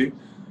SC.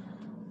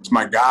 It's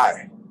my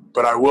guy.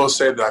 But I will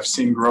say that I've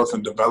seen growth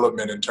and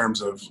development in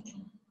terms of,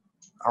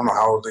 I don't know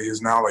how old he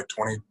is now, like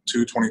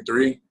 22,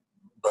 23.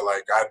 But,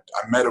 like, I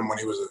met him when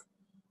he was a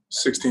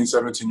 16,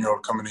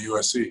 17-year-old coming to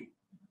USC.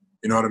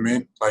 You know what I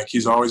mean? Like,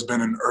 he's always been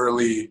an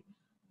early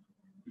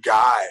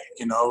guy,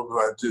 you know,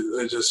 but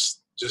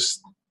just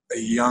a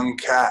young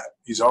cat.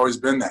 He's always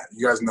been that.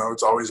 You guys know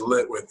it's always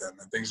lit with him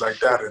and things like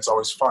that. It's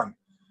always fun.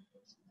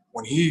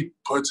 When he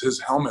puts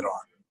his helmet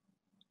on,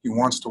 he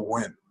wants to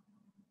win.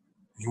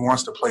 He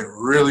wants to play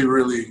really,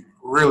 really,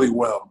 really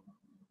well.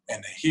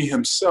 And he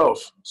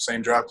himself,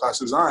 same draft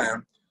class as I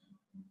am,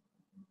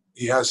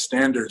 he has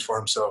standards for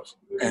himself,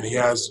 and he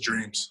has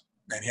dreams,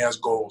 and he has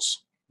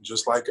goals,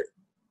 just like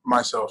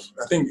myself.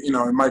 I think, you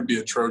know, it might be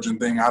a Trojan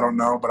thing. I don't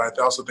know, but I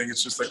also think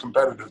it's just a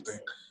competitive thing.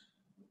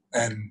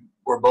 And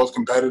we're both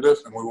competitive,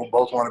 and we will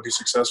both want to be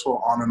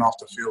successful on and off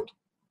the field.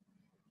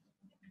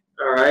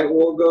 All right,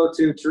 we'll go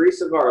to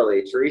Teresa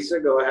Varley. Teresa,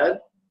 go ahead.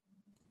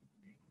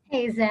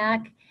 Hey,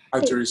 Zach. Hi,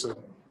 Hey, Teresa.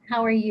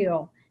 how are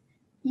you?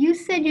 You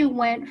said you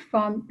went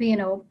from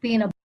being a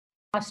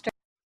roster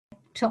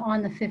to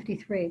on the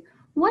 53.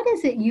 What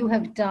is it you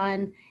have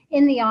done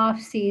in the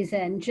off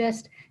season,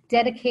 just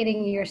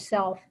dedicating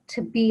yourself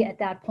to be at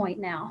that point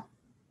now?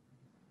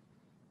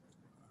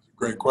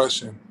 Great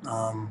question.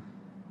 I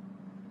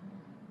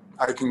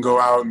can go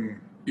out and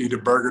eat a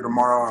burger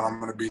tomorrow and I'm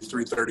going to be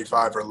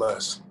 335 or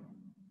less.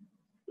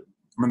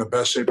 I'm in the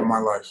best shape of my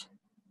life.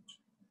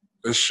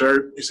 This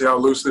shirt, you see how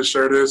loose this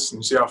shirt is? And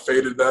you see how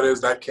faded that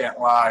is? That can't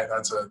lie.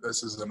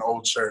 This is an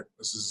old shirt.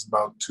 This is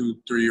about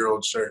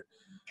 2-3-year-old shirt.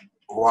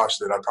 I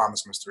washed it, I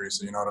promise, Miss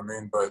Teresa, you know what I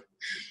mean? But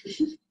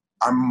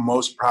I'm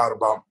most proud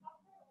about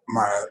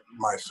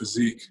my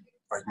physique,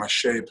 like my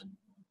shape, and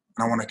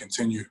I want to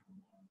continue.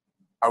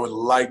 I would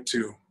like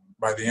to,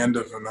 by the end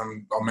of, and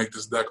I'll make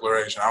this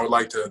declaration, I would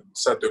like to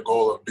set the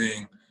goal of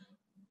being,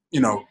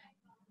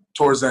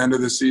 towards the end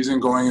of the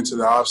season, going into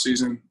the off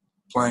season,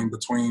 playing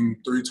between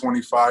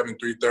 325 and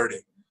 330.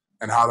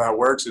 And how that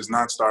works is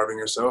not starving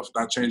yourself,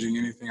 not changing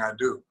anything I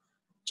do,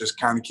 just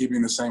kind of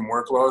keeping the same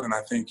workload. And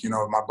I think,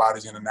 my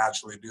body's going to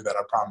naturally do that.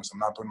 I promise. I'm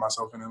not putting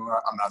myself in it.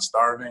 I'm not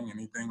starving,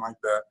 anything like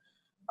that.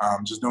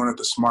 I'm just doing it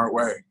the smart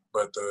way.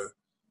 But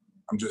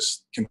I'm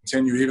just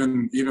continue,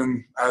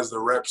 even as the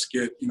reps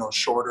get,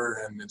 shorter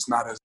and it's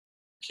not as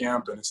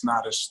camp and it's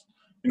not as,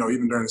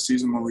 even during the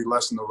season when we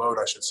lessen the load,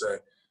 I should say,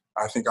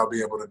 I think I'll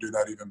be able to do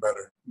that even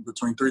better.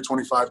 Between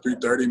 325,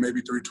 330,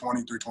 maybe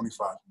 320,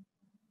 325.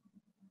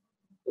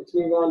 Let's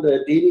move on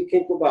to Didi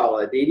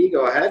Kinkabala. Didi,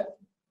 go ahead.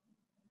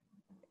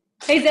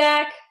 Hey,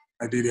 Zach.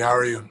 Hi, Didi. How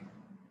are you?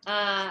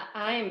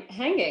 I'm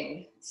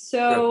hanging.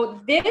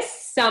 So this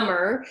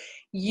summer,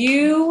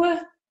 you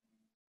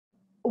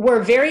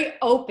were very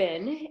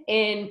open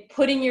in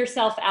putting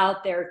yourself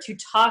out there to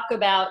talk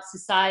about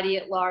society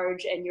at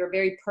large and your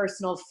very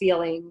personal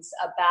feelings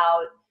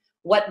about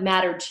what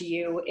mattered to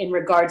you in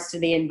regards to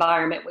the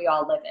environment we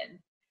all live in.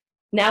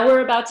 Now we're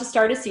about to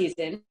start a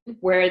season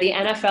where the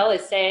NFL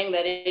is saying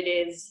that it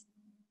is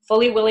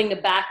fully willing to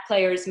back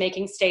players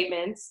making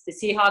statements. The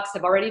Seahawks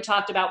have already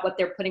talked about what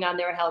they're putting on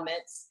their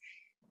helmets.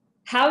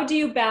 How do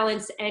you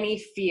balance any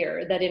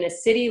fear that in a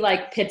city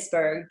like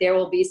Pittsburgh, there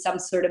will be some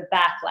sort of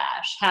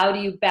backlash? How do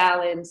you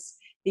balance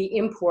the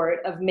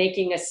import of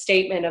making a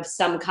statement of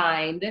some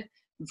kind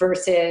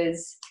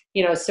versus,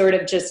 sort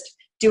of just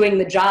doing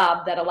the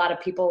job that a lot of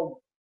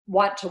people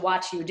want to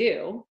watch you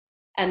do?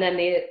 And then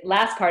the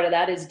last part of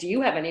that is, do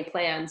you have any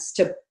plans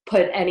to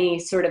put any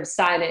sort of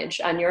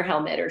signage on your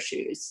helmet or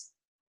shoes?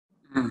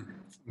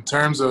 In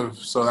terms of,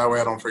 so that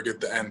way I don't forget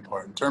the end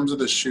part, in terms of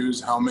the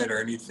shoes, helmet, or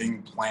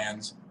anything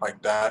plans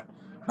like that,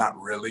 not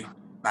really,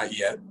 not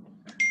yet.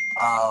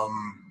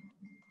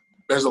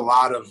 There's a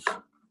lot of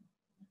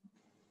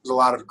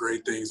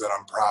great things that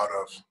I'm proud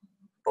of,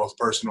 both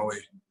personally,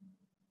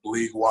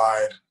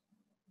 league-wide,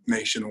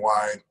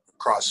 nationwide,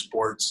 across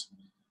sports.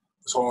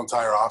 This whole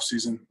entire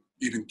offseason,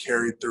 even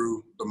carried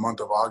through the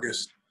month of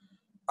August.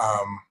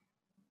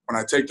 When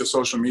I take the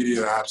social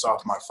media apps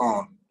off my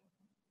phone,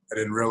 I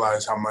didn't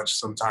realize how much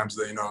sometimes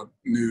the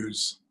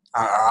news,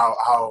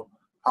 how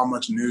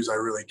much news I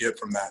really get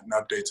from that and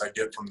updates I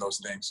get from those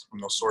things, from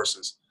those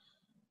sources.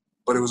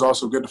 But it was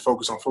also good to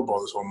focus on football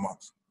this whole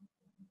month.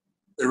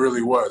 It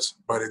really was,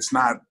 but it's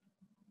not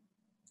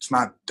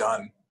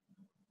done.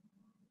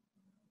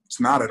 It's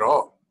not at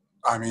all.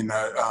 I mean,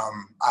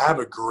 I have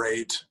a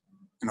great,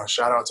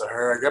 shout out to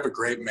her. I have a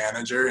great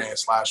manager and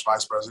 /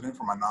 vice president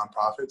for my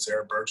nonprofit,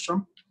 Sarah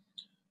Bergstrom.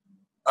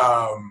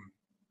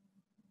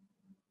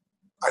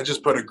 I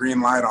just put a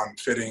green light on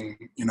fitting,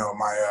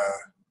 my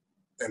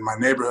in my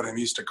neighborhood in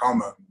East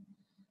Tacoma,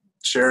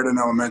 Sheridan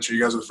Elementary.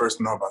 You guys are the first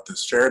to know about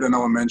this. Sheridan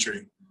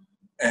Elementary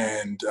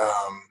and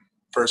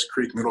First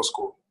Creek Middle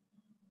School.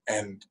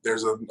 And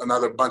there's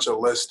another bunch of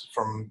lists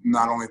from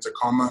not only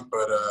Tacoma,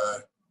 but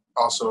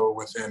also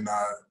within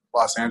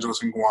Los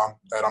Angeles and Guam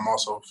that I'm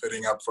also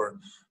fitting up for.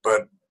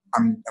 But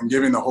I'm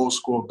giving the whole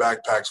school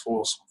backpacks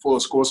full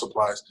of school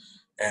supplies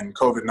and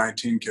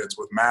COVID-19 kits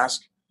with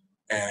masks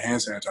and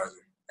hand sanitizer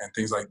and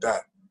things like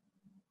that.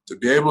 To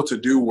be able to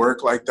do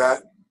work like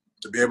that,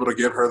 to be able to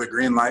give her the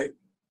green light,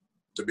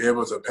 to be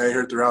able to pay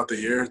her throughout the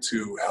year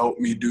to help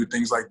me do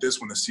things like this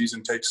when the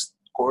season takes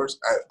course,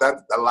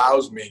 that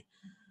allows me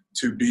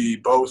to be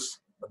both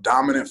a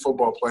dominant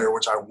football player,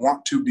 which I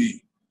want to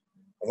be.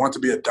 I want to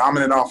be a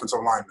dominant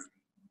offensive lineman.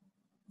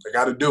 I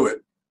got to do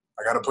it.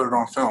 I got to put it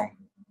on film.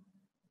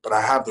 But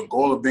I have the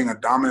goal of being a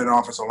dominant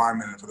offensive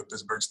lineman for the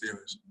Pittsburgh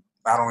Steelers,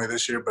 not only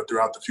this year, but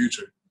throughout the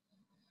future.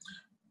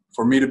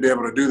 For me to be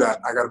able to do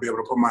that, I got to be able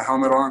to put my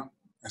helmet on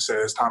and say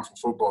it's time for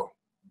football.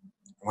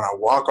 When I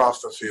walk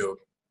off the field,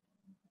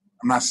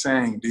 I'm not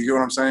saying, do you get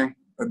what I'm saying?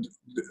 I kind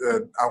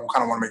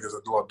of want to make this a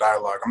little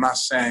dialogue. I'm not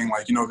saying,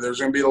 there's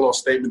going to be a little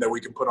statement that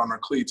we can put on our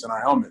cleats and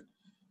our helmet.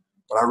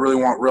 But I really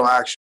want real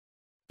action.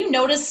 You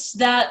noticed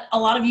that a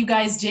lot of you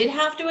guys did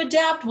have to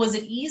adapt. Was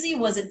it easy?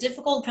 Was it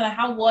difficult? Kind of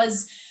how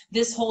was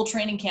this whole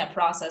training camp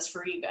process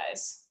for you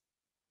guys?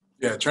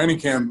 Yeah, training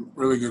camp,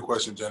 really good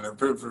question, Jenna.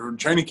 For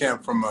training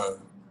camp from a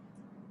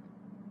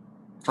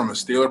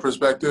Steeler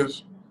perspective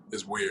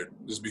is weird,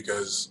 just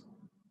because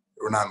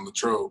we're not in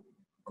Latrobe.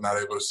 We're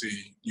not able to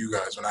see you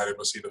guys. We're not able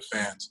to see the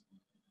fans.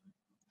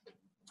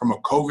 From a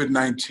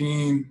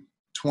COVID-19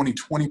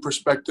 2020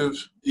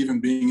 perspective, even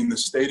being in the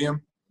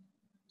stadium,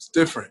 it's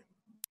different.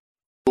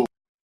 I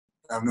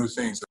have new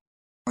things. The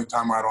only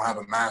time where I don't have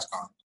a mask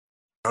on.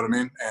 You know what I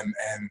mean?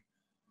 And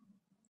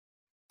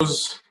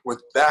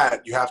with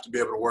that, you have to be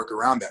able to work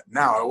around that.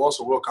 Now, I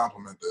also will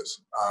compliment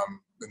this,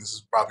 and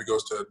this probably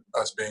goes to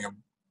us being a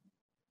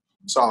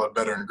solid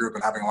veteran group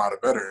and having a lot of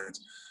veterans.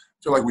 I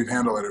feel like we've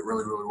handled it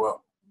really, really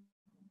well.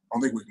 I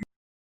don't think we can.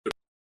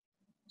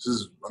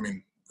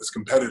 It's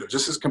competitive,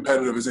 just as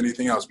competitive as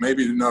anything else.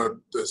 Maybe,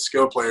 the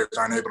skill players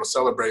aren't able to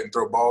celebrate and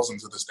throw balls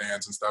into the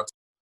stands and stuff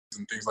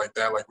and things like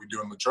that, like we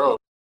do in Latrobe.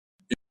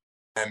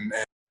 And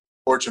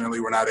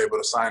fortunately, we're not able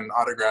to sign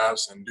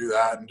autographs and do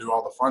that and do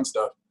all the fun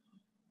stuff.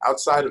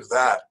 Outside of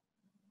that,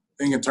 I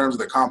think in terms of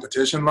the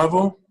competition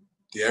level,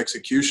 the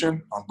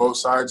execution on both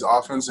sides,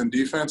 offense and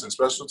defense and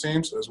special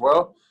teams as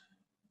well,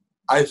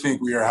 I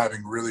think we are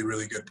having really,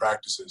 really good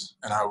practices.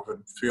 And I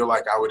would feel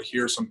like I would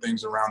hear some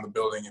things around the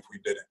building if we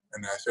didn't.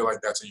 And I feel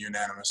like that's a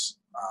unanimous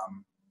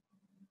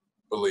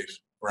belief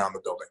around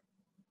the building.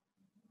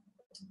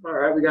 All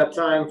right, we got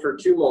time for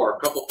two more, a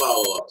couple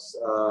follow-ups.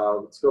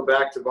 Let's go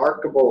back to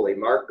Mark Caboli.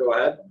 Mark, go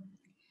ahead.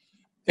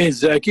 Hey,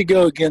 Zach, you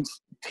go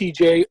against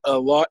TJ a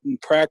lot in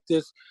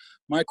practice.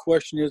 My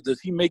question is, does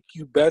he make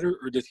you better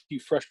or does he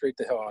frustrate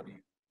the hell out of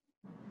you?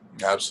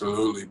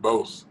 Absolutely,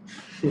 both.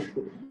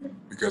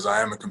 Because I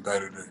am a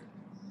competitor.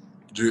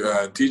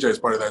 TJ is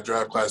part of that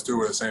draft class too.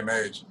 We're the same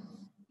age.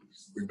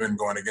 We've been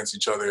going against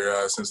each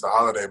other since the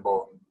Holiday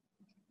Bowl,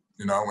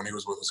 when he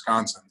was with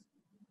Wisconsin.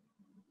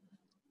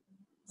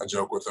 I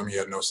joke with him, he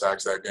had no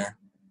sacks that game.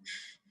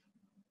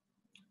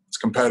 It's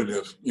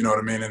competitive, you know what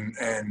I mean?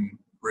 And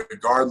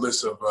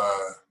regardless of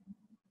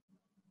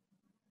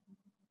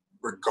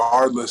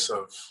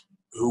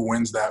who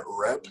wins that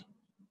rep,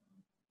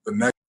 the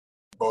next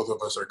both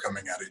of us are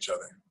coming at each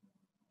other.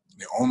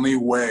 The only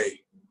way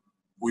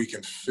we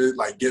can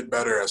get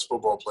better as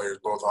football players,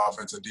 both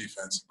offense and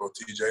defense, both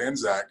TJ and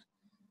Zach,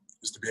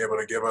 is to be able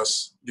to give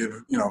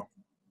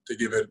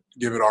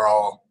it our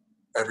all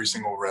every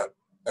single rep,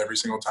 every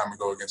single time we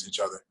go against each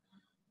other.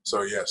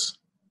 So yes,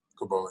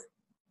 Caboli.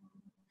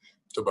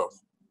 To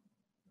both.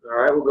 All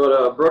right, we'll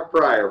go to Brooke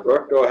Pryor.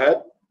 Brooke, go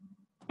ahead.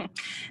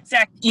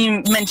 Zach,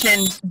 you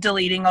mentioned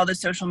deleting all the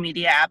social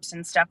media apps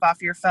and stuff off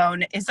your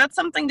phone. Is that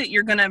something that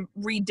you're going to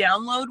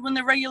re-download when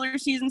the regular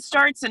season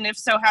starts? And if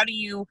so, how do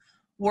you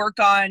work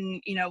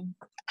on,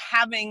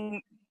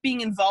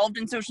 being involved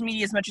in social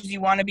media as much as you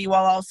want to be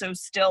while also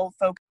still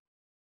focused?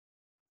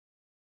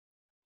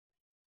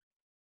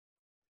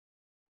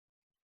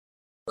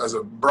 As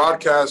a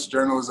broadcast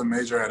journalism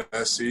major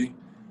at SC,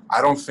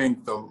 I don't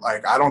think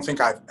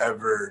I've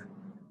ever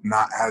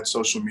not had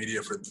social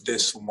media for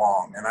this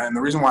long. And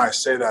the reason why I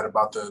say that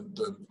about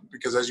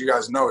because as you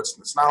guys know,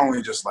 it's not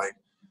only just like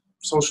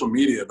social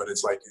media, but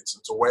it's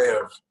a way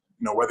of,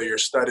 whether you're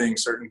studying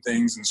certain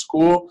things in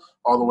school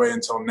all the way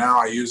until now,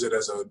 I use it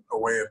as a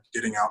way of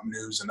getting out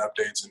news and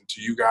updates and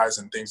to you guys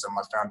and things that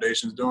my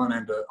foundation's doing,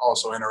 and to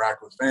also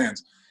interact with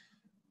fans.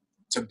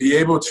 To be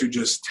able to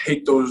just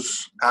take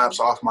those apps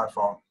off my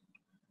phone.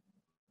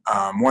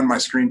 My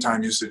screen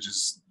time usage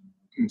is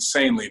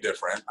insanely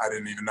different. I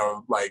didn't even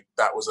know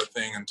that was a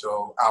thing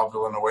until Al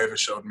Villanueva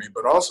showed me.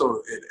 But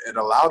also, it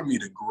allowed me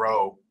to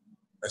grow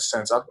a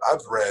sense.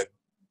 I've read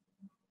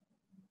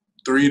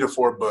 3 to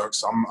 4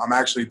 books. I'm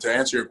actually, to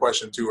answer your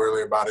question too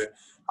earlier about it,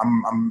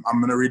 I'm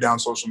going to read down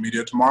social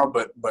media tomorrow.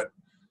 But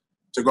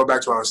to go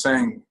back to what I was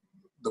saying,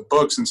 the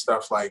books and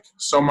stuff,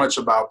 so much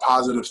about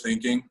positive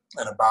thinking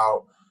and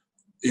about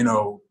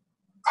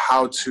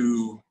how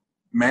to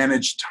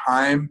manage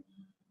time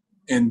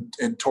in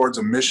towards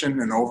a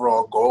mission and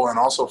overall goal, and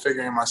also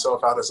figuring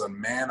myself out as a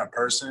man, a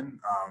person,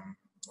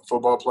 a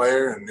football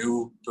player,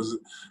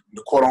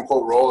 the quote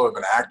unquote role of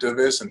an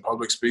activist and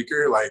public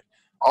speaker,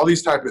 all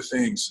these type of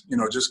things,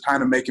 just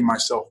kind of making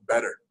myself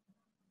better.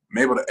 I'm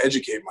able to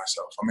educate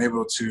myself. I'm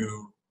able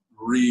to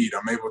read.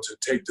 I'm able to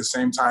take the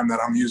same time that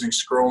I'm using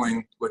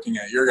scrolling, looking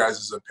at your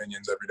guys'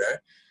 opinions every day,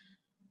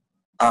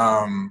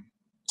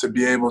 to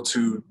be able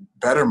to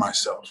better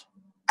myself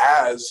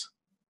as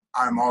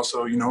I'm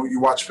also,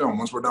 you watch film.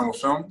 Once we're done with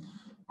film,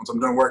 once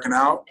I'm done working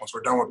out, once we're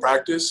done with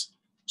practice,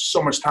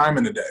 so much time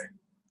in the day,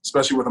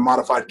 especially with a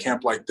modified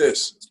camp like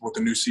this, with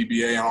the new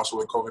CBA and also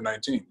with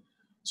COVID-19.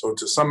 So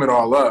to sum it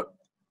all up,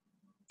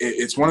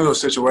 it's one of those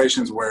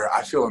situations where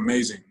I feel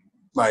amazing,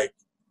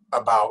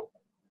 about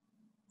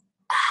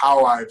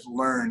how I've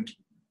learned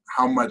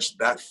how much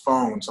that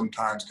phone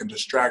sometimes can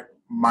distract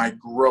my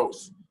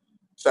growth,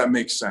 if that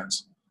makes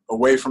sense,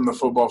 away from the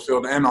football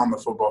field and on the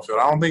football field.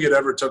 I don't think it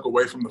ever took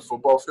away from the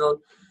football field,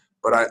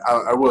 but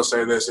I will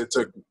say this, it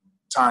took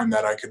time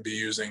that I could be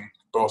using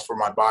both for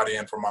my body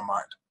and for my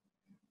mind.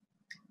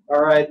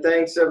 All right,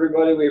 thanks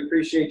everybody. We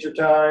appreciate your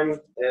time,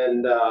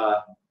 and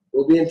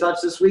we'll be in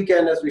touch this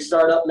weekend as we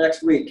start up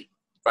next week.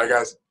 Bye,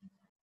 guys.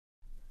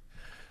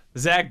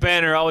 Zach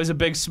Banner, always a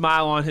big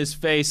smile on his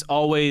face,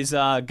 always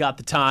got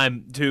the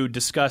time to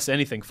discuss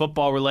anything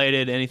football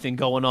related, anything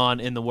going on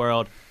in the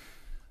world.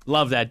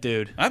 Love that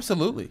dude.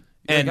 Absolutely.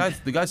 And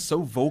the guy's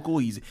so vocal.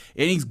 He's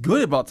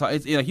good about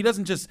talking. He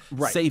doesn't just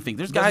say things.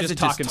 There's guys that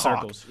talk in just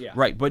talk. circles. Yeah.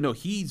 Right, but no,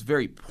 he's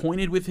very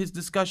pointed with his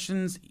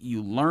discussions.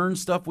 You learn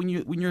stuff when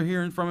you're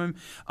hearing from him.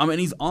 And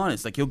he's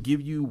honest. Like he'll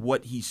give you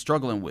what he's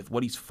struggling with,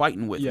 what he's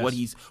fighting with, what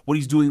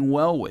he's doing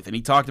well with. And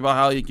he talked about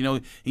how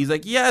he's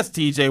like, yes,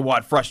 TJ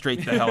Watt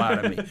frustrates the hell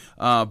out of me.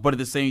 But at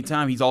the same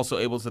time, he's also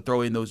able to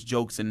throw in those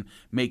jokes and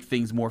make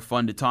things more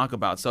fun to talk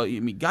about. So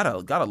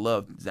gotta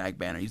love Zach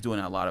Banner. He's doing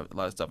a lot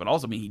of stuff. And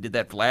also, he did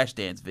that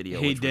Flashdance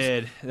video. He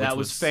did. That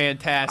was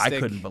fantastic. I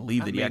couldn't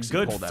believe that he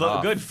actually pulled that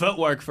off. Good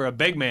footwork for a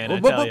big man,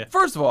 But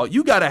first of all,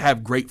 you got to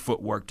have great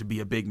footwork to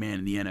be a big man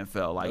in the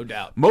NFL. Like, no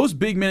doubt. Most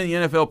big men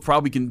in the NFL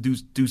probably can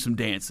do some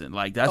dancing.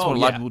 Like that's what a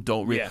lot of people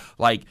don't really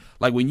like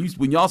when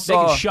y'all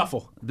saw they can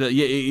shuffle.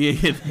 They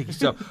can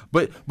shuffle.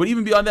 But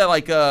even beyond that,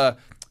 like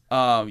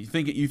you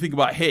think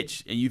about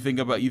Hitch, and you think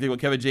about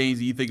Kevin James,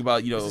 and you think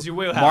about this is your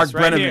wheelhouse, Mark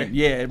right Brenneman. here.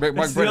 Yeah, Mark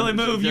That's Brenneman. the only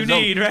move you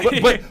need,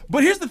 right?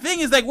 But here's the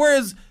thing: is like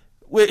whereas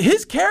with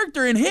his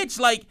character in Hitch,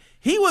 like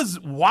he was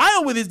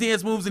wild with his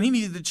dance moves and he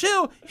needed to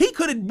chill. He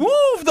couldn't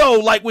move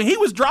though. Like when he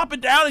was dropping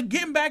down and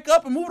getting back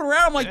up and moving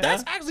around, I'm like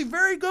that's actually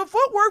very good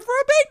footwork for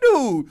a big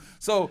dude.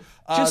 So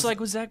just like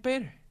with Zach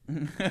Banner.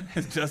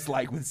 Just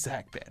like with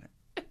Zach Banner.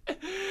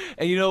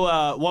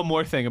 And one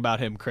more thing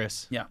about him,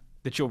 Chris. Yeah.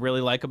 That you'll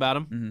really like about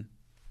him. Mm-hmm.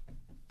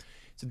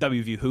 It's a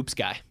WVU hoops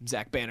guy,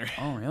 Zach Banner.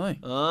 Oh, really?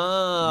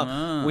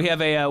 We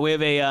have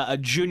a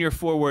junior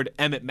forward,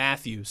 Emmett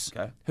Matthews,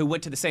 who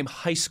went to the same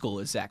high school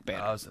as Zach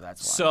Banner. Oh, so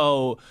that's why.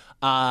 So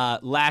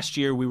last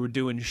year we were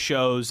doing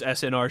shows,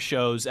 SNR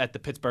shows at the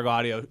Pittsburgh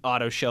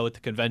Auto Show at the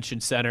Convention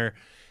Center,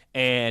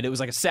 and it was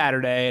like a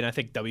Saturday, and I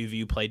think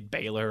WVU played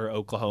Baylor or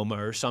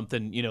Oklahoma or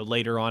something,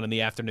 later on in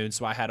the afternoon.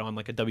 So I had on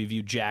like a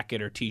WVU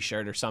jacket or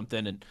T-shirt or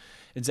something, and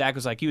Zach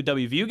was like, "You a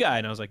WVU guy?"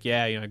 And I was like,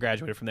 "Yeah, I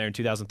graduated from there in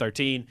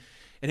 2013."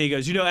 And he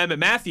goes, Emmett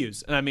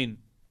Matthews? And I mean,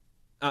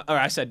 or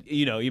I said,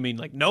 you mean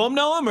like know him?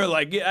 Or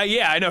like,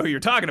 yeah, I know who you're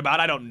talking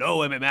about. I don't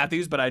know Emmett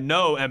Matthews, but I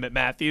know Emmett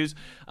Matthews.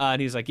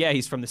 And he's like, yeah,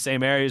 he's from the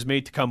same area as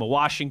me, Tacoma,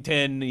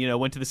 Washington,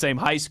 went to the same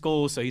high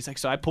school. So he's like,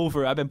 so I've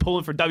been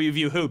pulling for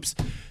WVU hoops.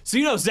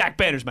 So Zach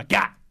Banner's my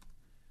guy.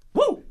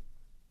 Woo!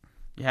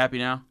 You happy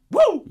now?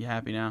 Woo! You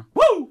happy now?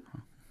 Woo!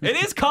 It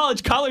is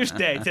College Colors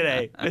Day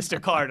today,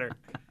 Mr. Carter.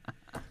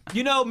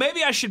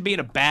 Maybe I should be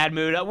in a bad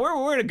mood.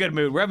 We're in a good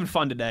mood. We're having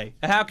fun today.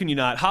 How can you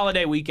not?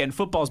 Holiday weekend.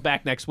 Football's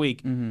back next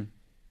week. Mm-hmm.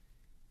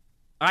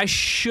 I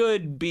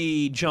should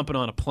be jumping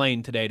on a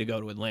plane today to go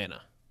to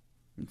Atlanta.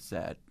 It's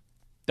sad.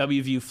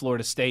 WVU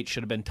Florida State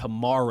should have been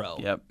tomorrow.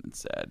 Yep, it's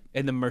sad.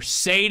 In the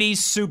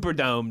Mercedes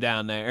Superdome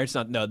down there. It's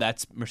not. No,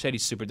 that's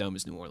Mercedes Superdome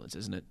is New Orleans,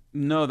 isn't it?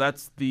 No,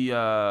 that's the.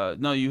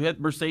 No, you hit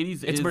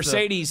Mercedes. It's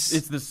Mercedes.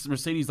 It's this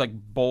Mercedes like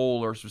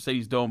bowl or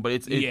Mercedes Dome,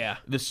 but the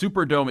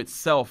Superdome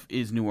itself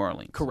is New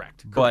Orleans.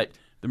 Correct. But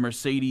the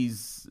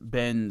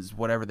Mercedes-Benz,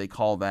 whatever they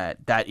call that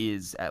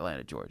is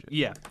Atlanta, Georgia.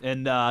 Yeah,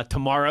 and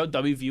tomorrow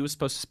WVU is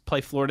supposed to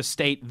play Florida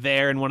State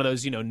there in one of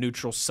those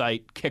neutral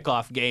site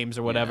kickoff games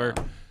or whatever.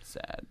 Yeah,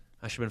 sad.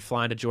 I should have been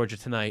flying to Georgia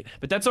tonight.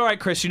 But that's all right,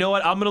 Chris. You know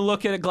what? I'm going to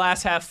look at a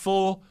glass half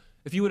full.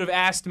 If you would have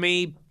asked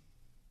me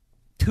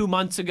 2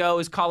 months ago,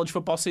 is college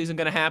football season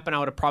going to happen, I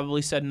would have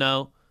probably said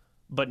no.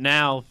 But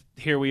now,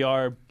 here we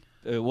are,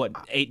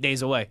 8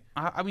 days away.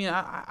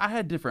 I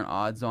had different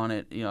odds on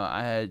it. When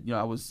I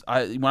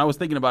was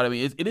thinking about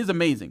it, it is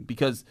amazing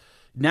because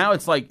now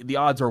it's like the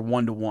odds are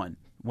 1-to-1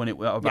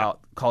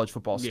 about college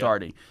football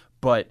starting.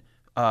 But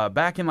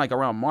back in like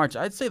around March,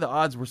 I'd say the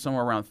odds were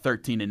somewhere around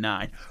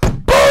 13-9.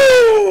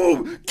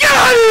 Boom!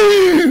 Got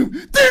him!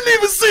 Didn't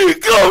even see it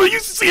coming. You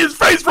see his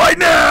face right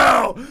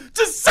now.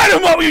 Just set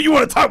him up. You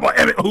want to talk about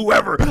Emmett,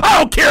 whoever. I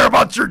don't care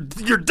about your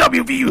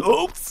WVU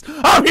hoops.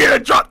 I'm here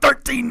to drop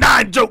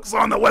 13-9 jokes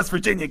on the West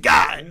Virginia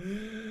guy.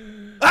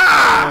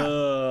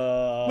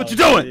 What you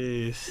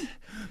doing?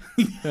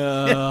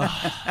 I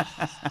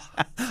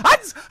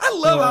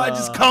love how it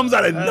just comes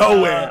out of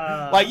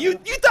nowhere. Like you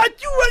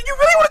thought you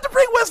really wanted to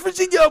bring West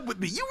Virginia up with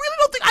me. You really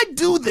don't think I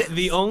do this?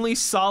 The only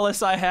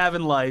solace I have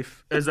in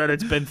life is that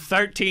it's been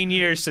 13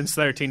 years since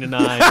 13-9,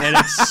 and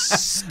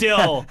it's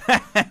still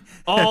the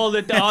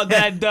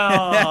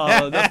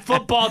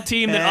football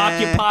team that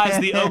occupies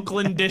the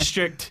Oakland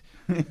district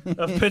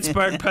of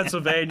Pittsburgh,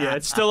 Pennsylvania.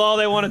 It's still all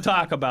they want to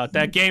talk about.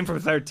 That game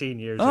from 13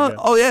 years ago.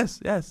 Oh yes.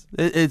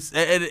 It's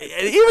and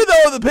even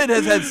though the Pitt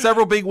has had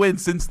several big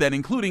wins since then,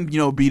 including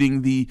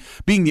being the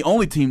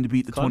only team to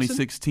beat the Clemson?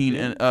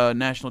 2016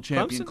 national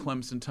champion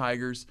Clemson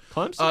Tigers.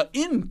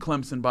 In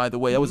Clemson, by the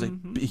way, that was a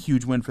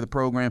huge win for the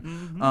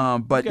program.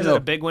 But you guys had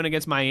a big win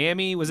against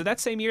Miami. Was it that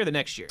same year or the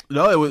next year?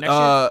 No, it was.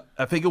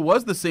 I think it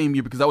was the same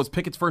year because that was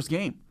Pickett's first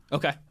game.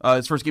 Okay.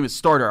 His first game as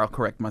starter. I'll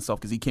correct myself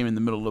because he came in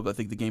the middle of, I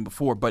think, the game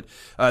before. But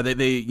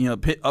they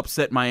Pitt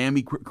upset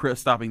Miami,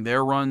 stopping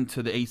their run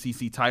to the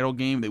ACC title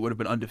game. They would have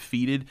been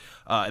undefeated.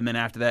 And then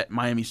after that,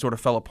 Miami sort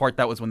of fell apart.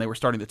 That was when they were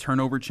starting the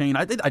turnover chain.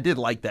 I did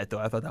like that, though.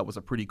 I thought that was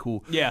a pretty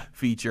cool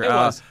feature. It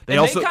was. They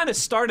kind of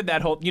started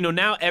that whole,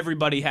 now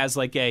everybody has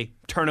like a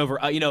turnover,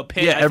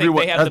 Pitt, I think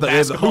they have the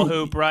basketball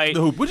hoop, right?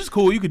 The hoop, which is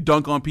cool. You could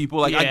dunk on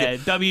people.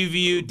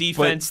 WVU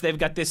defense, they've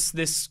got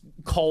this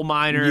coal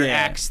miner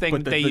axe thing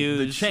that they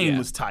use. The chain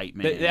was tight,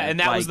 man. And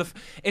that was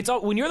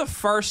when you're the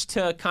first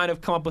to kind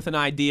of come up with an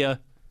idea,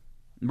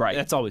 right?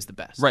 That's always the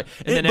best, right?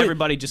 And then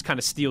everybody just kind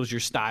of steals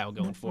your style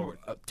going forward.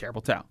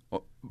 Terrible Towel.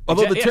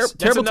 Although the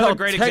Terrible Towel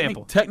great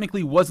example.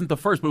 Technically wasn't the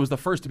first, but it was the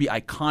first to be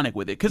iconic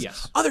with it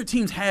because other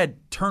teams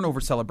had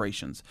turnover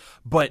celebrations,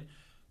 but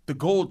the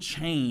gold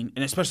chain,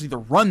 and especially the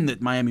run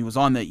that Miami was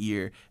on that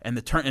year, and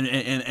the turn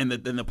and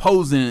the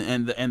pose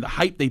and the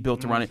hype they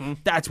built around it,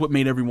 that's what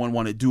made everyone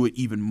want to do it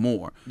even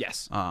more.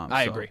 Yes,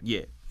 I agree.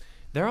 Yeah.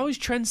 They're always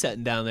trend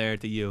setting down there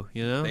at the U,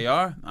 They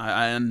are,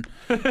 and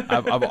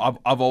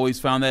I've always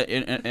found that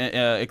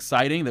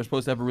exciting. They're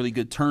supposed to have a really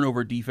good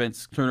turnover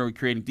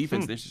creating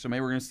defense this year, so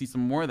maybe we're going to see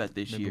some more of that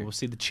this year. We'll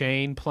see the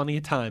chain plenty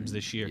of times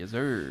this year. Yes,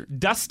 sir.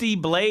 Dusty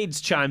Blades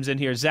chimes in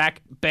here.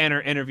 Zach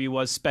Banner interview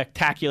was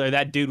spectacular.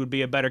 That dude would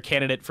be a better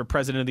candidate for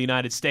president of the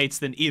United States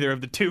than either of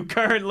the two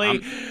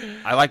currently.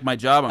 I like my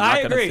job. I'm not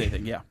going to say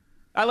that. Yeah,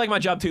 I like my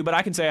job too, but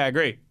I can say I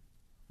agree.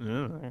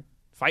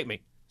 Fight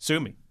me, sue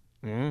me.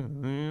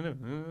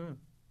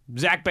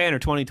 Zach Banner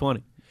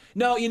 2020.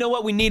 No, you know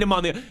what? We need him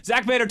on the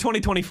Zach Banner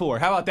 2024.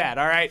 How about that?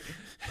 All right.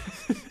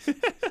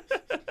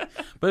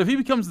 But if he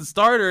becomes the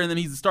starter and then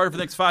he's the starter for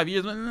the next 5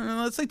 years,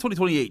 let's say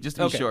 2028 just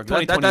to be sure.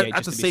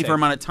 That's a safer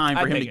amount of time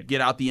for him to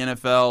get out the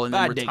NFL and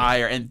then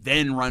retire and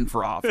then run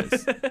for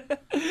office.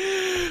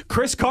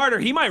 Chris Carter,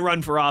 he might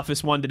run for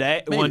office one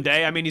day.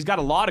 I mean, he's got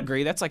a law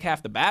degree. That's like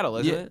half the battle,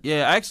 isn't it?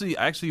 Yeah, I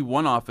actually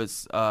won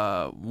office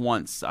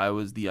once. I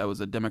was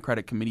a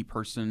Democratic committee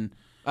person.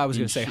 I was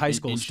going to say high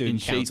school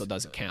student council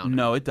doesn't count.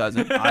 No, it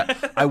doesn't.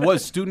 I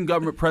was student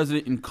government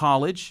president in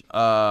college.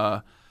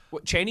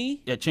 What,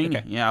 Cheney? Yeah, Cheney.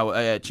 Okay.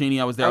 Yeah, Cheney.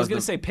 I was there. I was going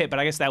to say Pitt, but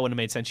I guess that wouldn't have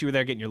made sense. You were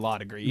there getting your law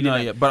degree. You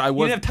but I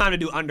was. You didn't have time to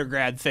do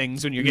undergrad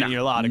things when you're getting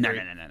your law degree.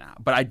 No.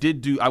 But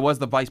I was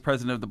the vice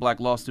president of the Black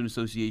Law Student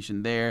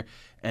Association there,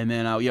 and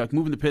then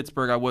moving to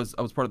Pittsburgh, I was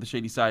part of the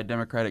Shady Side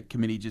Democratic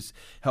Committee, just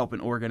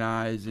helping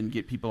organize and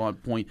get people on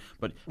point.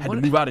 But had to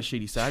move out of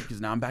Shady Side because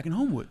now I'm back in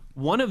Homewood.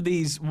 One of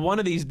these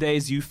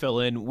days you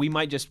fill in, we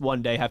might just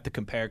one day have to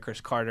compare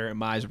Chris Carter and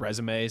Mai's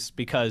resumes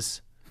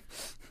because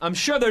I'm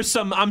sure there's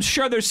some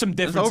differences.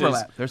 There's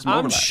overlap.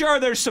 I'm sure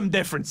there's some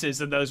differences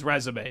in those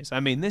resumes. I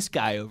mean, this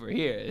guy over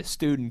here is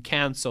student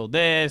council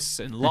this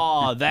and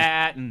law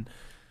that, and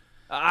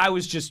I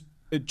was just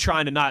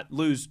trying to not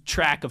lose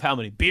track of how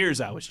many beers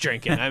I was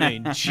drinking. I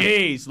mean,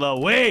 jeez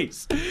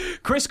Louise.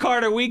 Chris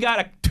Carter, we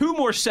got 2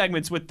 more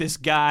segments with this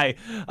guy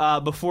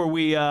before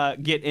we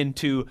get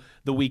into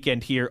the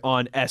weekend here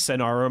on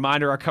SNR. A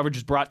reminder, our coverage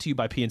is brought to you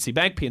by PNC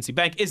Bank. PNC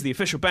Bank is the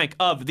official bank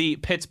of the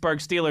Pittsburgh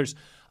Steelers.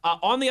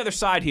 On the other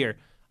side here,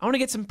 I want to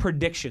get some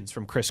predictions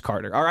from Chris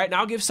Carter. All right, and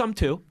I'll give some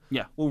too.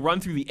 Yeah. We'll run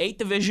through the 8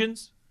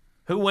 divisions,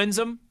 who wins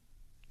them,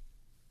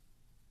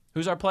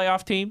 who's our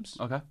playoff teams.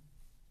 Okay.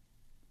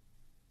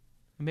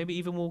 And maybe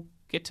even we'll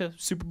get to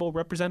Super Bowl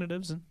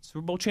representatives and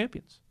Super Bowl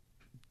champions.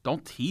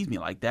 Don't tease me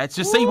like that.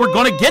 Just say we're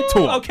going to get to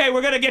them. Okay,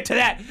 we're going to get to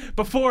that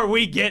before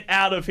we get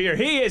out of here.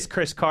 He is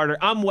Chris Carter.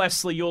 I'm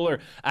Wesley Euler.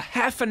 A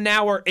half an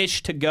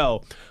hour-ish to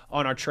go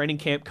on our training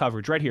camp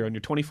coverage right here on your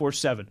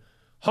 24/7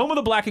 home of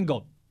the black and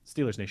gold.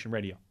 Steelers Nation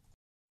Radio.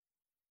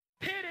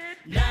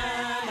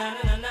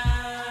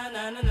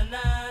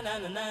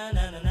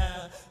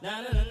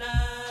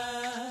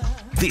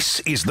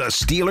 This is the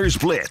Steelers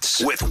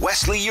Blitz with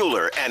Wesley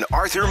Euler and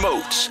Arthur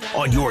Moats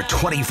on your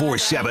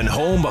 24/7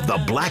 home of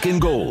the black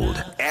and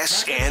gold,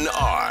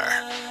 SNR.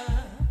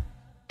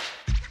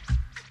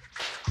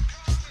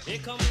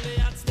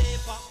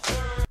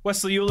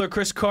 Wesley Euler,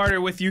 Chris Carter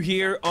with you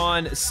here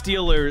on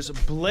Steelers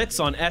Blitz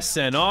on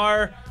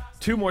SNR.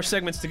 2 more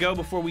segments to go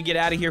before we get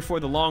out of here for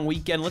the long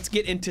weekend. Let's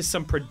get into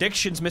some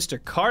predictions,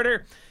 Mr.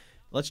 Carter.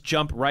 Let's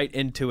jump right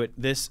into it.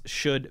 This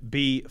should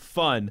be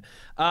fun.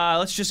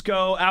 Let's just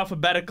go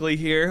alphabetically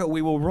here.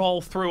 We will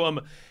roll through them.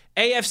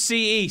 AFC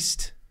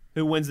East.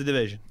 Who wins the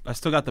division? I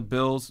still got the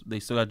Bills. They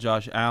still got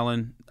Josh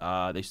Allen.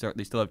 They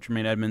still have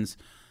Tremaine Edmonds.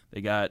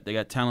 They got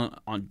talent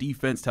on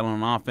defense,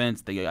 talent on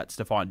offense. They got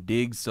Stephon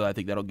Diggs, so I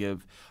think that'll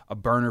give a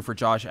burner for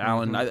Josh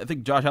Allen. I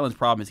think Josh Allen's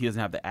problem is he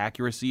doesn't have the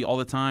accuracy all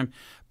the time,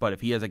 but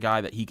if he has a guy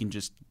that he can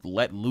just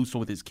let loose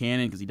with his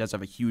cannon because he does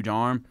have a huge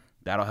arm,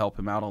 that'll help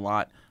him out a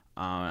lot.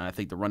 And I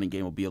think the running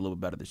game will be a little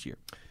bit better this year.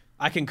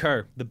 I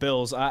concur. The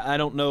Bills, I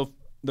don't know if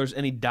there's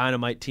any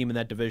dynamite team in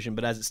that division,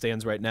 but as it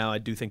stands right now, I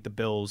do think the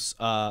Bills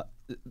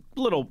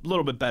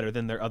little bit better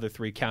than their other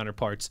 3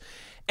 counterparts.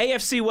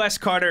 AFC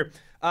West, Carter,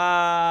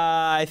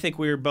 I think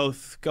we're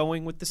both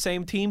going with the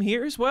same team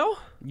here as well.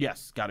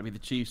 Yes, got to be the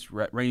Chiefs,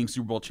 reigning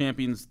Super Bowl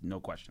champions, no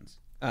questions.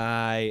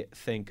 I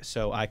think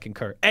so. I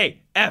concur.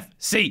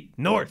 AFC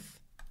North.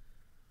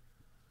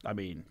 I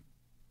mean,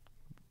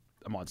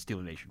 I'm on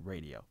Steeler Nation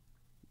Radio.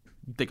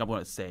 You think I'm going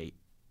to say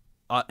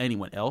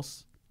anyone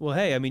else? Well,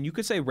 hey, I mean, you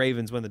could say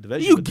Ravens win the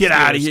division. You but get the Steelers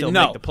out of here! still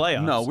No, make the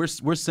playoffs. no, we're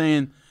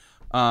saying,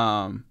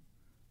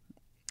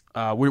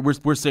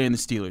 we're saying the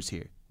Steelers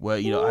here. Well,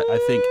 you know,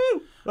 I think.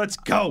 Let's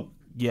go.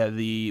 Yeah,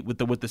 with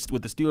the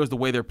Steelers, the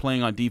way they're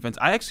playing on defense.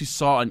 I actually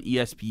saw on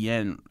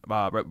ESPN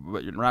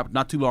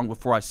not too long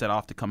before I set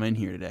off to come in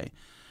here today,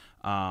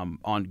 on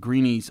Mike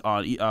Greeny's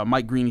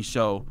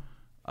show.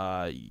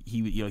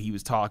 He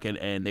was talking,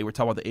 and they were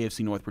talking about the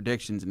AFC North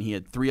predictions, and he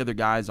had 3 other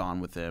guys on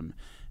with him,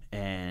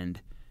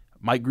 and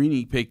Mike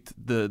Greeny picked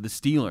the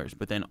Steelers,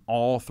 but then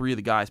all 3 of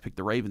the guys picked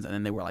the Ravens, and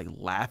then they were like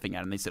laughing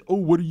at him. They said, "Oh,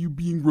 what are you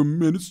being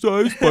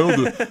romanticized by all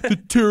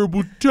the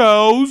terrible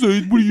towels? What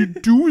are you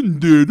doing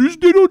there?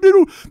 They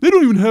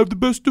don't even have the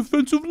best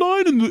defensive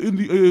line in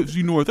the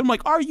AFC North." I'm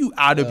like, "Are you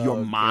out of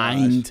your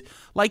mind? Gosh.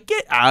 Like,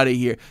 get out of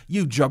here,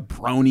 you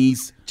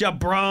jabronis."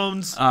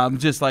 Jabrones.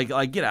 Just like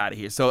get out of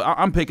here. So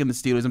I'm picking the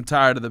Steelers. I'm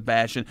tired of the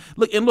bashing.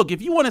 Look,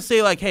 if you want to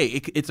say, like, hey,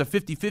 it's a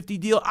 50-50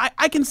 deal,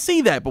 I can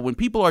see that. But when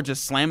people are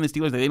just slamming the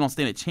Steelers, they don't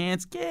stand a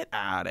chance, get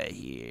out of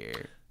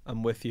here.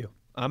 I'm with you.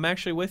 I'm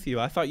actually with you.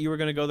 I thought you were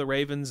going to go the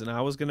Ravens, and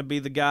I was going to be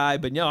the guy.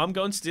 But, no, I'm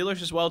going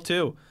Steelers as well,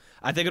 too.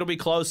 I think it'll be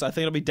close. I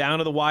think it'll be down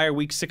to the wire,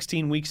 week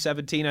 16, week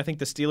 17. I think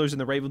the Steelers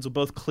and the Ravens will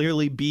both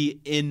clearly be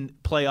in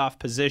playoff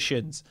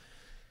positions.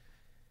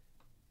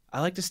 I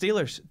like the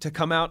Steelers to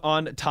come out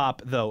on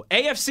top, though.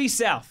 AFC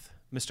South,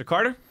 Mr.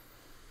 Carter.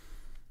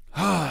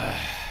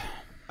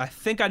 I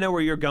think I know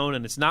where you're going,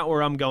 and it's not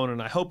where I'm going,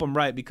 and I hope I'm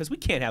right because we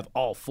can't have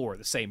all 4 of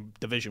the same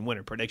division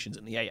winner predictions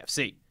in the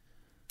AFC.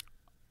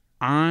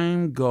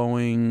 I'm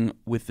going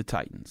with the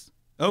Titans.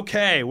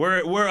 Okay,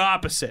 we're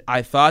opposite.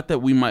 I thought that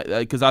we might,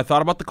 because I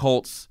thought about the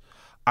Colts.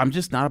 I'm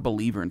just not a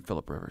believer in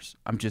Phillip Rivers.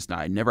 I'm just not.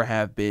 I never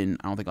have been.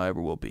 I don't think I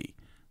ever will be.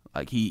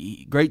 Like,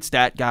 he great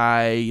stat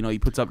guy. You know, he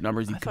puts up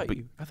numbers. I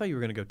thought you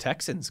were going to go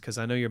Texans because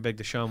I know you're a big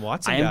Deshaun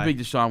Watson guy. I am a big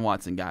Deshaun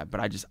Watson guy,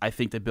 but I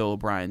think that Bill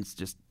O'Brien's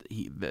just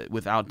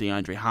without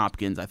DeAndre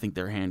Hopkins, I think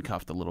they're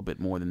handcuffed a little bit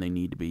more than they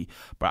need to be.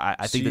 But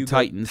I think the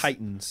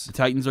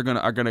Titans are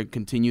gonna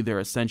continue their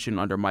ascension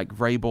under Mike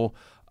Vrabel.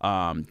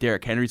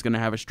 Derrick Henry's going to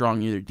have a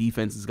strong year. Their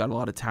defense has got a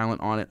lot of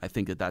talent on it. I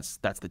think that's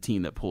the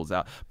team that pulls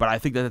out. But I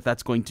think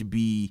that's going to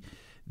be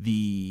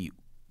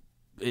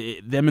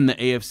them in the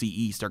AFC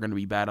East are going to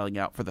be battling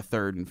out for the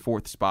 3rd and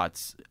 4th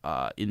spots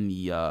in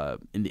the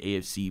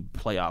AFC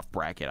playoff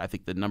bracket. I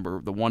think the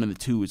 1 and the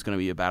 2 is going to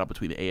be a battle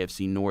between the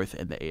AFC North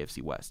and the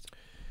AFC West.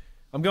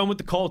 I'm going with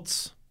the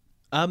Colts.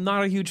 I'm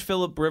not a huge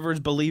Phillip Rivers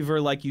believer,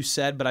 like you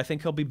said, but I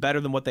think he'll be better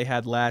than what they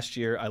had last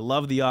year. I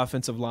love the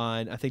offensive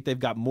line. I think they've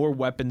got more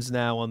weapons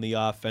now on the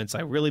offense.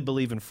 I really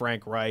believe in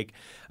Frank Reich.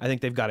 I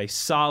think they've got a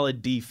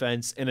solid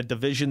defense in a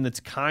division that's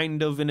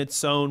kind of in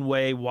its own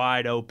way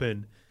wide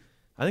open.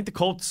 I think the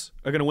Colts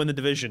are going to win the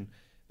division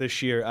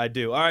this year. I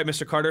do. All right,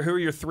 Mr. Carter, who are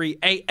your 3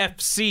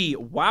 AFC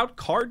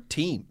wildcard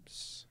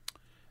teams?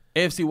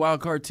 AFC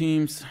wildcard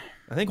teams.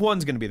 I think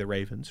one's going to be the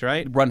Ravens,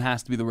 right? One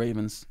has to be the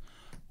Ravens.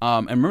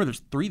 And remember,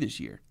 there's 3 this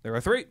year. There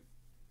are 3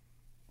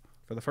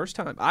 for the first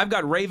time. I've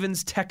got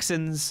Ravens,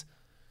 Texans,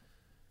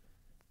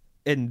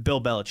 and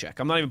Bill Belichick.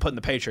 I'm not even putting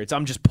the Patriots.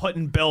 I'm just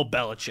putting Bill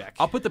Belichick.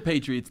 I'll put the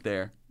Patriots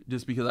there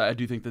just because I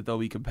do think that they'll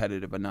be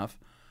competitive enough.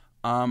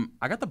 I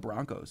got the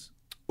Broncos.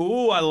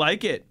 Ooh, I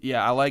like it.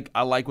 Yeah, I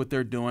like what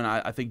they're doing.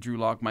 I think Drew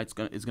Lock is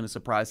going to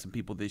surprise some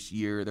people this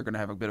year. They're going to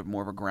have a bit of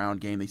more of a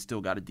ground game. They still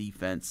got a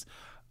defense.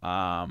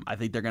 I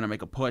think they're going to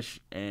make a push,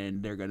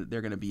 and they're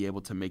going to be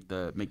able to make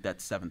that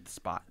 7th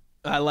spot.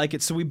 I like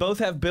it. So we both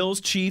have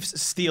Bills, Chiefs,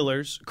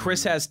 Steelers.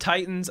 Chris has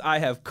Titans. I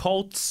have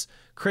Colts.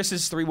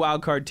 Chris's 3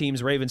 wildcard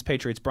teams: Ravens,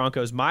 Patriots,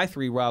 Broncos. My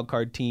 3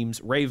 wildcard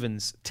teams: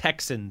 Ravens,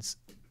 Texans,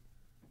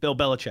 Bill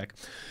Belichick.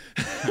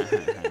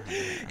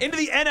 Into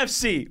the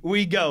NFC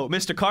we go.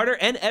 Mr. Carter,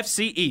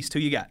 NFC East. Who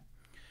you got?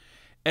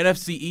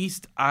 NFC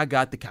East, I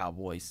got the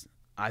Cowboys.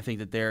 I think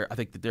that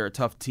they're a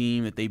tough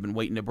team that they've been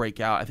waiting to break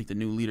out. I think the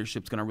new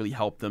leadership's going to really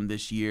help them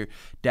this year.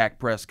 Dak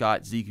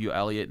Prescott, Ezekiel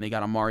Elliott, and they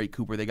got Amari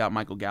Cooper, they got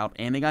Michael Gallup,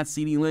 and they got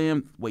CeeDee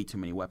Lamb. Way too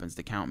many weapons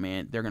to count,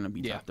 man. They're going to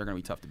be tough. They're going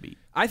to be tough to beat.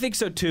 I think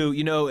so too.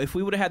 You know, if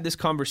we would have had this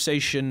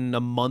conversation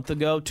a month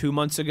ago, 2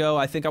 months ago,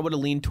 I think I would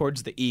have leaned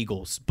towards the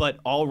Eagles. But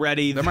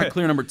already they're my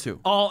clear number 2.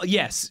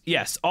 Yes.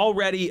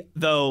 Already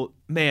though,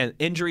 man,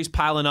 injuries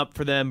piling up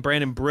for them.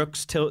 Brandon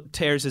Brooks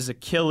tears his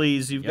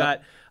Achilles. You've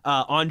got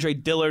Andre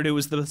Dillard, who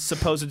was the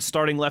supposed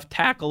starting left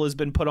tackle, has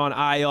been put on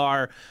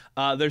IR.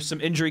 There's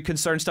some injury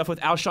concern stuff with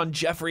Alshon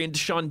Jeffrey and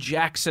Deshaun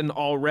Jackson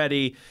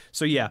already.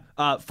 So,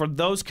 for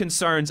those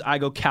concerns, I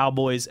go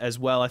Cowboys as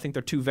well. I think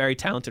they're 2 very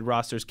talented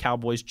rosters.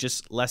 Cowboys,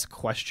 just less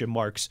question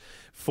marks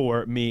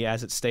for me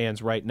as it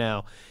stands right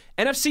now.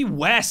 NFC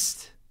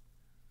West.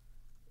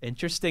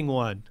 Interesting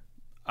one.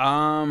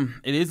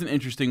 It is an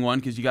interesting one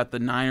because you got the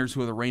Niners,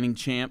 who are the reigning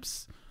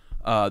champs.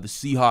 The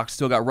Seahawks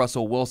still got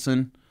Russell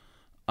Wilson.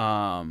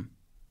 And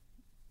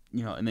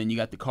then you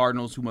got the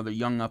Cardinals, who are the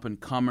young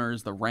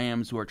up-and-comers, the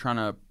Rams, who are trying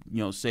to,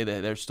 say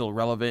that they're still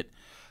relevant.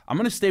 I'm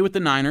going to stay with the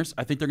Niners.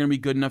 I think they're going to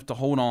be good enough to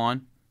hold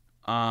on.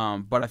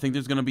 But I think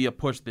there's going to be a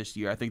push this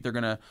year. I think they're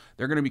going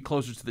to be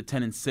closer to the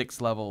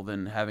 10-6 level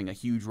than having a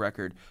huge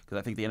record, because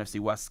I think the NFC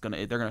West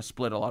they're going to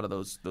split a lot of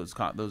those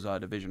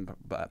division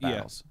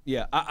battles.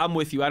 Yeah, I'm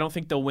with you. I don't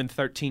think they'll win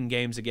 13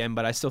 games again,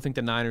 but I still think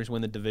the Niners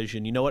win the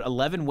division. You know what?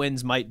 11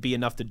 wins might be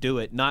enough to do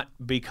it, not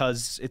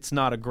because it's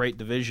not a great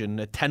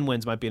division. 10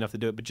 wins might be enough to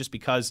do it, but just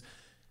because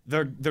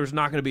there's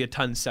not going to be a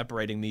ton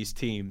separating these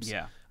teams.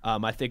 Yeah.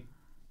 I think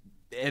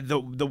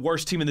the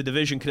worst team in the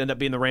division could end up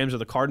being the Rams or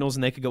the Cardinals,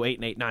 and they could go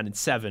 8-8,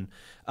 9-7.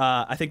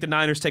 I think the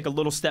Niners take a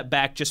little step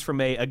back just from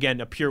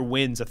a pure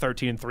wins, a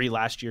 13-3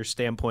 last year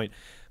standpoint.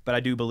 But I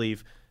do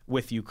believe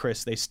with you,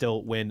 Chris, they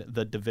still win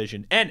the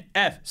division.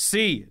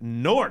 NFC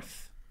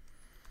North.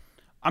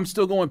 I'm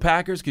still going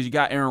Packers because you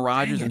got Aaron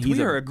Rodgers, and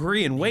we are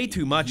agreeing way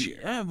too much here.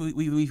 Yeah,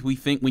 we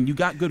think when you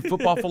got good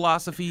football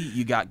philosophy,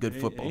 you got good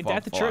football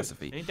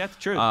philosophy. Ain't that the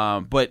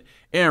truth? But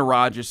Aaron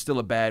Rodgers still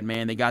a bad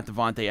man. They got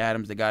Devontae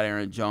Adams, they got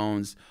Aaron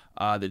Jones.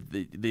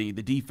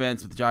 The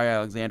defense with Jaire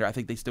Alexander, I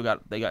think they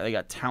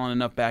got talent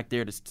enough back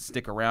there to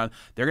stick around.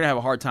 They're gonna have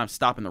a hard time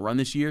stopping the run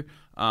this year,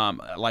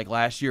 like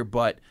last year.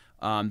 But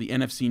the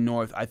NFC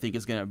North, I think,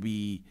 is gonna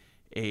be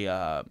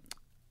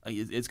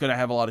it's going to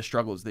have a lot of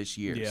struggles this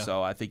year. Yeah.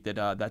 So I think that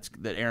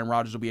that Aaron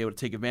Rodgers will be able to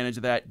take advantage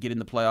of that, get in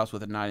the playoffs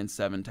with a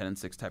 9-7,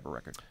 10-6 type of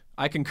record.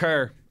 I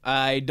concur.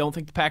 I don't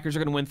think the Packers are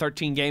going to win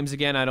 13 games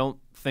again. I don't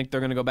think they're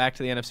going to go back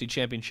to the NFC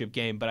Championship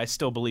game, but I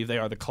still believe they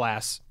are the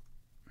class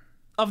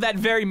of that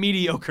very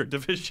mediocre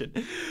division.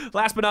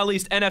 Last but not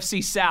least,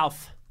 NFC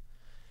South.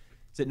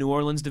 Is it New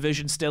Orleans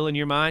division still in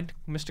your mind,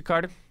 Mr.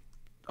 Carter?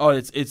 Oh,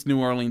 it's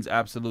New Orleans,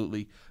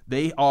 absolutely.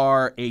 They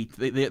are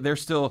they're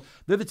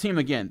the team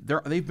again.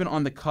 They've been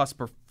on the cusp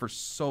for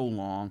so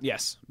long.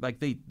 Yes, like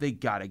they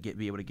gotta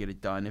be able to get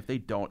it done. If they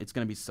don't, it's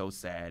gonna be so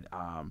sad.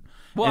 I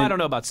don't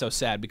know about so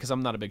sad because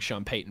I'm not a big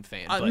Sean Payton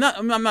fan. I'm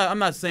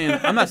not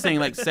saying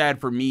like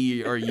sad for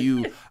me or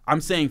you.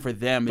 I'm saying for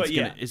them,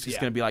 it's just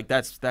gonna be like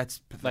that's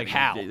like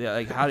how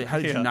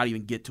did you not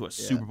even get to a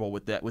Super Bowl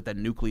with that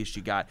nucleus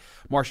you got?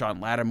 Marshawn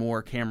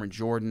Lattimore, Cameron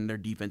Jordan, their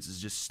defense is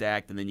just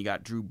stacked, and then you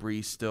got Drew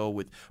Brees still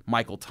with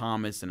Michael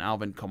Thomas and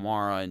Alvin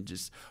Kamara, and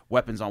just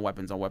weapons on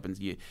weapons on weapons.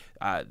 The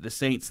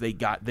Saints, they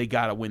got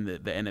to win the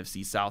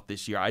NFC South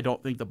this year. I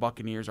don't think the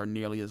Buccaneers are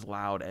nearly as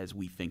loud as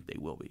we think they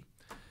will be.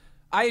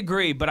 I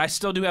agree, but I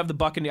still do have the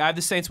Buccaneers. I have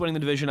the Saints winning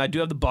the division. I do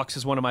have the Bucs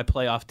as one of my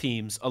playoff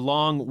teams,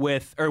 one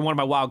of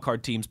my wild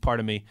card teams.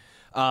 Pardon me.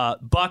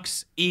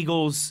 Bucs,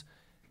 Eagles,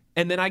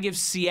 and then I give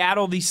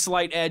Seattle the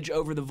slight edge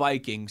over the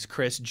Vikings,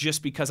 Chris,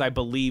 just because I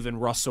believe in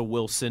Russell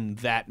Wilson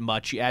that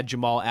much. You add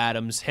Jamal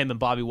Adams, him and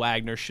Bobby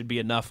Wagner should be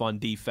enough on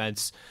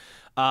defense.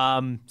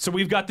 So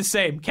we've got the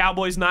same.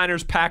 Cowboys,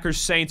 Niners, Packers,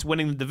 Saints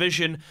winning the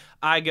division.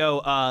 I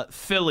go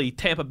Philly,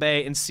 Tampa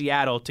Bay, and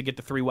Seattle to get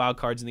the 3 wild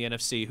cards in the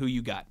NFC. Who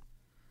you got?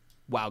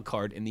 Wild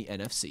card in the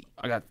NFC.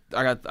 I got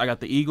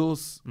the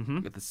Eagles. Mm-hmm.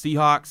 I got the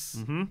Seahawks.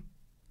 Mm-hmm.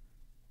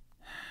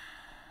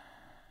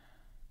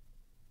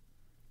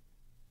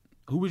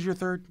 Who was your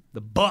third?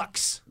 The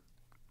Bucs.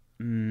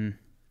 You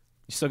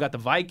still got the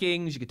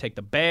Vikings. You could take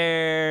the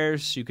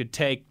Bears. You could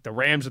take the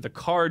Rams or the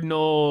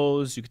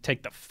Cardinals. You could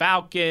take the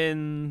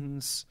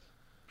Falcons.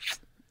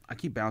 I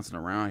keep bouncing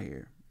around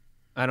here.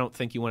 I don't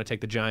think you want to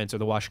take the Giants or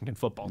the Washington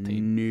football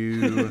team.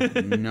 No,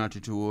 not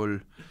at all.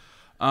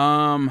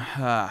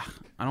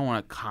 I don't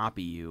want to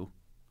copy you.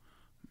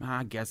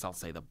 I guess I'll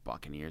say the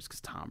Buccaneers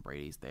because Tom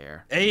Brady's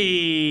there.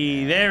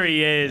 Hey, there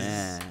he is.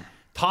 Yeah.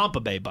 Tampa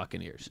Bay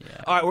Buccaneers.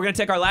 Yeah. All right, we're going to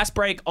take our last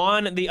break.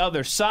 On the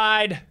other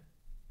side,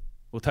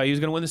 we'll tell you who's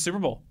going to win the Super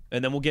Bowl,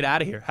 and then we'll get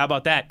out of here. How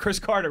about that? Chris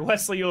Carter,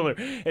 Wesley Euler,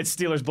 it's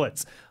Steelers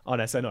Blitz on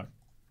SNR.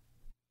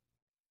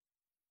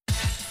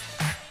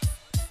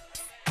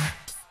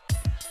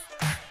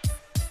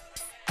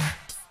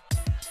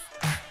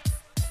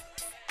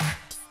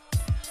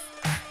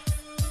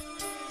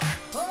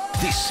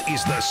 This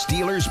is the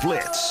Steelers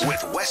Blitz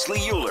with Wesley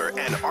Euler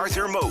and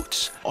Arthur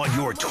Moats on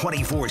your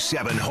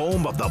 24/7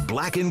 home of the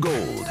black and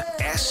gold,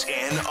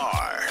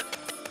 SNR.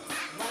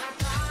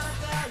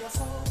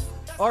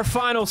 Our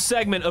final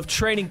segment of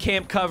training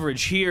camp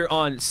coverage here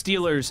on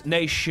Steelers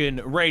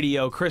Nation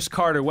Radio. Chris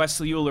Carter,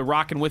 Wesley Euler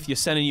rocking with you,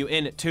 sending you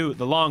into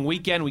the long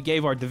weekend. We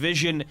gave our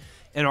division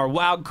and our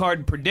wild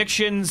card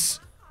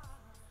predictions.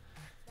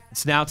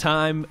 It's now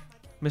time,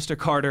 Mr.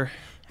 Carter,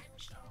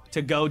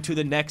 to go to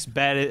the next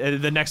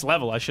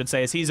level, I should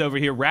say, as he's over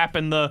here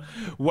rapping the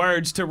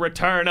words to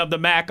Return of the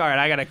Mac. All right,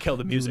 I gotta kill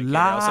the music here,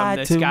 or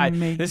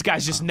something. This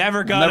guy's just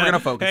never gonna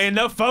focus. Hey,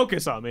 no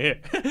focus on me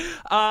here.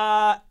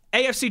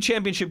 AFC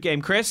Championship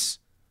game, Chris.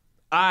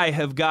 I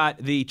have got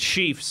the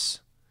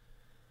Chiefs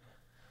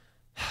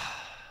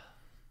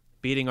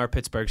beating our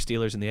Pittsburgh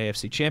Steelers in the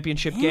AFC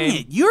Championship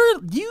game.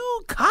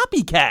 You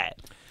copycat.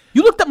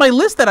 You looked at my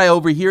list that I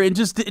over here and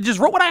just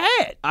wrote what I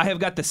had. I have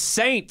got the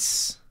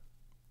Saints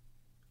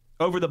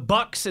over the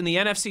Bucs in the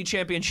NFC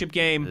Championship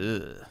game.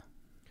 Ugh.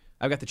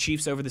 I've got the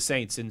Chiefs over the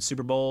Saints in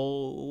Super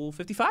Bowl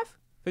 55?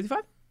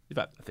 55?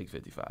 55. I think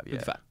 55, yeah.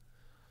 55.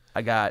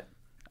 I got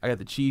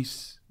the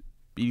Chiefs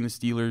beating the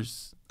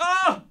Steelers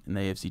in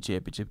the AFC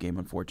Championship game,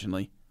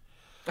 unfortunately.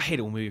 I hate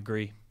it when we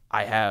agree.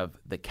 I have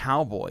the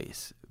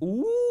Cowboys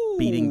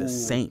beating the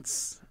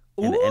Saints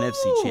in the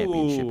NFC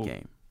Championship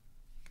game.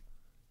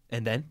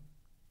 And then?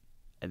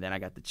 And then I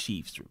got the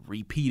Chiefs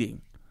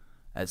repeating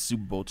as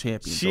Super Bowl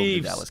champions Chiefs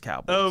over the Dallas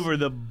Cowboys. Over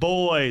the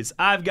boys.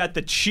 I've got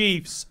the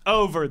Chiefs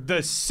over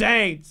the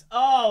Saints.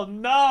 Oh,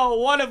 no.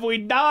 What have we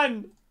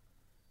done?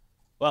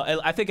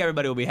 Well, I think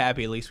everybody will be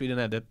happy. At least we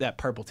didn't have that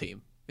purple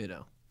team, you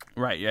know.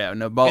 Right, yeah.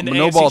 No in the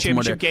AFC Baltimore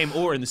Championship there. game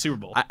or in the Super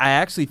Bowl. I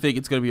actually think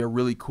it's going to be a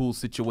really cool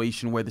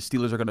situation where the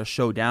Steelers are going to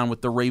show down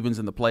with the Ravens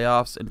in the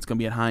playoffs, and it's going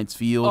to be at Heinz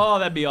Field. Oh,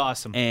 that'd be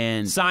awesome.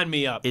 And sign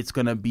me up. It's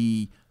going to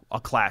be a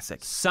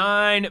classic.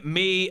 Sign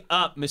me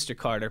up, Mr.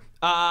 Carter.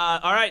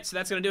 All right, so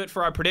that's going to do it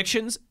for our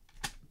predictions.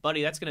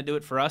 Buddy, that's going to do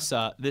it for us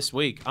this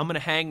week. I'm going to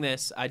hang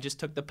this. I just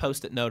took the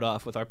Post-it note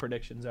off with our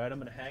predictions. All right, I'm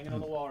going to hang it on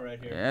the wall right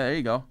here. Yeah, there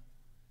you go.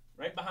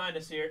 Right behind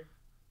us here.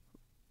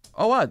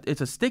 Oh, what?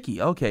 It's a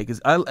sticky. Okay,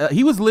 because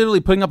he was literally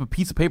putting up a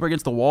piece of paper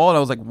against the wall, and I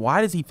was like,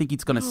 why does he think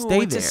it's going to stay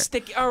it's there? A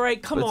sticky. All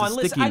right, come on.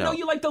 Listen, I know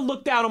you like to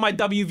look down on my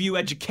WVU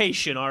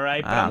education, all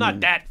right, but I'm not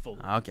that fool.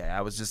 Okay,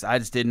 I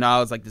just didn't know. I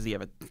was like, does he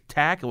have a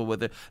tack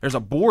with it? There's a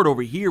board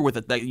over here with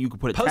it that you could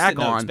put a tack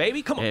notes, on.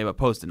 Baby, come on. Yeah, but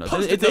Post-it notes.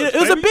 Post-it It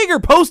was a bigger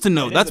Post-it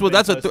note. That's what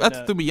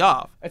note. threw me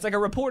off. It's like a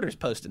reporter's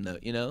Post-it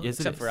note, you know. Yes,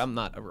 Except for I'm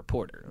not a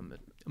reporter.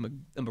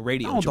 I'm a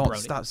radio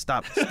jabroni. Don't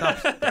stop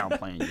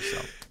downplaying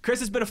yourself.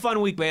 Chris, it's been a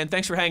fun week, man.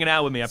 Thanks for hanging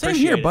out with me. I Same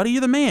appreciate here, it. buddy.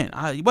 You're the man.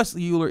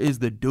 Wesley Euler is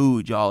the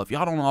dude, y'all. If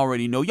y'all don't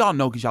already know, y'all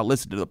know because y'all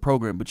listen to the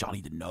program, but y'all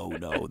need to know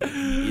that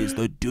he is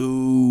the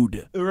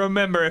dude.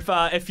 Remember,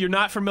 if you're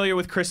not familiar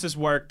with Chris's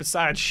work,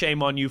 besides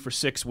shame on you for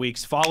 6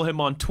 weeks, follow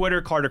him on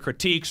Twitter, Carter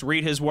Critiques,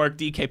 read his work,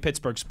 DK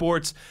Pittsburgh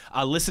Sports,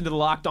 listen to the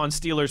Locked On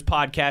Steelers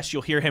podcast.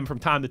 You'll hear him from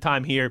time to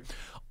time here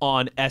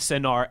on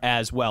SNR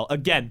as well.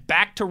 Again,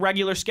 back to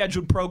regular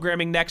scheduled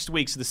programming next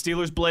week. So the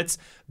Steelers Blitz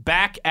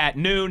back at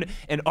noon,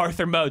 and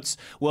Arthur Moats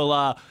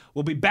will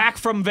be back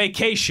from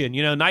vacation.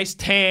 You know, nice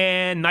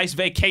tan, nice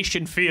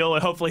vacation feel,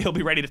 and hopefully he'll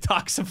be ready to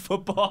talk some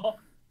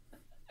football.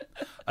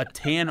 A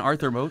tan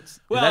Arthur Moats?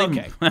 Well,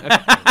 okay.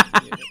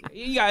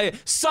 You got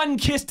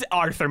sun-kissed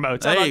Arthur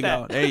Moats. There you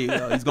go. There you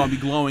go. He's going to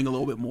be glowing a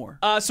little bit more.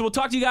 So we'll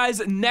talk to you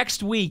guys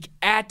next week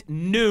at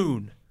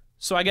noon.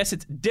 So I guess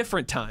it's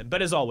different time.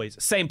 But as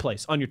always, same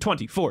place on your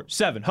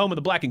 24/7 home of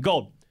the black and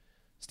gold,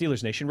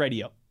 Steelers Nation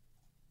Radio.